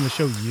talked about on the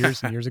show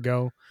years and years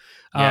ago.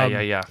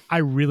 Yeah. I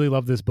really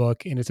love this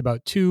book, and it's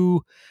about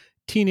two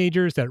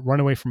teenagers that run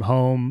away from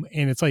home,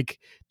 and it's like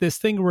this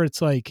thing where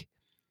it's like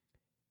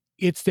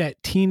it's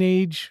that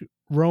teenage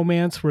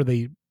romance where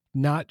they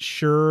not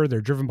sure, they're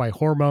driven by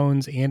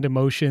hormones and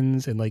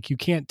emotions, and like you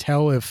can't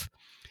tell if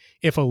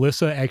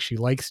Alyssa actually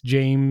likes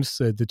James,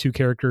 the two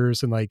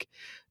characters, and like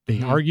they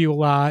argue a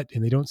lot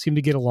and they don't seem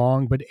to get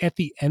along. But at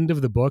the end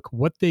of the book,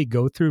 what they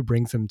go through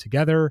brings them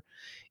together.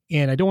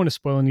 And I don't want to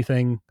spoil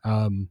anything,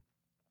 but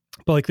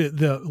like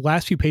the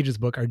last few pages of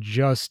the book are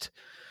just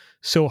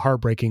so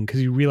heartbreaking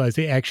because you realize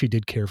they actually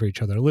did care for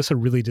each other. Alyssa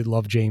really did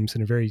love James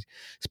in a very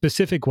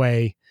specific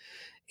way.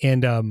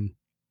 And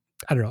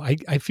I don't know.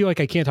 I feel like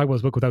I can't talk about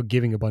this book without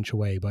giving a bunch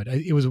away, but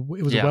it was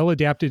well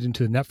adapted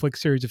into the Netflix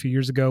series a few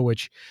years ago,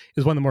 which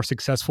is one of the more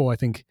successful, I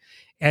think,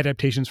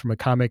 adaptations from a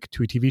comic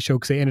to a TV show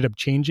because they ended up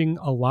changing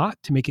a lot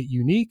to make it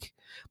unique,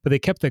 but they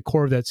kept the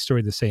core of that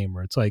story the same.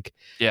 Where it's like,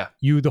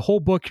 the whole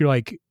book, you're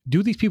like,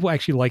 do these people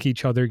actually like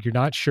each other? You're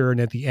not sure, and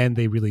at the end,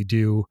 they really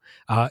do.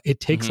 It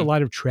takes a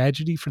lot of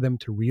tragedy for them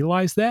to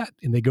realize that,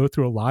 and they go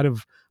through a lot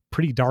of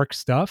pretty dark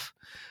stuff,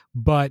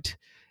 but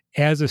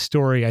as a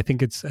story, I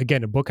think it's,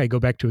 again, a book I go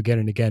back to again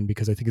and again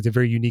because I think it's a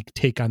very unique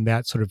take on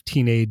that sort of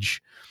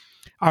teenage,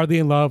 are they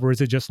in love or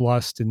is it just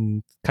lust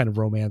and kind of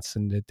romance?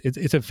 And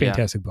it's a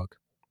fantastic book.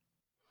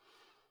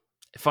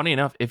 Funny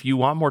enough, if you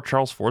want more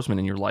Charles Forsman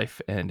in your life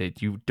and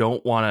you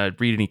don't want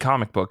to read any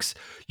comic books,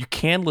 you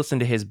can listen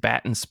to his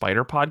Bat and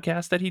Spider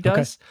podcast that he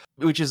does,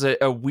 which is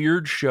a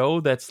weird show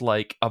that's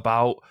like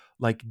about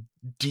like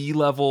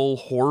D-level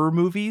horror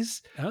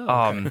movies.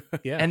 Yeah.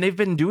 And they've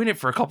been doing it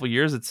for a couple of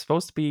years. It's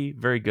supposed to be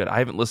very good. I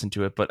haven't listened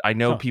to it, but I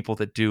know people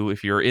that do.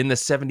 If you're in the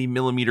 70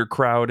 millimeter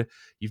crowd,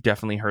 you've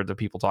definitely heard the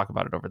people talk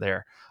about it over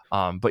there.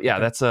 But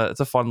yeah, it's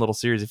a fun little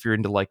series if you're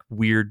into like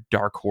weird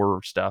dark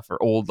horror stuff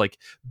or old like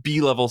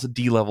B-level to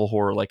D-level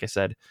horror, like I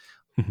said.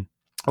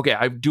 Okay,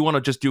 I do want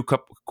to just do a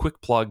couple quick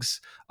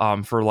plugs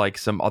for like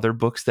some other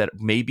books that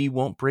maybe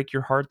won't break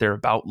your heart. They're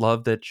about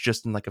love that's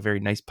just in like a very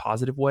nice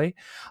positive way.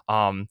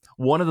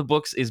 One of the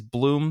books is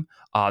Bloom.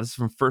 This is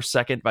from First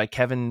Second by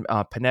Kevin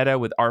Panetta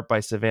with art by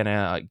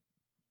Savannah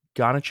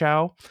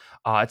Ganachow.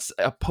 It's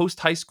a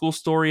post-high school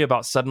story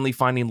about suddenly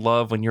finding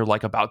love when you're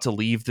like about to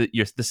leave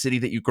the city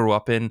that you grew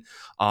up in.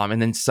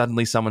 And then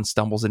suddenly someone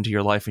stumbles into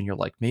your life and you're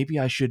like, maybe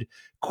I should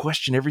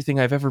question everything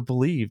I've ever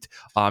believed.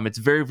 It's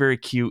very, very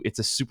cute. It's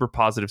a super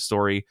positive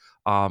story.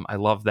 I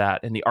love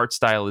that. And the art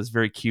style is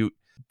very cute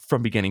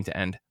from beginning to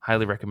end.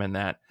 Highly recommend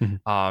that.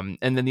 And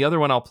then the other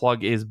one I'll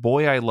plug is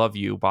Boy, I Love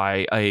You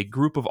by a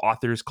group of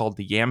authors called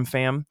the Yam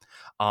Fam.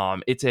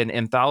 It's an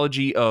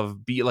anthology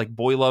of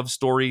boy love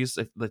stories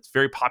that's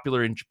very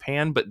popular in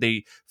Japan, but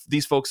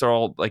these folks are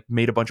all like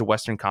made a bunch of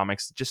Western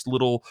comics, just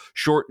little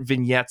short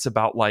vignettes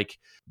about like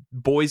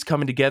boys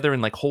coming together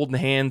and like holding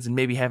hands and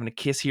maybe having a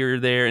kiss here or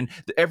there. And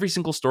every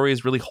single story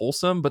is really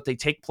wholesome, but they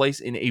take place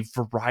in a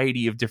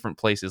variety of different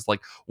places.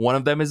 Like one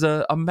of them is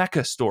a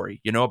mecha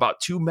story, about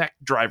two mech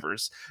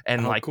drivers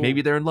and cool.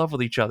 Maybe they're in love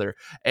with each other.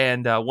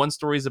 And one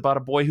story is about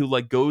a boy who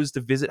like goes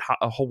to visit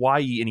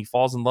Hawaii and he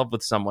falls in love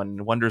with someone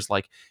and wonders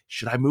like,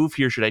 should I move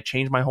here? Should I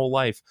change my whole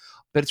life?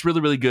 But it's really,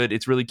 really good.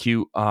 It's really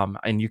cute.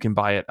 And you can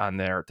buy it on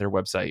their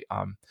website.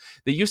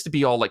 They used to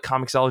be all like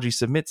Comixology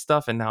Submit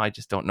stuff, and now I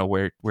just don't know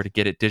where to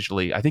get it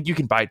digitally. I think you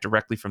can buy it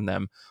directly from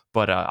them,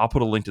 but I'll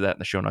put a link to that in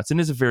the show notes. And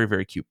it's a very,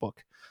 very cute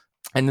book.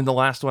 And then the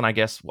last one, I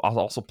guess, I'll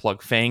also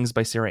plug Fangs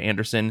by Sarah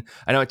Anderson.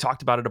 I know I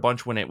talked about it a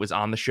bunch when it was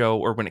on the show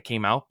or when it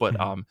came out, but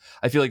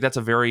I feel like that's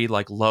a very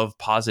like love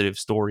positive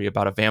story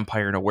about a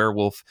vampire and a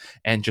werewolf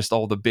and just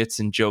all the bits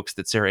and jokes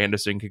that Sarah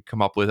Anderson could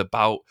come up with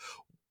about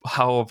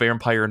how a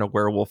vampire and a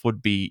werewolf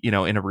would be, in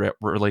a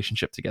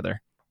relationship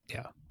together.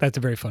 Yeah, that's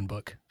a very fun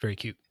book. Very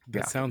cute.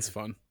 That sounds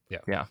fun.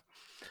 Yeah.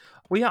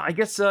 Well, yeah, I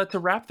guess to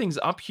wrap things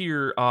up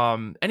here,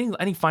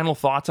 any final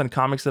thoughts on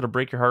comics that'll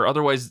break your heart?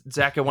 Otherwise,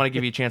 Zach, I want to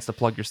give you a chance to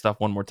plug your stuff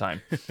one more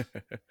time.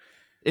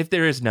 If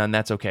there is none,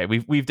 that's okay.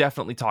 We've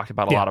definitely talked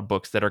about a lot of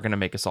books that are going to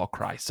make us all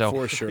cry. So,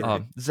 for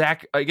sure.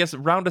 Zach, I guess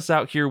round us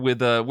out here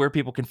with where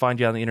people can find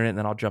you on the internet, and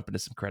then I'll jump into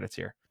some credits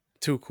here.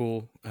 Too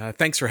cool.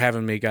 Thanks for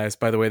having me, guys.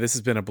 By the way, this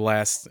has been a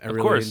blast. I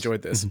really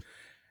enjoyed this.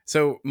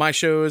 So my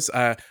shows,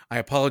 I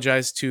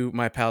apologize to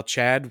my pal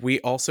Chad. We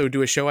also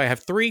do a show. I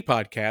have 3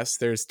 podcasts.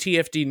 There's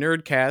TFD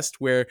Nerdcast,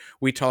 where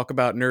we talk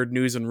about nerd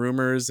news and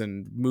rumors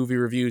and movie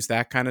reviews,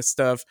 that kind of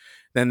stuff.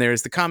 Then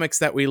there's the Comics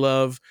That We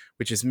Love,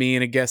 which is me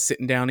and a guest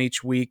sitting down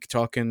each week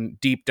talking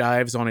deep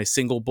dives on a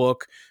single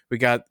book. We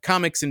got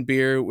Comics and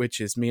Beer, which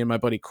is me and my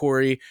buddy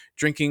Corey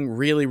drinking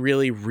really,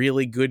 really,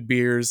 really good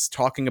beers,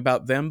 talking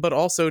about them, but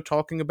also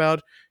talking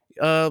about,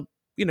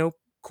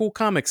 cool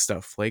comic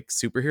stuff like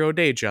superhero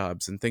day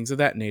jobs and things of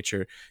that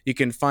nature. You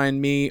can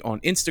find me on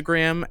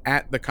Instagram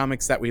at the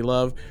Comics That We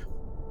Love.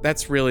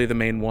 That's really the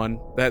main one.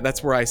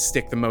 That's where I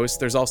stick the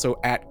most. There's also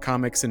at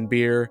Comics and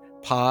Beer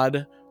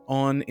Pod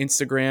on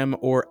Instagram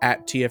or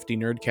at TFD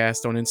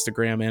Nerdcast on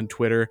Instagram and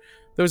Twitter.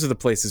 Those are the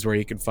places where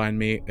you can find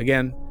me.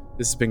 Again,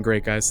 this has been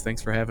great, guys.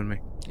 Thanks for having me.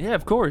 Yeah,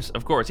 of course.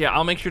 Yeah,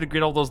 I'll make sure to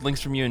get all those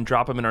links from you and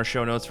drop them in our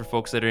show notes for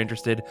folks that are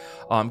interested.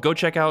 Go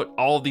check out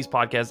all of these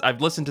podcasts.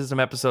 I've listened to some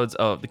episodes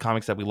of the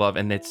Comics That We Love,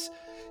 and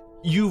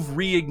you've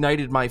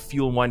reignited my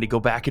fuel and wine to go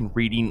back and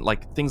reading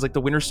like things like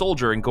The Winter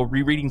Soldier and go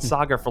rereading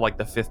Saga for like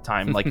the 5th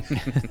time. Like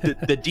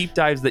the deep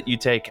dives that you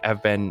take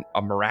have been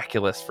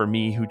miraculous for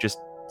me, who just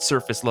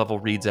surface level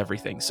reads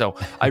everything. So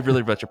I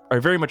very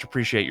much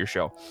appreciate your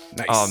show.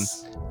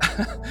 Nice.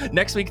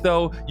 Next week,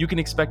 though, you can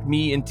expect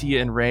me and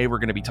Tia and Ray. We're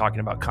going to be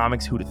talking about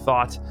comics. Who'd have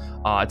thought?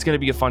 It's going to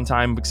be a fun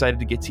time. I'm excited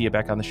to get Tia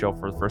back on the show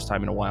for the first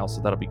time in a while, so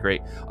that'll be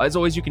great. As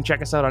always, you can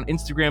check us out on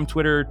Instagram,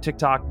 Twitter,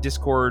 TikTok,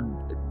 Discord.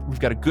 We've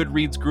got a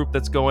Goodreads group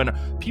that's going.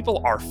 People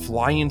are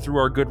flying through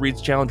our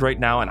Goodreads challenge right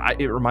now, and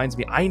it reminds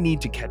me I need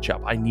to catch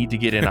up. I need to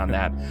get in on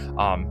that.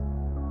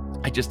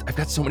 I've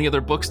got so many other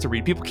books to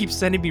read. People keep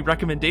sending me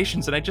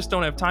recommendations and I just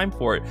don't have time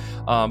for it.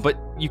 But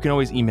you can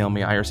always email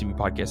me,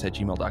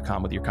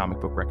 ircbpodcast@gmail.com with your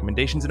comic book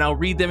recommendations, and I'll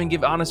read them and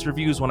give honest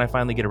reviews when I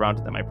finally get around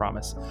to them, I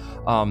promise.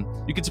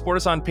 You can support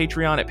us on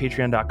Patreon at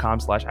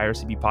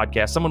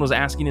patreon.com/ircbpodcast. Someone was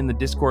asking in the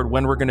Discord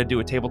when we're going to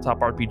do a tabletop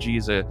RPG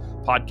as a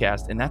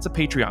podcast, and that's a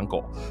Patreon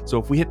goal. So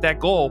if we hit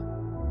that goal,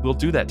 we'll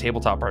do that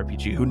tabletop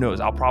RPG. Who knows?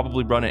 I'll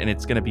probably run it and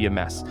it's going to be a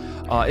mess.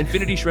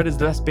 Infinity Shred is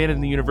the best band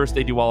in the universe.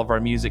 They do all of our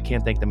music.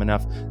 Can't thank them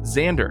enough.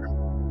 Xander.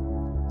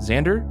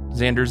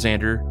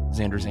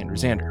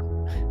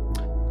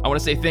 I want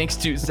to say thanks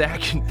to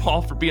Zach and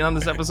Paul for being on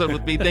this episode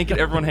with me. Thank you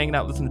to everyone hanging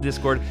out, listening to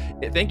Discord.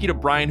 Thank you to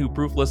Brian, who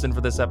proof listened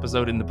for this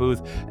episode in the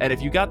booth. And if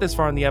you got this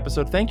far in the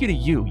episode, thank you to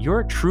you.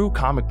 You're a true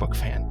comic book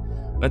fan.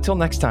 And until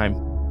next time,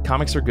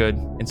 comics are good,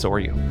 and so are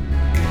you.